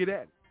we going to get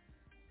at it?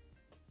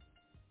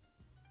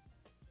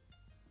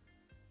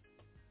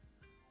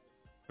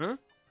 Huh?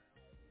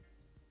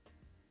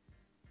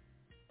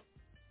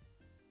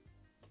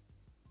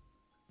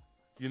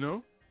 You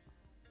know?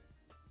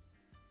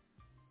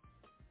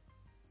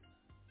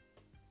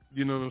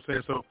 You know what I'm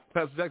saying? So,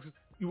 Pastor Jackson,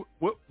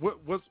 what's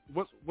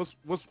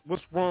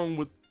wrong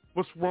with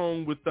what's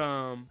wrong with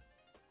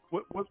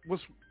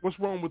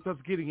us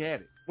getting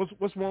at it?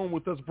 What's wrong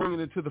with us bringing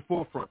it to the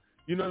forefront?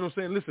 You know what I'm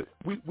saying? Listen,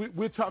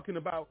 we're talking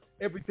about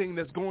everything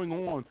that's going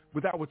on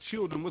with our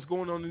children, what's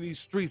going on in these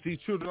streets. These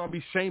children ought to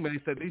be shaming. They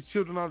said these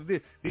children are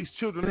this, these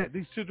children that,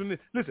 these children this.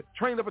 Listen,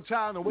 train up a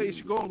child in the way it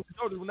should go, and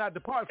they will not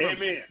depart from it.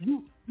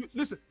 Amen.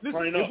 Listen,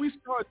 if we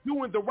start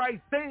doing the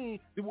right thing,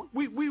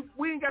 we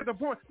ain't got the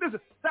point. Listen,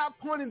 stop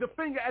pointing the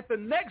finger at the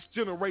next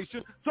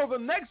generation so the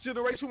next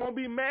generation won't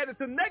be mad at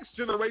the next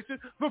generation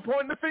for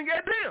pointing the finger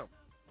at them.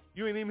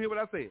 You ain't even hear what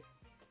I said.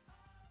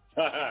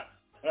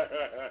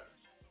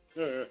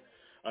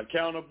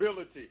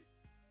 Accountability.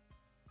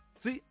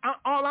 See,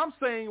 all I'm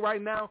saying right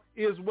now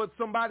is what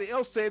somebody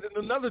else said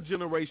in another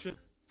generation.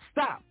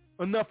 Stop.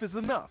 Enough is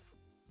enough.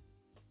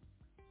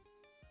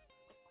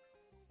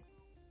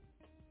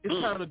 It's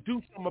time to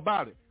do something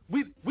about it.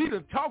 We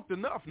done talked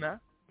enough now.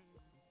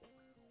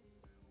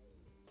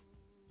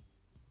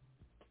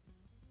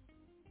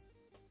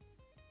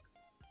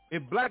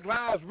 If Black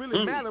Lives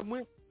really matter,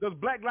 does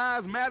Black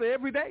Lives matter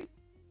every day?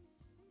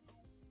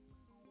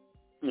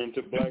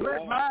 Into Black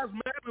lives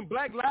matter when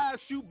Black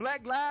lives shoot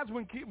Black lives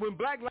when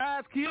Black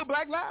lives kill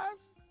Black lives?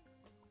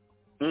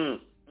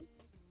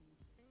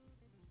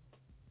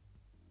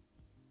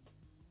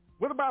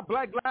 What about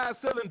Black lives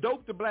selling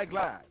dope to Black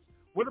lives?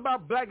 What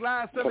about Black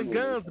lives selling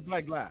guns to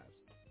Black lives?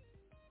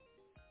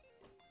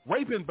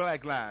 Raping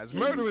Black lives,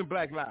 murdering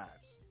Black lives.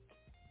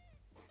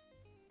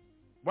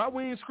 Why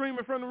we ain't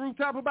screaming from the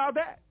rooftop about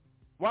that?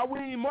 Why we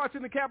ain't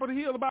marching the Capitol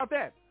Hill about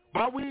that?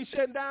 Why we ain't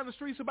shutting down the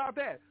streets about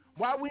that?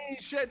 Why we ain't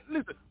shedding?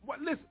 Listen.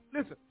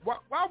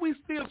 Why we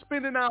still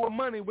spending our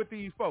money with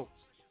these folks?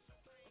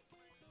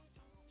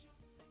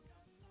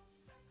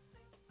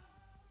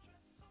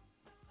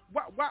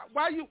 Why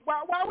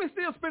we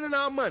still spending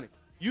our money?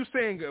 You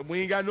saying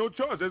we ain't got no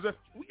choice?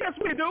 Yes,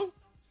 we do.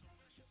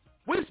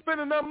 We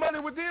spend enough money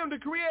with them to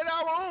create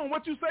our own.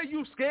 What you say?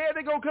 You scared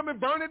they gonna come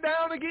and burn it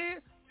down again?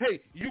 Hey,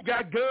 you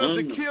got guns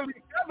to kill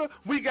each other.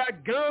 We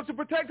got guns to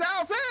protect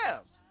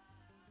ourselves.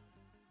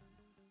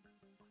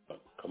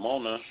 Come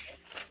on now.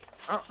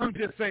 I'm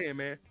just saying,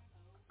 man.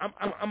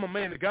 I'm a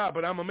man of God,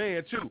 but I'm a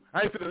man too.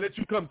 I ain't finna let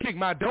you come kick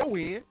my door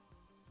in.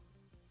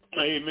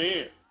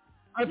 Amen.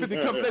 I ain't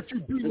finna come let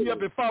you beat me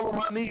up and fall on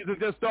my knees and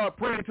just start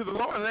praying to the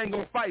Lord, and I ain't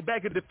gonna fight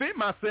back and defend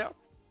myself.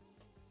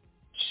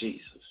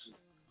 Jesus.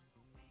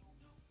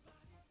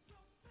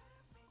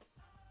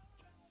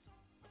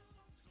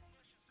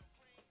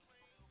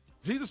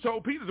 Jesus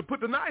told Peter to put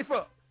the knife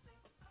up,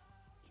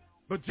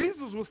 but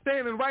Jesus was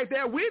standing right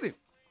there with him.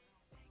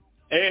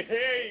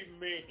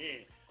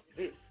 Amen.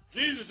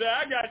 Jesus said,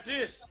 I got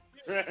this.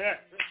 Amen.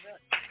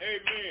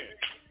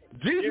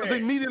 Jesus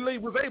immediately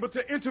was able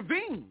to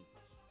intervene.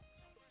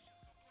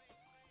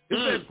 It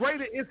says,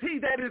 greater is he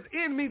that is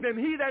in me than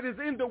he that is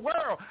in the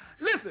world.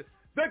 Listen,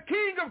 the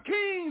King of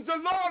kings, the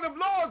Lord of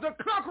lords, the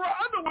conqueror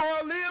of the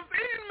world lives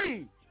in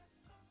me.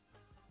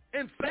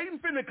 And Satan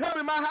finna come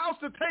in my house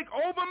to take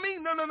over me?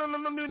 No,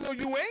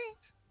 you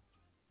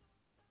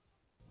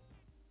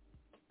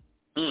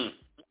ain't.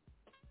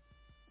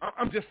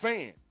 I'm just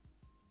saying.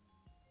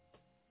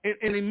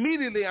 And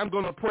immediately I'm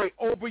going to pray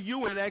over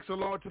you and ask the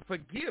Lord to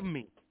forgive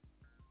me.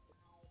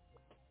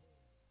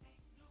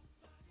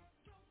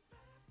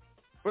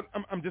 But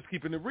I'm just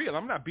keeping it real.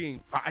 I'm not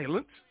being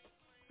violent.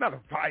 I'm not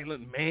a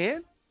violent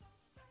man.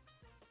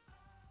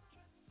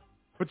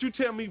 But you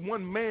tell me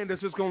one man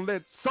that's just going to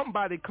let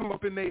somebody come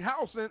up in their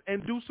house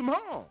and do some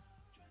harm.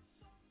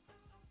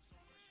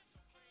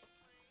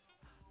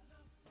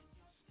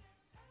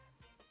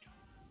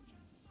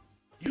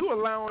 You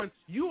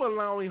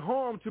allowing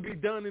harm to be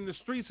done in the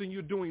streets, and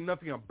you're doing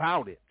nothing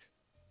about it.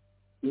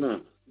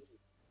 No.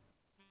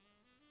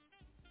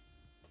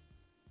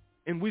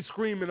 And we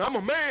screaming, I'm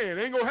a man.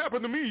 It ain't going to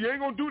happen to me. You ain't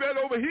going to do that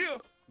over here.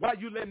 Why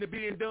you letting it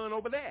being done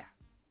over there?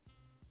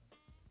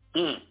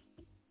 Mm.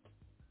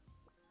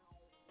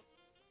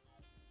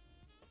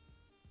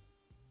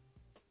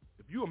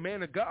 If you a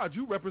man of God,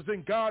 you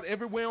represent God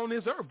everywhere on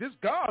this earth. This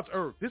God's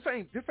earth. This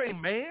ain't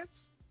man's.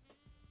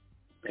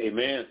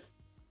 Amen.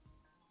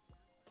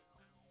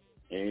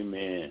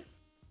 Amen.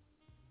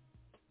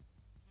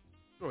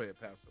 Go ahead,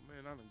 Pastor.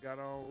 Man, I done got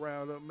all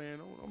riled up, man.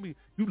 Don't be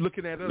you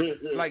looking at us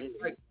like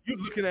you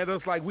looking at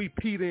us like we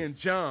Peter and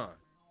John.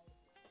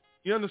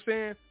 You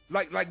understand?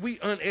 Like we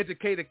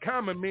uneducated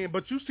common men,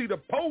 but you see the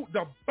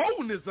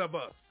boldness of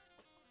us.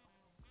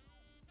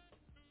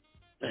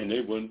 And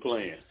they wasn't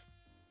playing.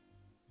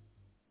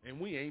 And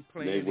we ain't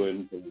playing. They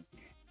wasn't playing.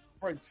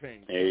 Break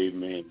change.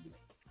 Amen.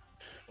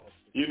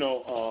 You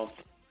know,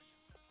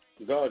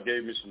 God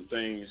gave me some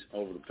things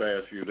over the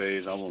past few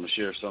days. I want to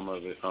share some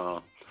of it.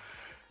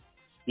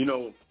 You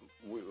know,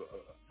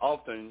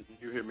 often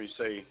you hear me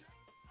say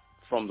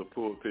from the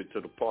pulpit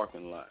to the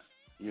parking lot,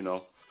 you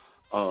know.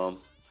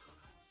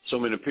 So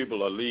many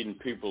people are leading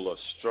people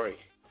astray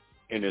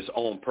in its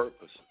own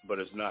purpose, but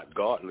it's not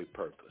godly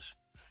purpose.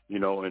 You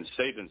know, in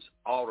Satan's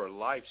outer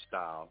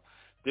lifestyle,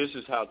 this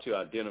is how to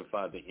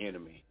identify the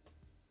enemy.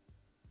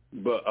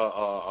 But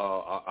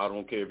I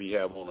don't care if you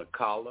have on a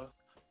collar.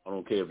 I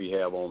don't care if you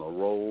have on a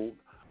robe,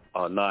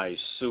 a nice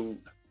suit,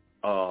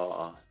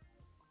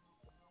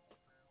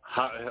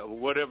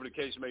 whatever the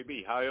case may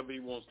be, however he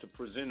wants to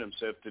present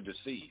himself to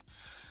deceive.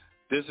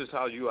 This is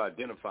how you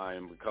identify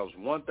him, because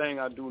one thing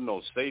I do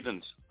know,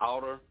 Satan's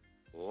outer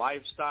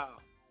lifestyle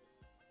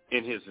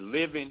in his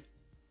living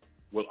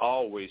will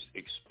always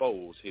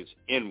expose his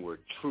inward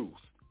truth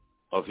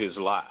of his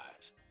lies.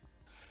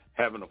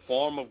 Having a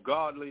form of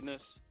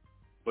godliness,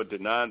 but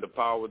denying the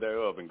power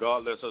thereof. And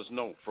God lets us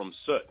know from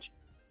such,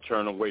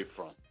 turn away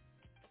from.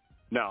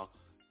 Now,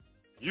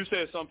 you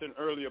said something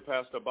earlier,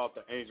 Pastor, about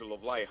the angel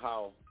of light,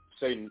 how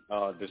Satan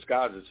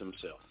disguises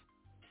himself.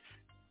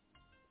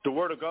 The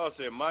word of God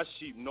said, my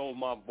sheep know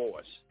my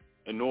voice,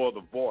 and no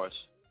other voice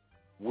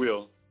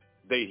will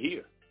they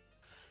hear.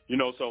 You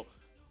know, so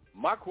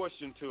my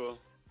question to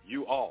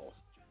you all,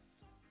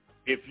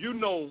 if you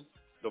know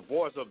the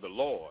voice of the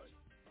Lord,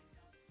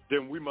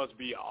 then we must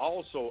be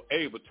also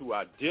able to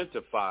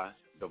identify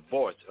the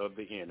voice of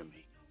the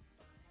enemy.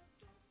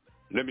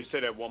 Let me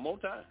say that one more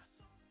time.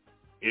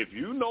 If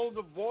you know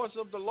the voice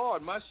of the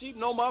Lord, my sheep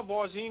know my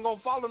voice, he ain't going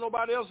to follow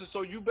nobody else's,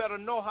 so you better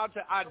know how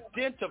to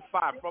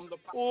identify from the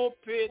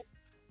pulpit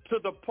to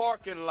the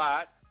parking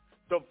lot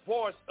the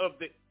voice of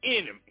the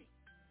enemy.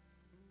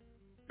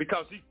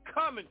 Because he's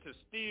coming to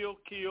steal,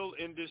 kill,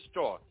 and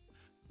destroy.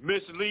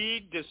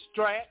 Mislead,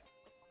 distract.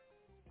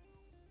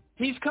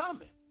 He's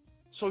coming.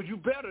 So you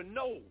better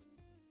know,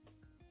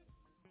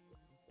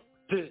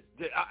 be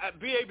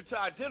able to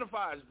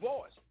identify his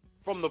voice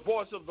from the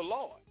voice of the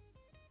Lord.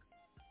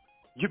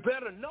 You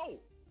better know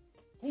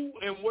who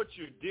and what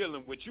you're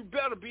dealing with. You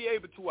better be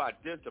able to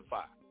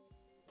identify.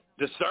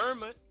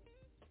 Discernment,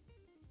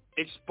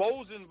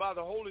 exposing by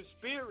the Holy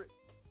Spirit.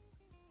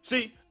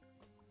 See,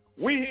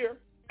 we here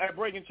at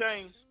Breaking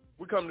Chains,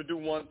 we come to do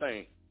one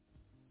thing,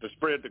 to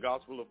spread the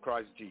gospel of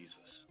Christ Jesus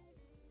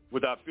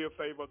without fear,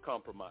 favor, or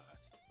compromise.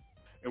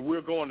 And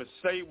we're going to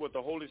say what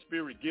the Holy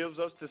Spirit gives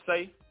us to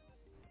say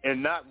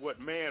and not what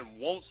man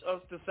wants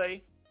us to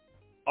say,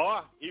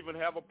 or even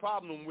have a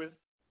problem with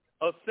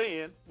us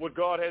saying what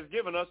God has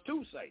given us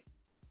to say.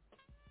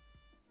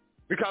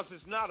 Because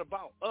it's not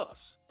about us.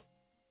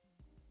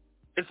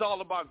 It's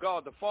all about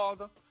God the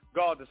Father,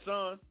 God the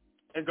Son,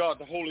 and God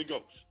the Holy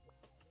Ghost.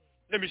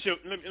 Let me share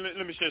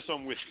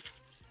something with you.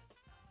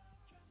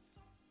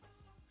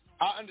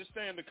 I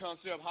understand the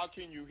concept, how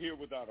can you hear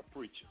without a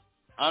preacher?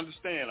 I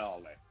understand all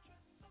that.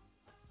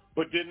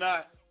 But did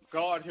not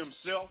God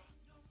himself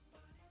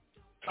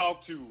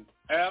talk to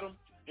Adam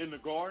in the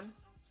garden?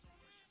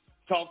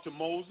 Talk to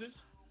Moses?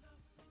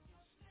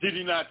 Did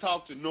he not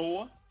talk to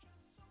Noah?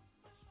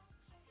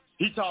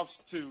 He talks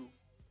to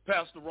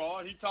Pastor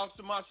Rod. He talks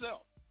to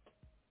myself.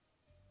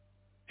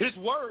 His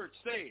word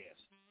says,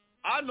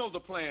 I know the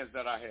plans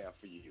that I have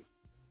for you,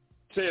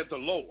 saith the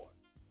Lord.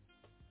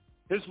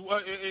 The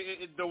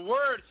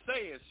word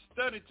says,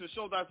 study to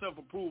show thyself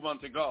approved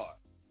unto God.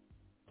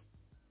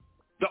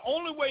 The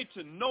only way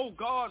to know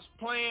God's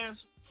plans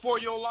for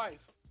your life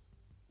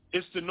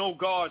is to know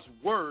God's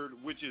word,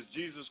 which is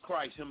Jesus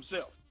Christ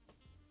himself.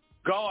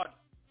 God,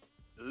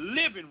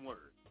 living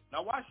word.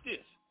 Now watch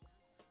this.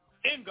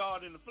 In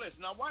God in the flesh.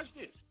 Now watch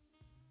this.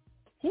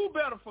 Who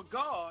better for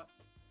God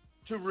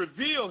to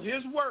reveal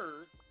his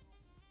word,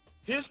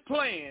 his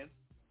plan,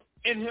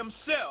 and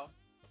himself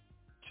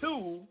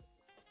to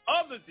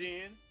other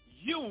than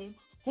you,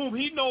 whom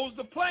he knows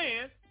the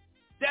plan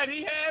that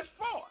he has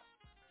for?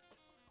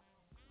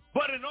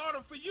 But in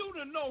order for you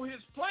to know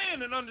his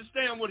plan and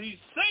understand what he's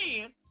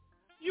saying,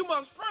 you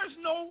must first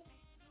know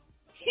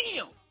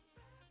him.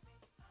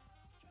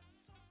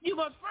 You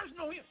must first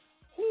know him.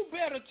 Who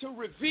better to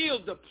reveal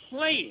the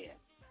plan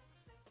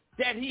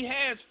that he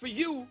has for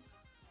you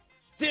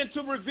than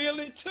to reveal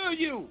it to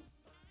you?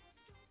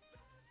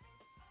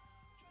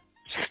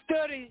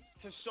 Study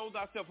to show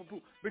thyself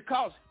approved,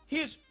 because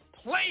his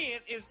plan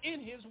is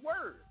in his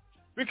word,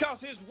 because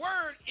his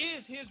word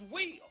is his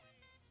will.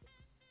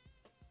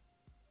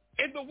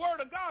 And the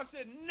word of God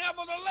said,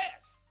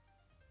 nevertheless,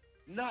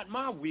 not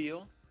my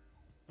will,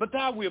 but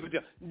thy will be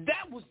done.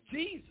 That was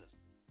Jesus,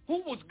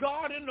 who was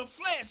God in the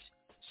flesh,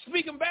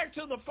 speaking back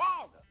to the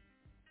Father,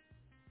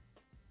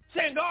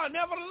 saying, God,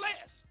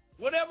 nevertheless,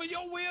 whatever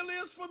your will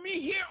is for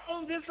me here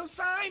on this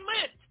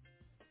assignment,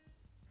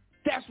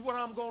 that's what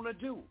I'm going to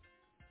do.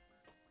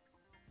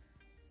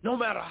 No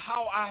matter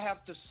how I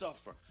have to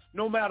suffer,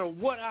 no matter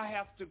what I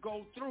have to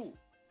go through,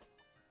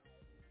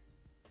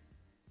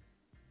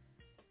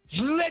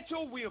 let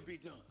your will be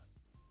done,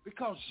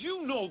 because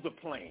you know the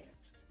plans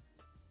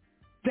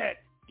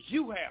that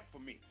you have for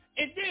me.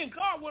 And then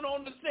God went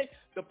on to say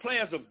the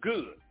plans of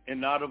good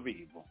and not of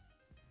evil,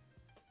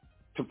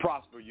 to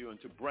prosper you and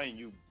to bring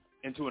you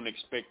into an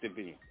expected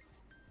end.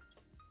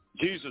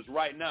 Jesus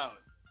right now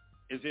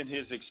is in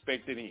his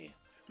expected end,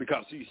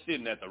 because he's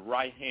sitting at the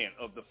right hand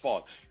of the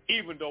Father,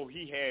 even though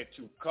he had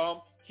to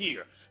come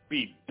here,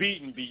 be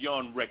beaten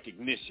beyond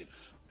recognition.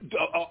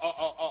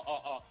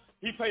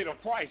 He paid a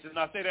price, and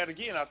I say that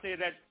again. I said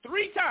that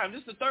 3 times.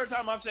 This is the 3rd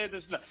time I've said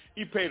this now.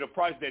 He paid a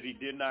price that he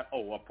did not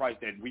owe, a price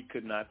that we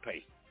could not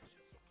pay.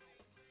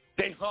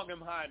 They hung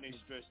him high and they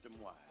stretched him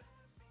wide.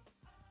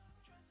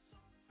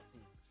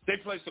 They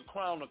placed a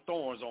crown of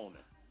thorns on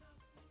him.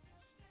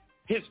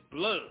 His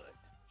blood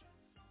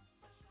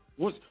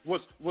was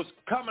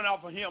coming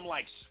off of him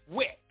like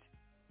sweat.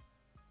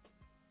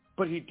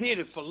 But he did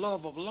it for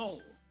love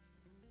alone.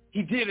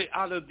 He did it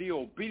out of the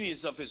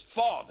obedience of his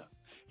Father.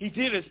 He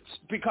did it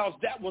because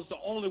that was the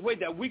only way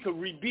that we could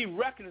be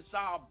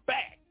reconciled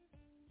back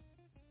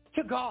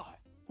to God,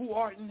 who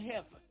art in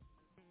heaven,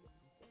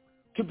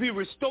 to be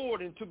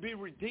restored and to be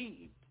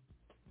redeemed.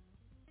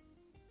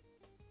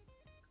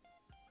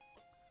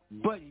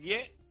 But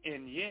yet,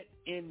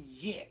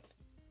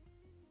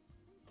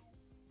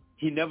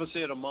 he never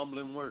said a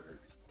mumbling word,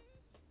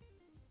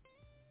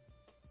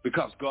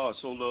 because God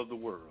so loved the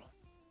world.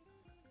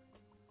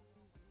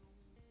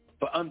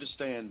 But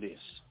understand this.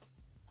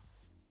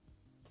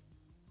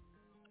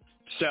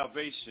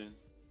 Salvation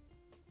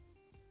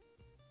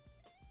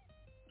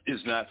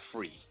is not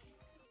free,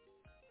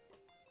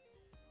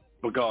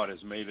 but God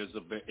has made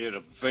it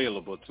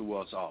available to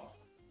us all.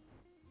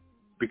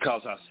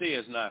 Because I say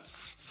it's not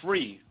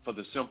free for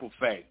the simple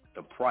fact,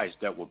 the price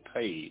that was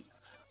paid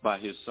by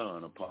his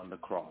son upon the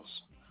cross.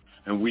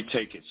 And we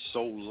take it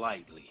so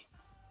lightly.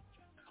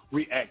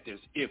 We act as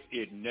if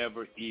it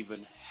never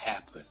even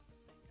happened.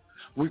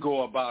 We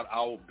go about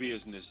our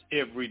business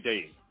every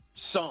day.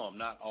 Some,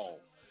 not all.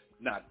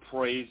 Not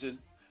praising,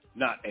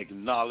 not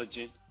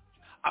acknowledging.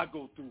 I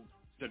go through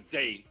the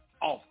day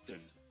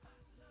often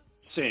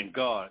saying,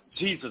 God,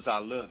 Jesus, I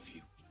love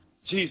you.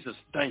 Jesus,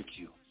 thank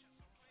you.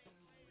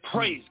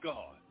 Praise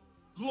God.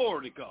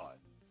 Glory to God.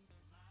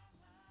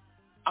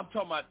 I'm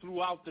talking about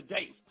throughout the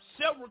day,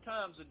 several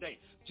times a day,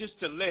 just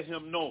to let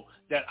him know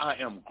that I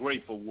am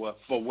grateful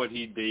for what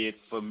he did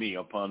for me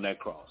upon that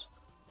cross.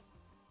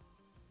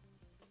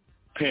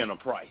 Paying a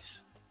price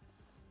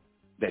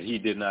that he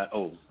did not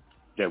owe,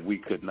 that we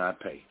could not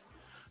pay.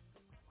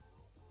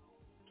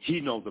 He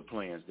knows the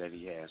plans that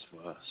he has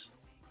for us.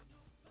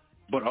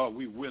 But are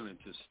we willing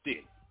to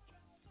stick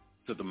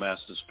to the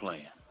master's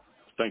plan?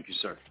 Thank you,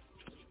 sir.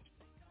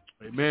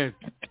 Amen.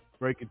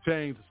 Breaking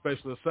Chains, a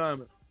special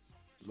assignment.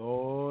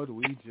 Lord,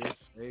 we just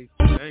say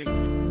thank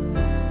you.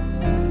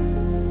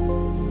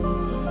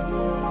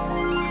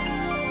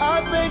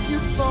 I thank you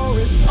for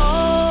it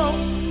all.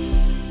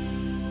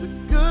 The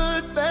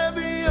good, bad,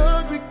 the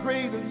ugly,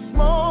 great and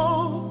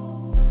small.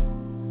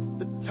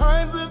 The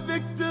times of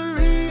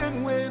victory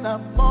and when I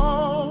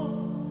fall.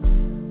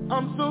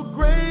 I'm so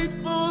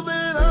grateful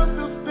that I'm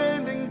still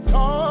standing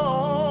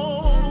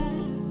tall.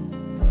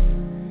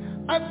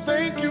 I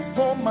thank you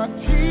for my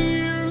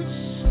tears.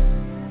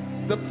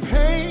 The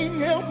pain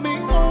helped me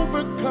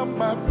overcome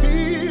my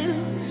fears.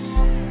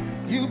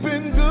 You've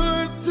been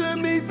good to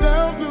me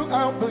down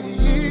throughout the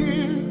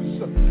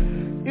years.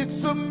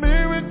 It's a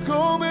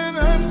miracle that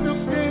I'm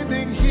still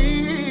standing here.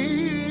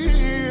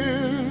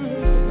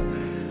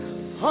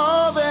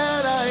 All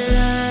that I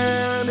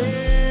am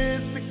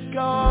is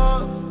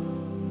because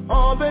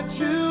all that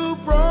you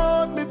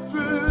brought me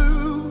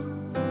through,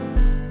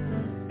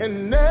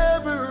 and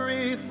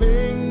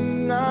everything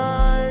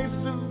I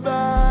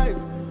survived,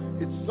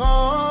 it's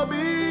all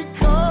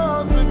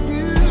because of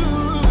you.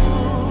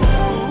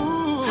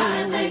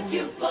 I thank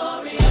you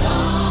for it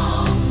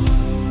all.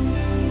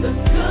 The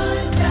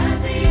good, bad,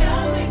 the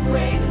ugly,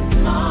 great and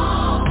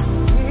small.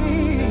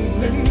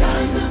 The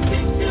times of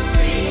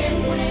victory and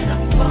when I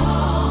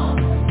fall.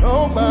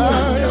 Oh my.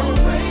 I'm so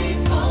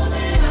grateful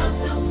that I'm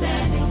still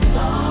standing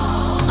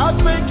tall. I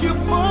thank you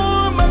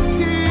for my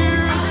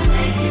tears. I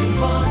thank you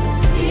for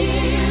the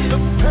tears.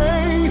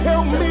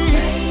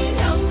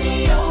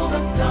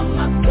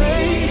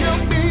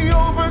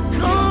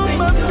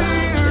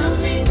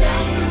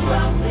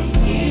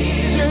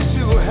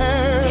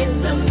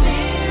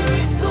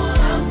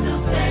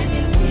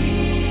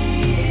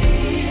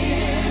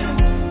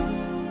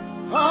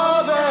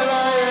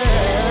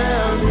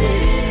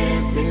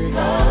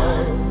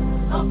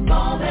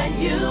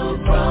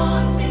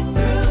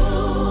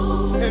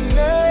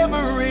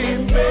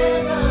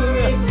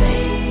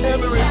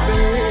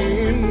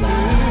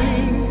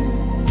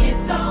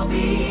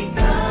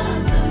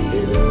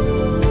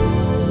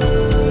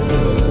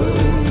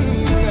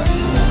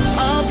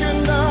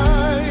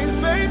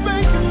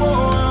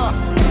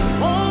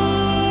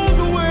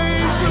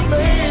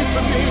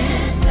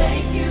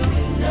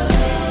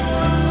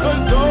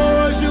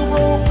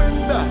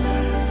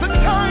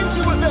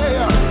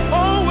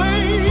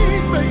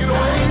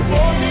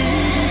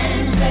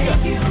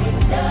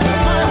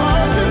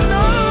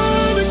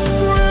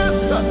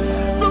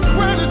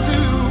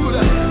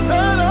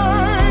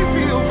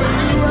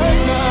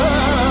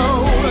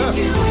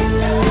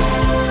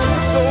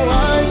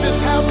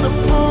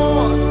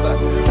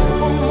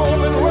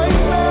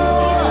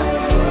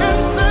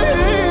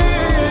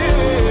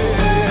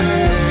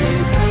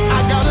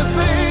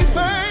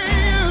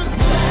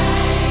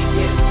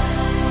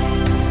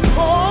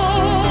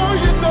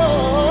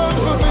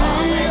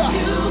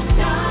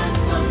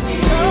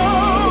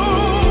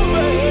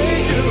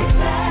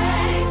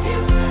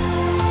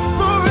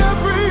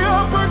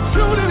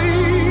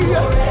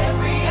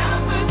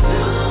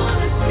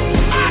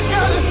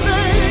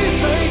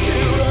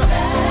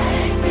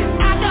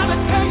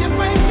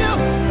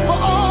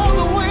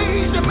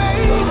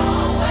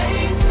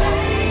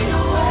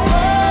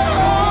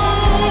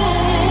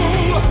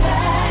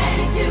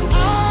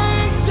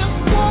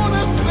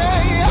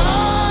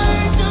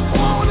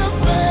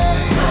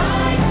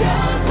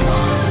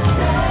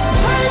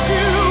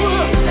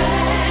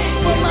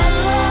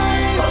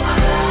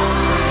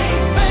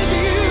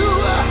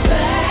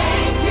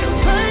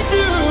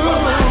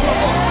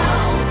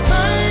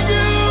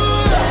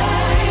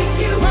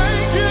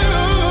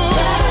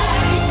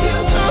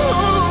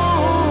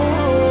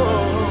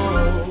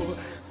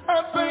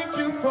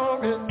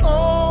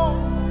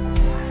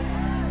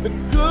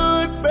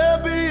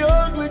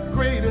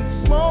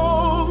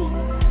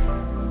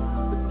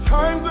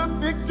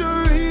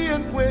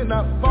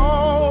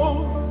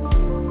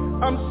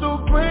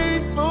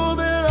 grateful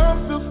that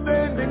I'm still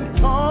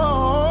standing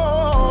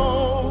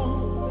tall.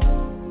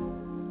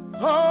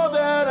 All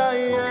that I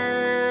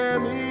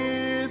am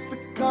is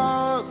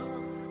because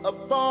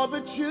of all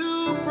that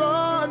you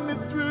brought me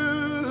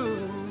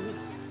through.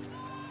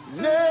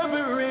 And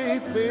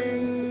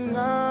everything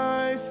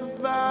I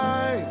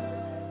survive,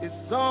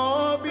 it's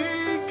all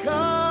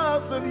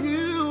because of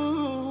you.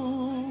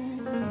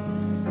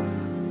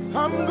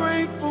 I'm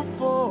grateful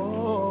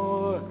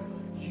for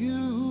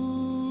you.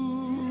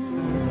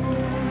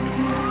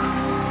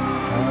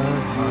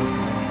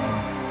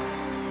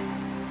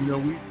 You know,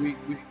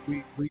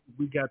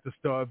 we got to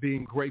start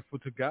being grateful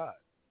to God.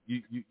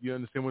 You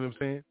understand what I'm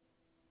saying?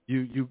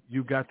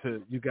 You got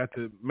to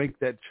make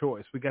that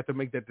choice. We got to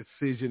make that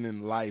decision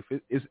in life.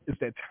 It's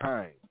that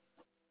time.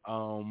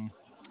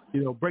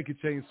 You know, Breaking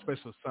Chains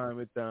special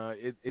assignment.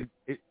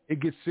 It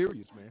gets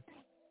serious, man.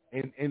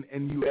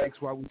 And you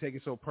ask why we take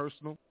it so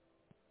personal?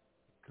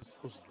 Because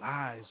those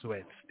lives are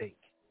at stake.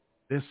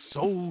 Their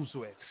souls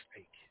are at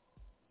stake.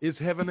 It's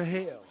heaven or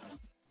hell.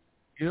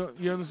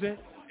 You understand?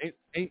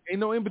 Ain't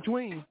no in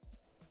between.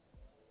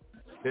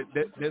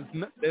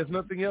 There's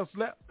nothing else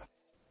left.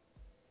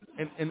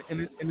 And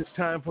it's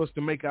time for us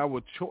to make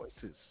our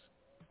choices.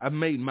 I've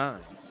made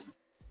mine.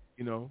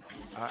 You know,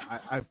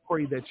 I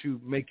pray that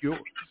you make yours,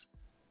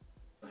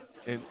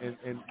 and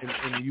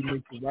you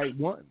make the right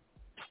one.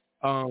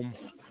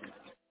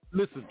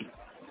 Listen,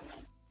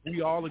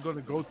 we all are going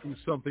to go through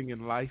something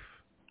in life.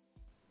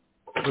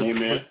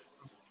 Amen.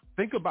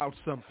 Think about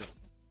something.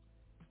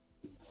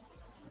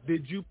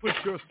 Did you put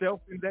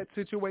yourself in that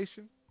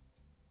situation?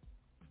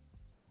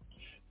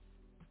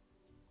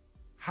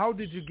 How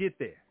did you get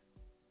there?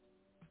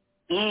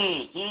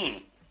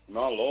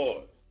 My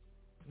Lord.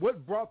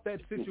 What brought that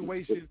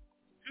situation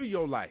to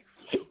your life?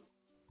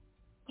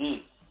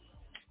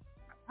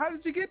 How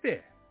did you get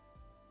there?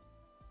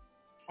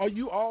 Are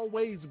you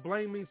always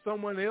blaming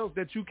someone else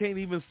that you can't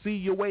even see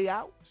your way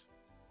out?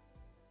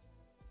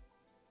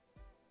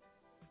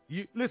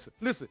 You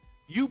listen.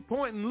 You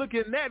point and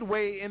looking that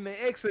way, and the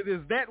exit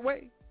is that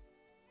way.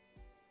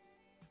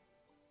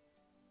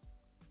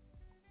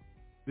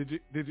 Did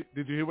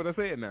you hear what I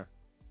said now?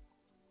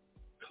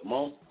 Come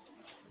on.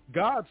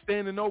 God's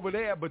standing over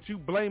there, but you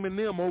blaming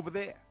them over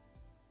there.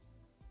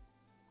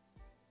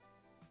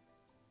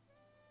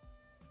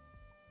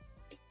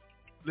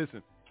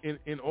 Listen,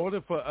 in order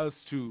for us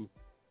to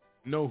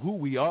know who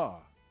we are,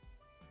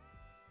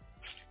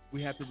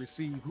 we have to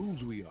receive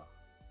whose we are.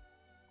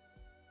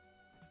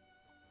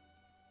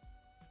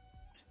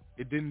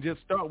 It didn't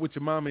just start with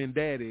your mama and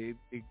daddy.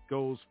 It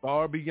goes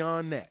far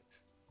beyond that.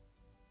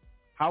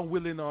 How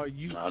willing are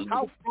you?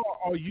 How far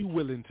are you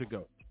willing to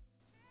go?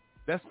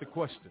 That's the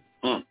question.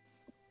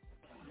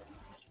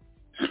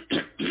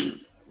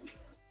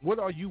 What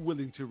are you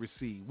willing to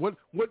receive? What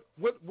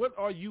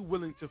are you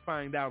willing to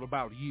find out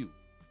about you?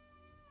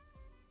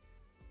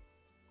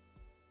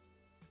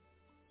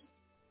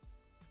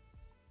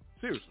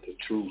 Seriously. The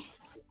truth.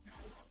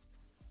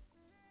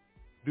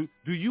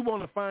 Do you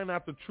want to find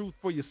out the truth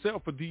for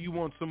yourself, or do you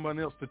want someone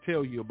else to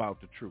tell you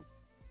about the truth?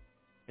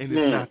 And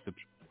it's not the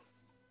truth.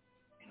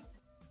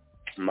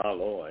 My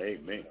Lord,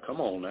 amen. Come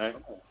on now.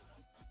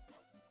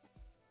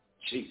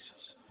 Jesus.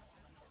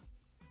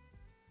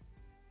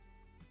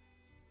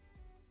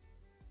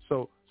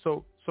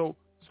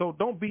 So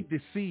don't be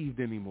deceived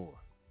anymore.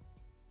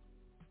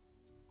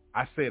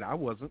 I said I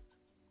wasn't.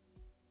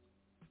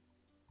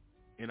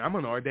 And I'm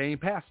an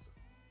ordained pastor.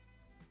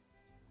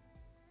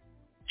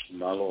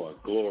 My Lord,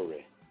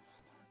 glory.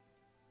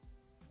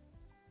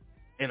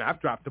 And I've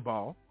dropped the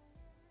ball.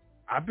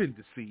 I've been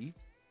deceived.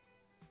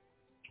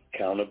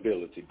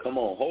 Accountability. Come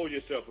on, hold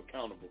yourself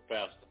accountable,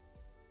 Pastor.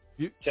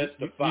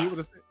 Testify.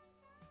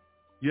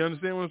 You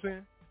understand what I'm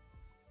saying?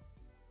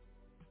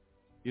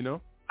 You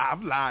know,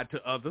 I've lied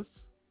to others.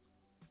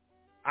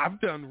 I've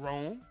done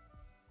wrong.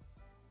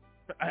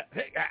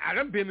 I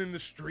done been in the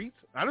streets.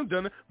 I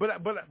done it. But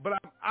I'm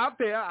out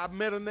there. I've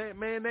met a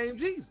man named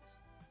Jesus.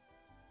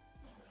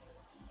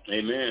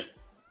 Amen.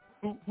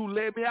 Who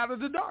led me out of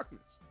the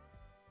darkness.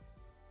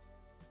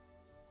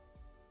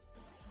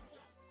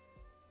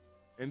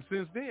 And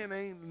since then,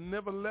 I ain't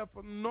never left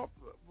nor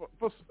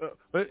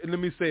let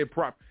me say it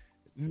proper.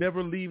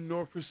 Never leave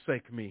nor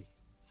forsake me.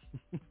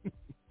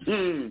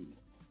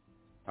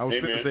 I was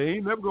going to say he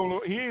ain't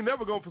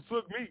never gonna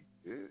forsook me.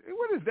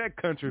 What is that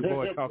country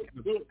boy talking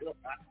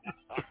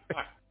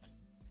about?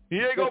 He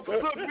ain't gonna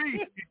forsook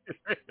me.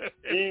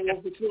 He ain't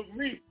gonna forsook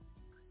me.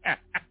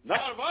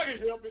 Not if I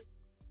can help it.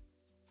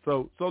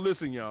 So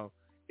listen, y'all.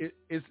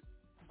 It's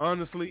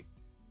honestly,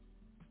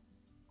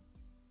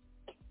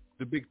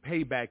 the big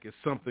payback is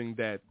something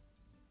that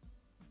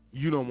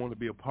you don't want to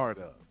be a part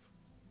of.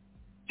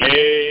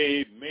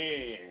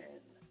 Amen.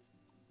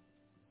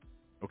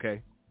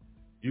 Okay?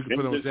 You can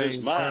put on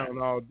James Brown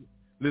all.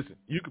 Listen,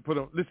 you can put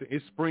on. Listen,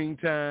 it's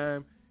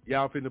springtime.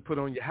 Y'all finna put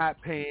on your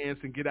hot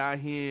pants and get out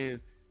here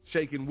and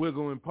shake and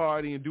wiggle and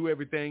party and do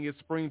everything. It's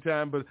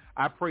springtime, but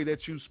I pray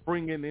that you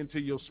springing into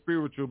your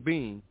spiritual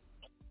being.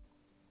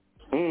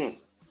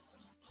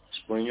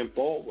 Springing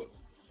forward.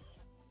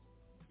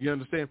 You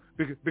understand?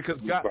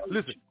 Because God,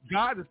 listen,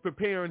 God is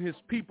preparing his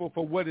people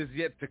for what is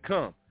yet to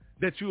come.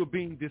 That you are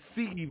being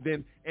deceived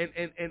and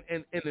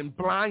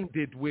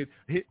blinded with.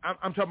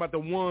 I'm talking about the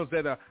ones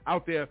that are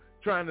out there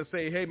trying to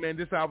say, hey man,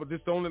 this is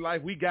the only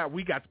life we got.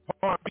 We got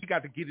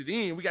to get it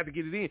in. We got to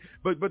get it in.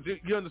 But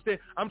you understand?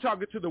 I'm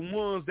talking to the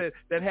ones that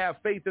have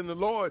faith in the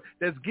Lord,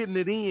 that's getting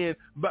it in,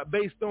 but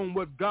based on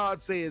what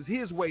God says,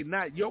 his way,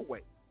 not your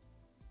way.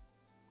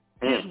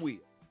 His will,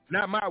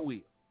 not my will.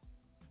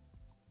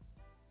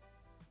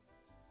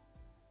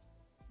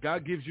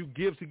 God gives you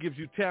gifts. He gives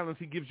you talents.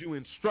 He gives you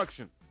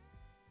instruction.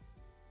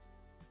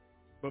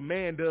 But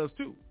man does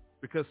too,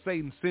 because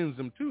Satan sends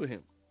them to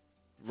him,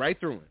 right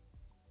through him.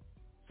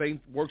 Satan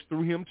works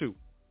through him too.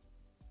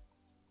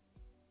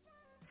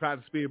 Try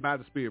the spirit by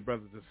the spirit,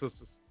 brothers and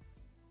sisters.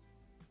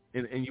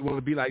 And you want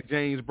to be like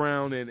James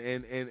Brown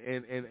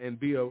and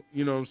be a,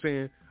 you know what I'm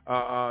saying?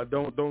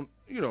 Don't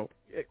you know,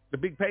 the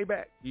big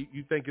payback.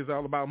 You think it's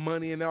all about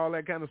money and all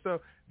that kind of stuff.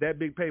 That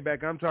big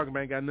payback I'm talking about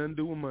ain't got nothing to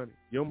do with money.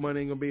 Your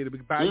money ain't gonna be able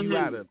to buy you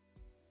out of it.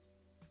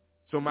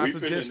 So my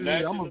suggestion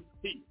is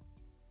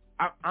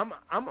I'm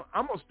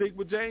gonna stick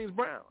with James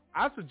Brown.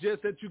 I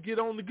suggest that you get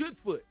on the good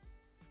foot.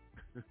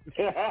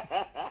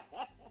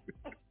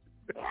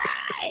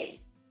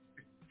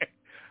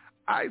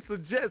 I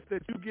suggest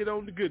that you get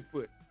on the good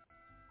foot.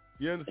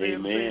 You understand?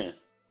 Amen.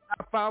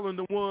 Not following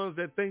the ones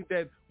that think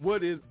that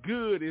what is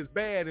good is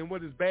bad and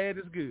what is bad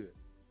is good.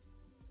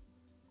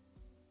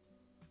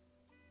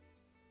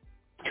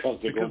 Because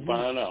they're gonna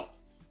find out.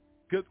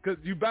 Because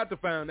you about to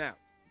find out.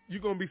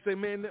 You're going to be saying,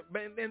 man,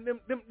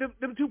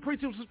 them two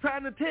preachers was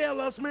trying to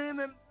tell us, man,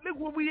 and look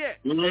where we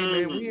at. Mm-hmm.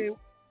 Hey, man,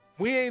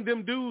 we ain't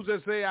them dudes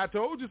that say, I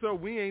told you so.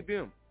 We ain't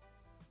them.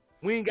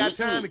 We ain't got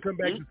time to come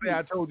back and say,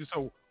 I told you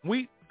so.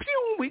 We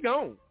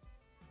gone.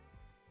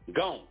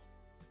 Gone.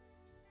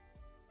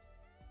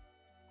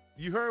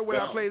 You heard what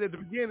I played at the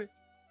beginning?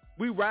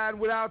 We riding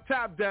with our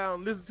top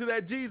down, listen to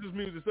that Jesus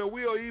music, so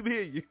we don't even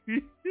hear you.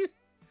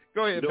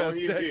 Go ahead,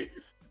 Pastor.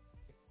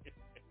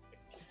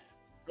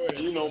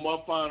 You know, my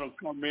final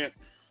comment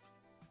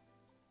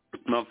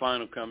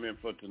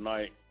for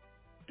tonight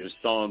is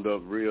summed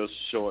up real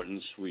short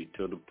and sweet,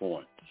 to the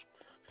point.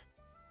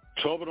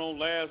 Trouble don't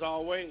last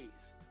always,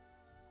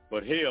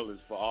 but hell is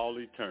for all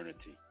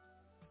eternity.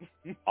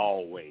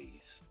 Always.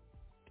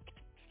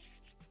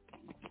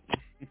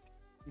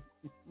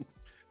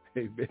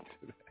 Amen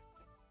to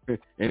that.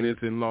 And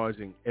it's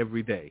enlarging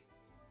every day.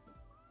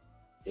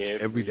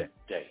 Every day.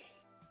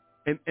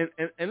 And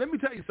let me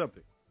tell you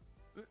something.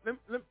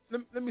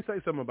 Let me say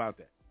something about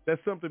that.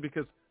 That's something,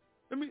 because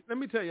let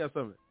me tell you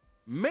something.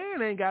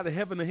 Man ain't got a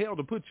heaven or hell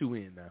to put you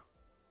in now.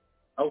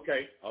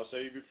 Okay, I'll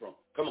save you from.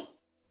 Come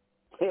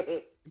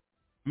on.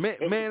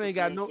 man ain't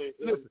got no.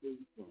 Listen,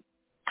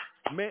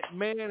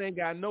 man ain't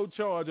got no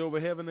charge over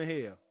heaven or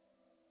hell.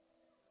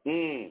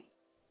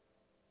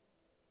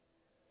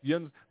 You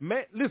understand?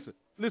 Man, listen.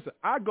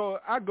 I go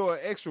an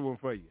extra one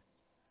for you.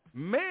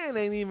 Man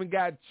ain't even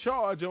got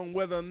charge on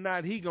whether or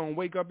not he gonna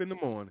wake up in the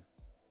morning.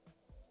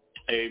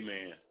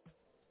 Amen.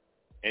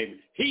 Amen.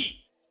 He,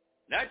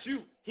 not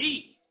you.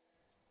 He.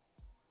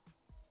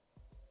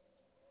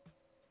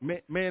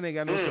 Man ain't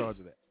got no charge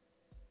of that.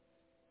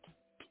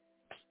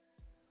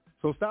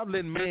 So stop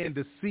letting man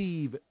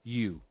deceive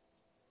you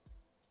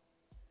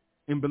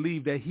and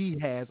believe that he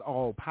has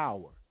all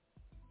power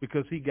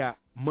because he got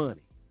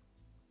money,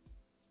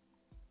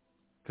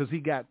 because he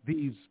got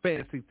these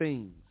fancy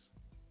things,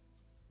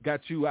 got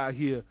you out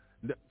here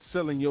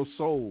selling your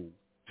soul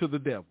to the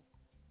devil.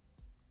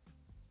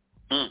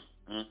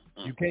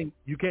 You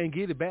can't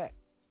get it back.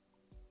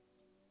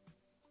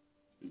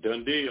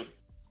 Done deal.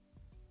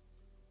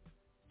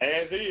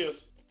 As is.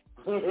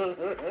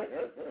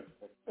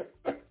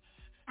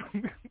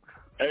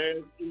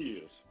 As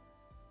is.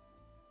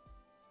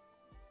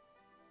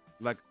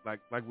 Like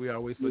we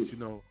always let you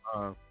know,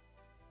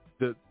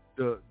 the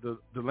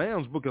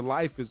Lamb's Book of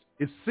Life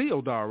is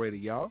sealed already,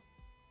 y'all.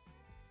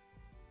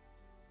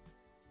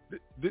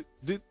 Did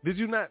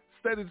you not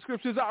study the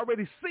scriptures? It's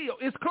already sealed.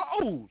 It's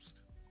closed.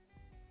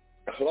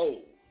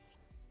 Closed.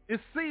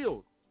 It's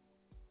sealed.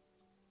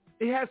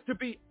 It has to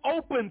be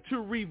open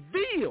to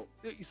reveal.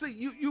 You see,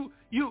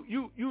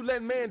 you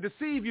let man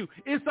deceive you.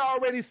 It's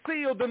already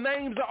sealed. The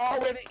names are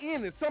already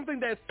in it. Something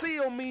that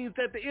sealed means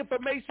that the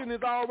information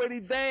is already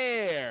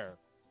there.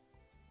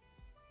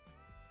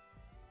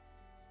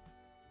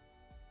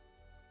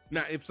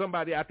 Now, if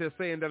somebody out there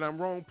saying that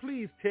I'm wrong,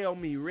 please tell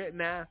me right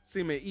now.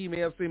 Send me an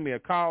email, send me a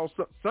call,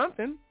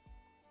 something.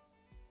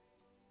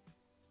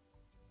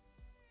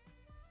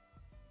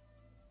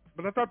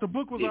 But I thought the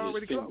book was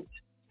already closed.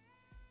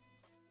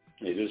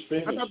 It is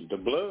finished. The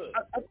blood.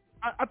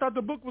 I thought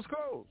the book was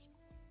closed.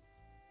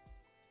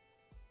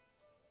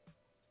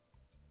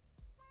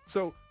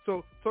 So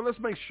let's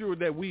make sure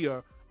that we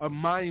are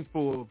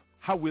mindful of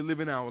how we're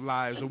living our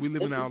lives. Are we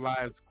living our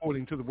lives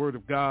according to the Word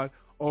of God,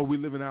 or are we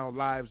living our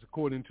lives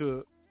according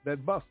to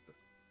that buster?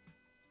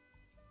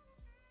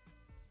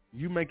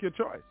 You make your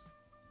choice.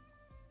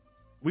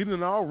 We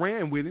done all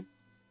ran with him.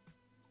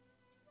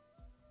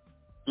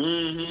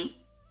 Mm-hmm.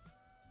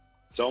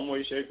 Some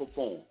way, shape, or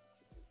form.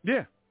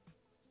 Yeah.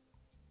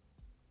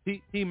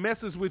 He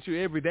messes with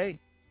you every day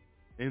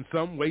in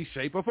some way,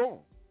 shape, or form.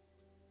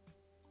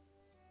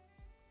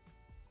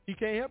 He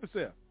can't help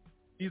himself.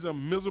 He's a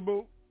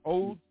miserable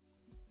old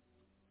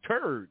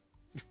turd.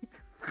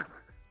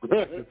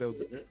 That's the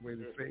way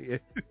to say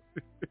it.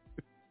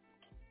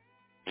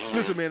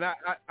 Listen, man,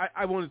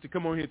 I wanted to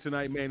come on here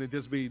tonight, man, and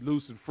just be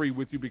loose and free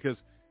with you because,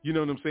 you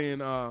know what I'm saying,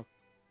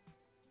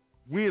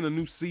 we're in a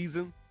new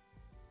season,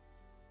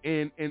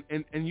 and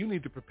you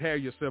need to prepare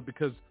yourself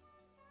because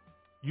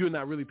you're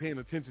not really paying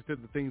attention to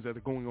the things that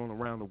are going on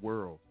around the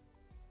world,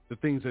 the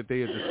things that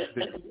they are,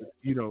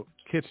 you know,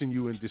 catching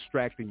you and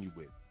distracting you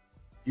with.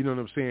 You know what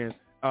I'm saying?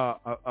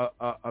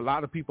 A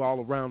lot of people all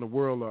around the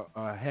world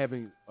are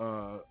having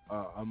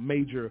a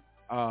major,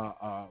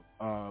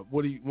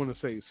 what do you want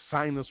to say,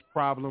 sinus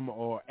problem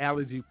or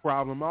allergy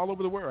problem. All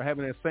over the world are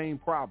having that same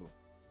problem.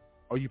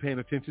 Are you paying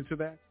attention to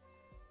that?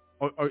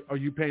 Are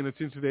you paying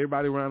attention to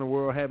everybody around the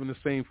world having the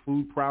same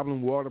food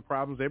problem, water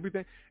problems,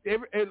 everything?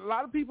 A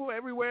lot of people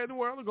everywhere in the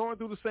world are going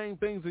through the same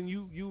things, and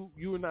you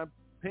are not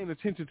paying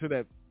attention to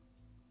that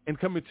and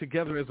coming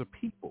together as a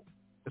people,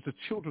 as the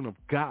children of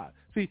God.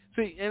 See,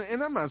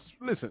 and I'm not,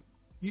 listen,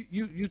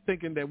 you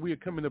thinking that we are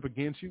coming up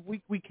against you.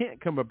 We can't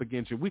come up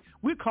against you.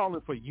 We're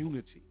calling for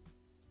unity.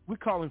 We're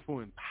calling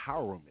for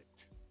empowerment.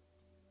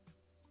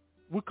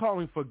 We're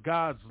calling for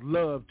God's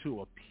love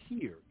to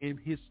appear in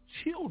his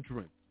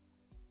children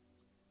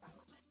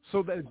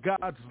so that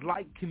God's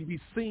light can be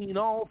seen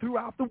all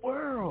throughout the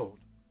world.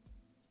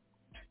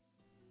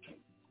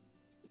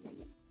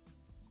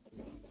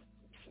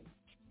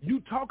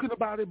 You talking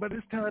about it, but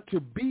it's time to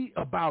be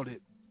about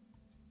it.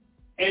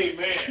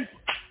 Amen.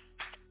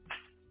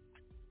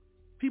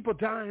 People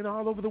dying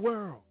all over the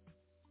world.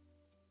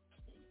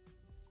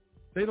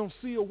 They don't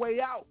see a way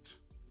out.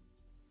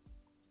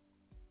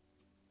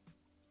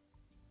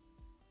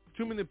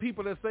 Too many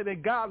people that say they're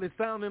godly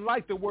sounding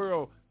like the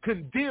world,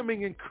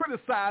 condemning and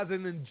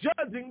criticizing and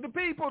judging the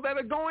people that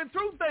are going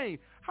through things.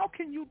 How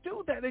can you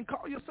do that and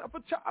call yourself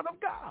a child of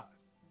God?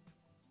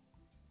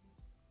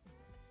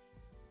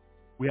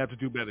 We have to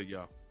do better,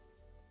 y'all.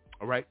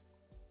 All right?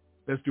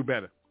 Let's do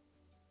better.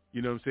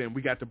 You know what I'm saying?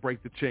 We got to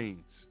break the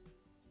chains.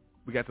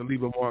 We got to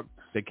leave a mark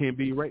that can't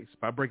be erased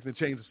by breaking the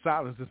chains of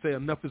silence and say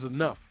enough is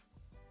enough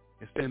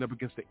and stand up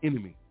against the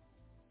enemy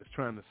that's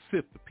trying to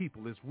sift the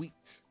people as wheat.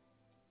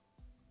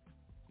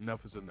 Enough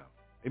is enough.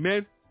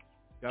 Amen?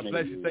 God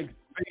bless you. Thank you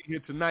for being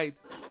here tonight.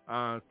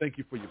 Thank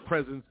you for your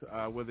presence,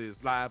 whether it's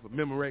live or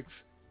Memorex,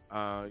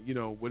 you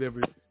know,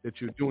 whatever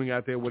that you're doing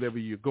out there, whatever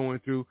you're going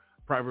through.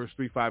 Proverbs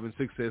 3, 5, and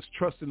 6 says,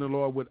 trust in the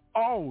Lord with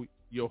all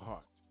your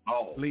heart.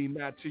 Lean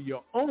not to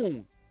your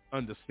own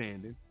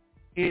understanding.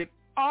 In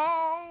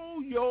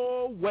all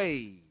your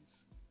ways,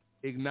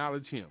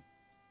 acknowledge him,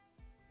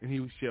 and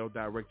he shall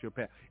direct your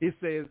path. It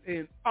says,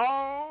 in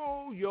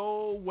all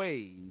your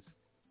ways,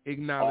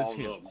 acknowledge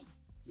him,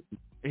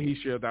 and he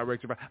shall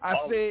direct your path. I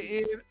said,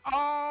 in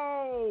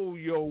all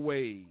your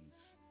ways,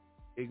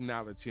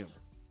 acknowledge him,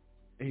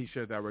 and he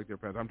shall direct your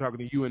path. I'm talking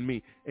to you and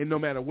me. And no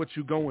matter what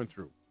you're going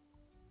through,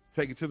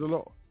 take it to the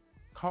Lord.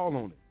 Call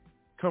on it.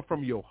 Come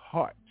from your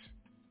heart.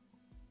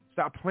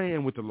 Stop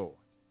playing with the Lord.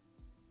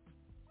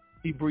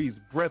 He breathes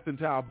breath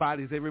into our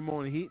bodies every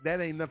morning. That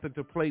ain't nothing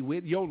to play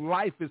with. Your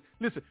life is,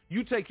 listen,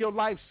 you take your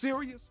life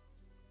serious,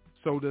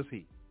 so does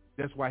he.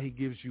 That's why he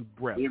gives you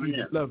breath. Amen.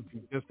 He loves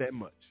you just that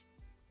much.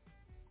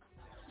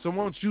 So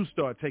once you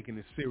start taking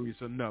it serious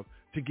enough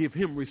to give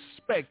him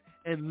respect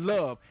and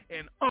love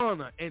and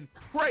honor and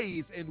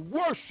praise and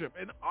worship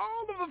and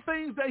all of the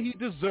things that he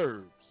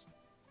deserves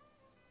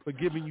for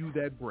giving you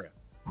that breath.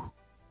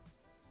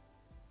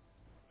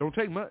 Don't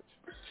take much.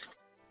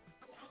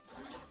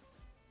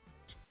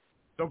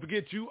 Don't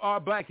forget, you are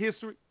Black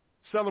History,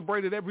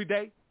 celebrated every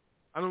day.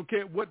 I don't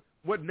care what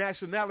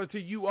nationality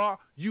you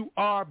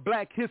are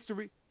Black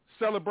History,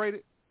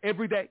 celebrated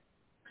every day.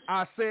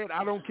 I said,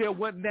 I don't care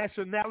what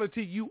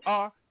nationality you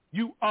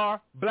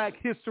are Black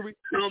History,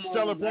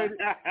 celebrated.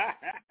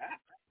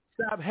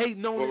 Stop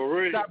hating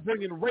on it. Stop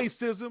bringing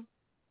racism.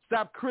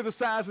 Stop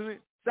criticizing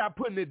it. Stop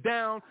putting it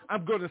down.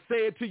 I'm going to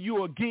say it to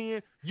you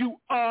again. You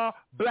are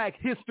Black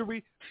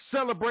History,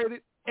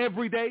 celebrated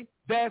every day.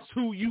 That's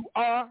who you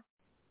are.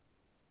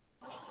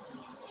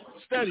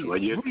 Study where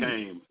you read.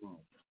 Came from.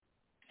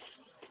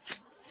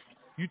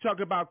 You talk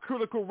about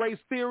critical race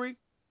theory.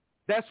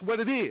 That's what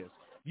it is.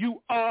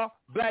 You are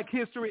Black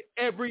History.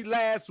 Every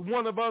last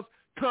one of us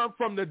come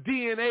from the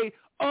DNA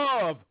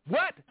of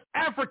what?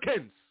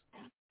 Africans.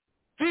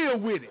 Deal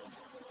with it.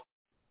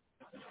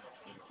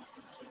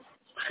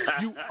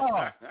 You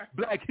are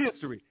Black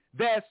History.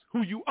 That's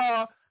who you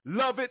are.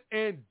 Love it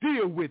and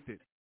deal with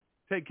it.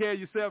 Take care of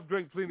yourself.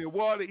 Drink plenty of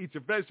water. Eat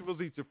your vegetables.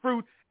 Eat your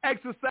fruit.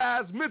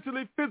 Exercise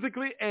mentally,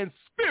 physically, and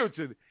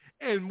spiritually.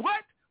 And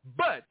what?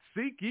 But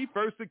seek ye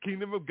first the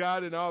kingdom of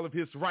God and all of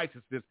his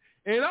righteousness,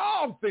 and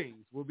all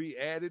things will be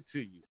added to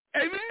you.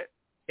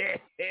 Amen?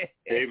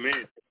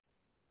 Amen.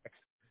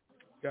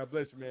 God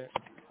bless you, man.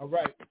 All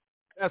right.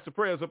 That's the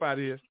prayers up out of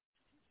here.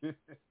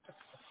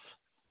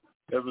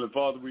 Heavenly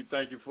Father, we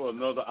thank you for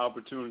another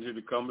opportunity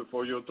to come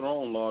before your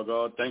throne, Lord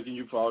God. Thanking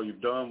you for all you've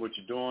done, what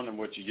you're doing, and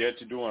what you're yet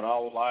to do in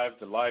our life,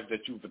 the life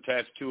that you've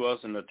attached to us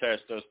and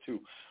attached us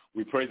to.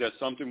 We pray that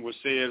something was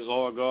said,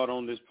 Lord God,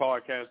 on this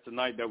podcast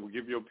tonight that will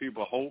give your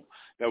people hope,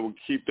 that will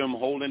keep them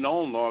holding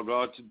on, Lord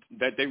God,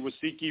 that they will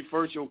seek ye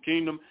first your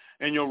kingdom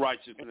and your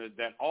righteousness,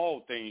 that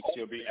all things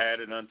shall be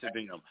added unto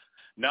them.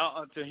 Now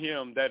unto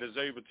him that is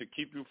able to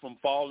keep you from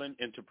falling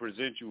and to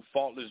present you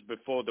faultless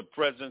before the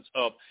presence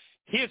of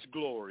his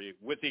glory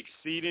with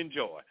exceeding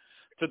joy.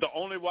 To the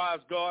only wise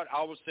God,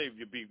 our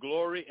Savior, be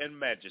glory and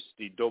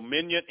majesty,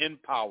 dominion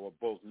and power,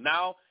 both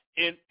now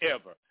and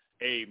ever.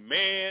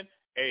 Amen,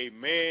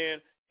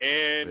 amen,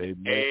 and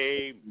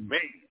amen.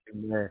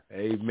 Amen.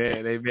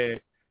 Amen. Amen.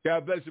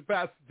 God bless you,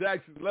 Pastor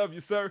Jackson. Love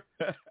you, sir.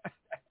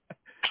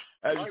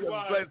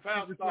 Likewise,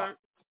 Pastor. Sir.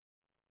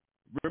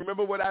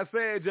 Remember what I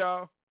said,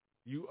 y'all.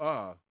 You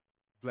are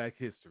Black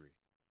history.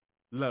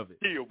 Love it.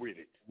 Deal with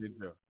it.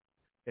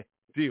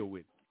 Deal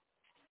with it.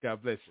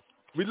 God bless you.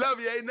 We love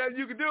you. Ain't nothing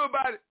you can do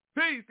about it.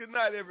 Peace. Good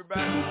night,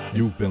 everybody.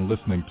 You've been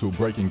listening to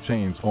Breaking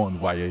Chains on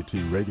YAT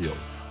Radio,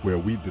 where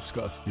we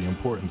discuss the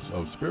importance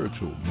of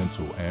spiritual,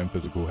 mental, and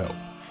physical health.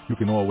 You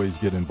can always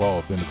get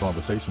involved in the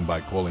conversation by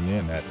calling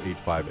in at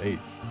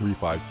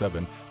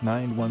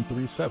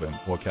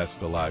 858-357-9137 or catch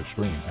the live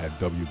stream at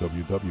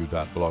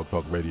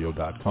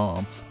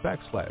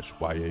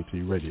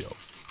www.blogtalkradio.com/YAT Radio.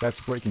 That's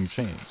Breaking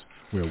Chains,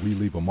 where we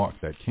leave a mark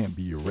that can't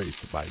be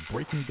erased by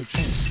breaking the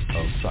chains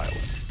of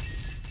silence.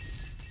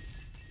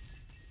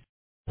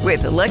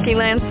 With the Lucky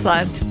Land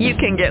Slots, you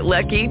can get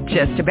lucky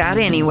just about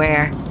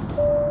anywhere.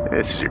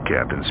 This is your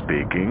captain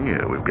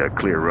speaking. We've got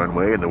clear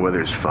runway and the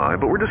weather's fine,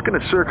 but we're just going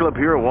to circle up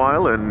here a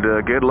while and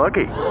get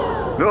lucky.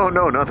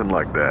 No, nothing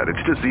like that.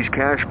 It's just these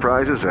cash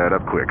prizes add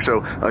up quick.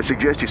 So I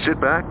suggest you sit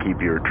back, keep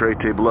your tray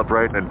table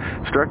upright, and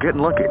start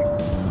getting lucky.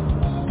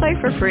 Play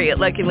for free at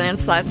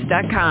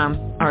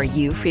LuckyLandSlots.com. Are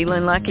you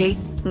feeling lucky?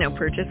 No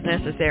purchase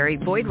necessary.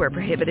 Void where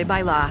prohibited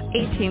by law.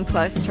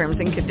 18+ terms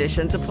and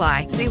conditions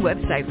apply. See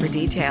website for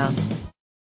details.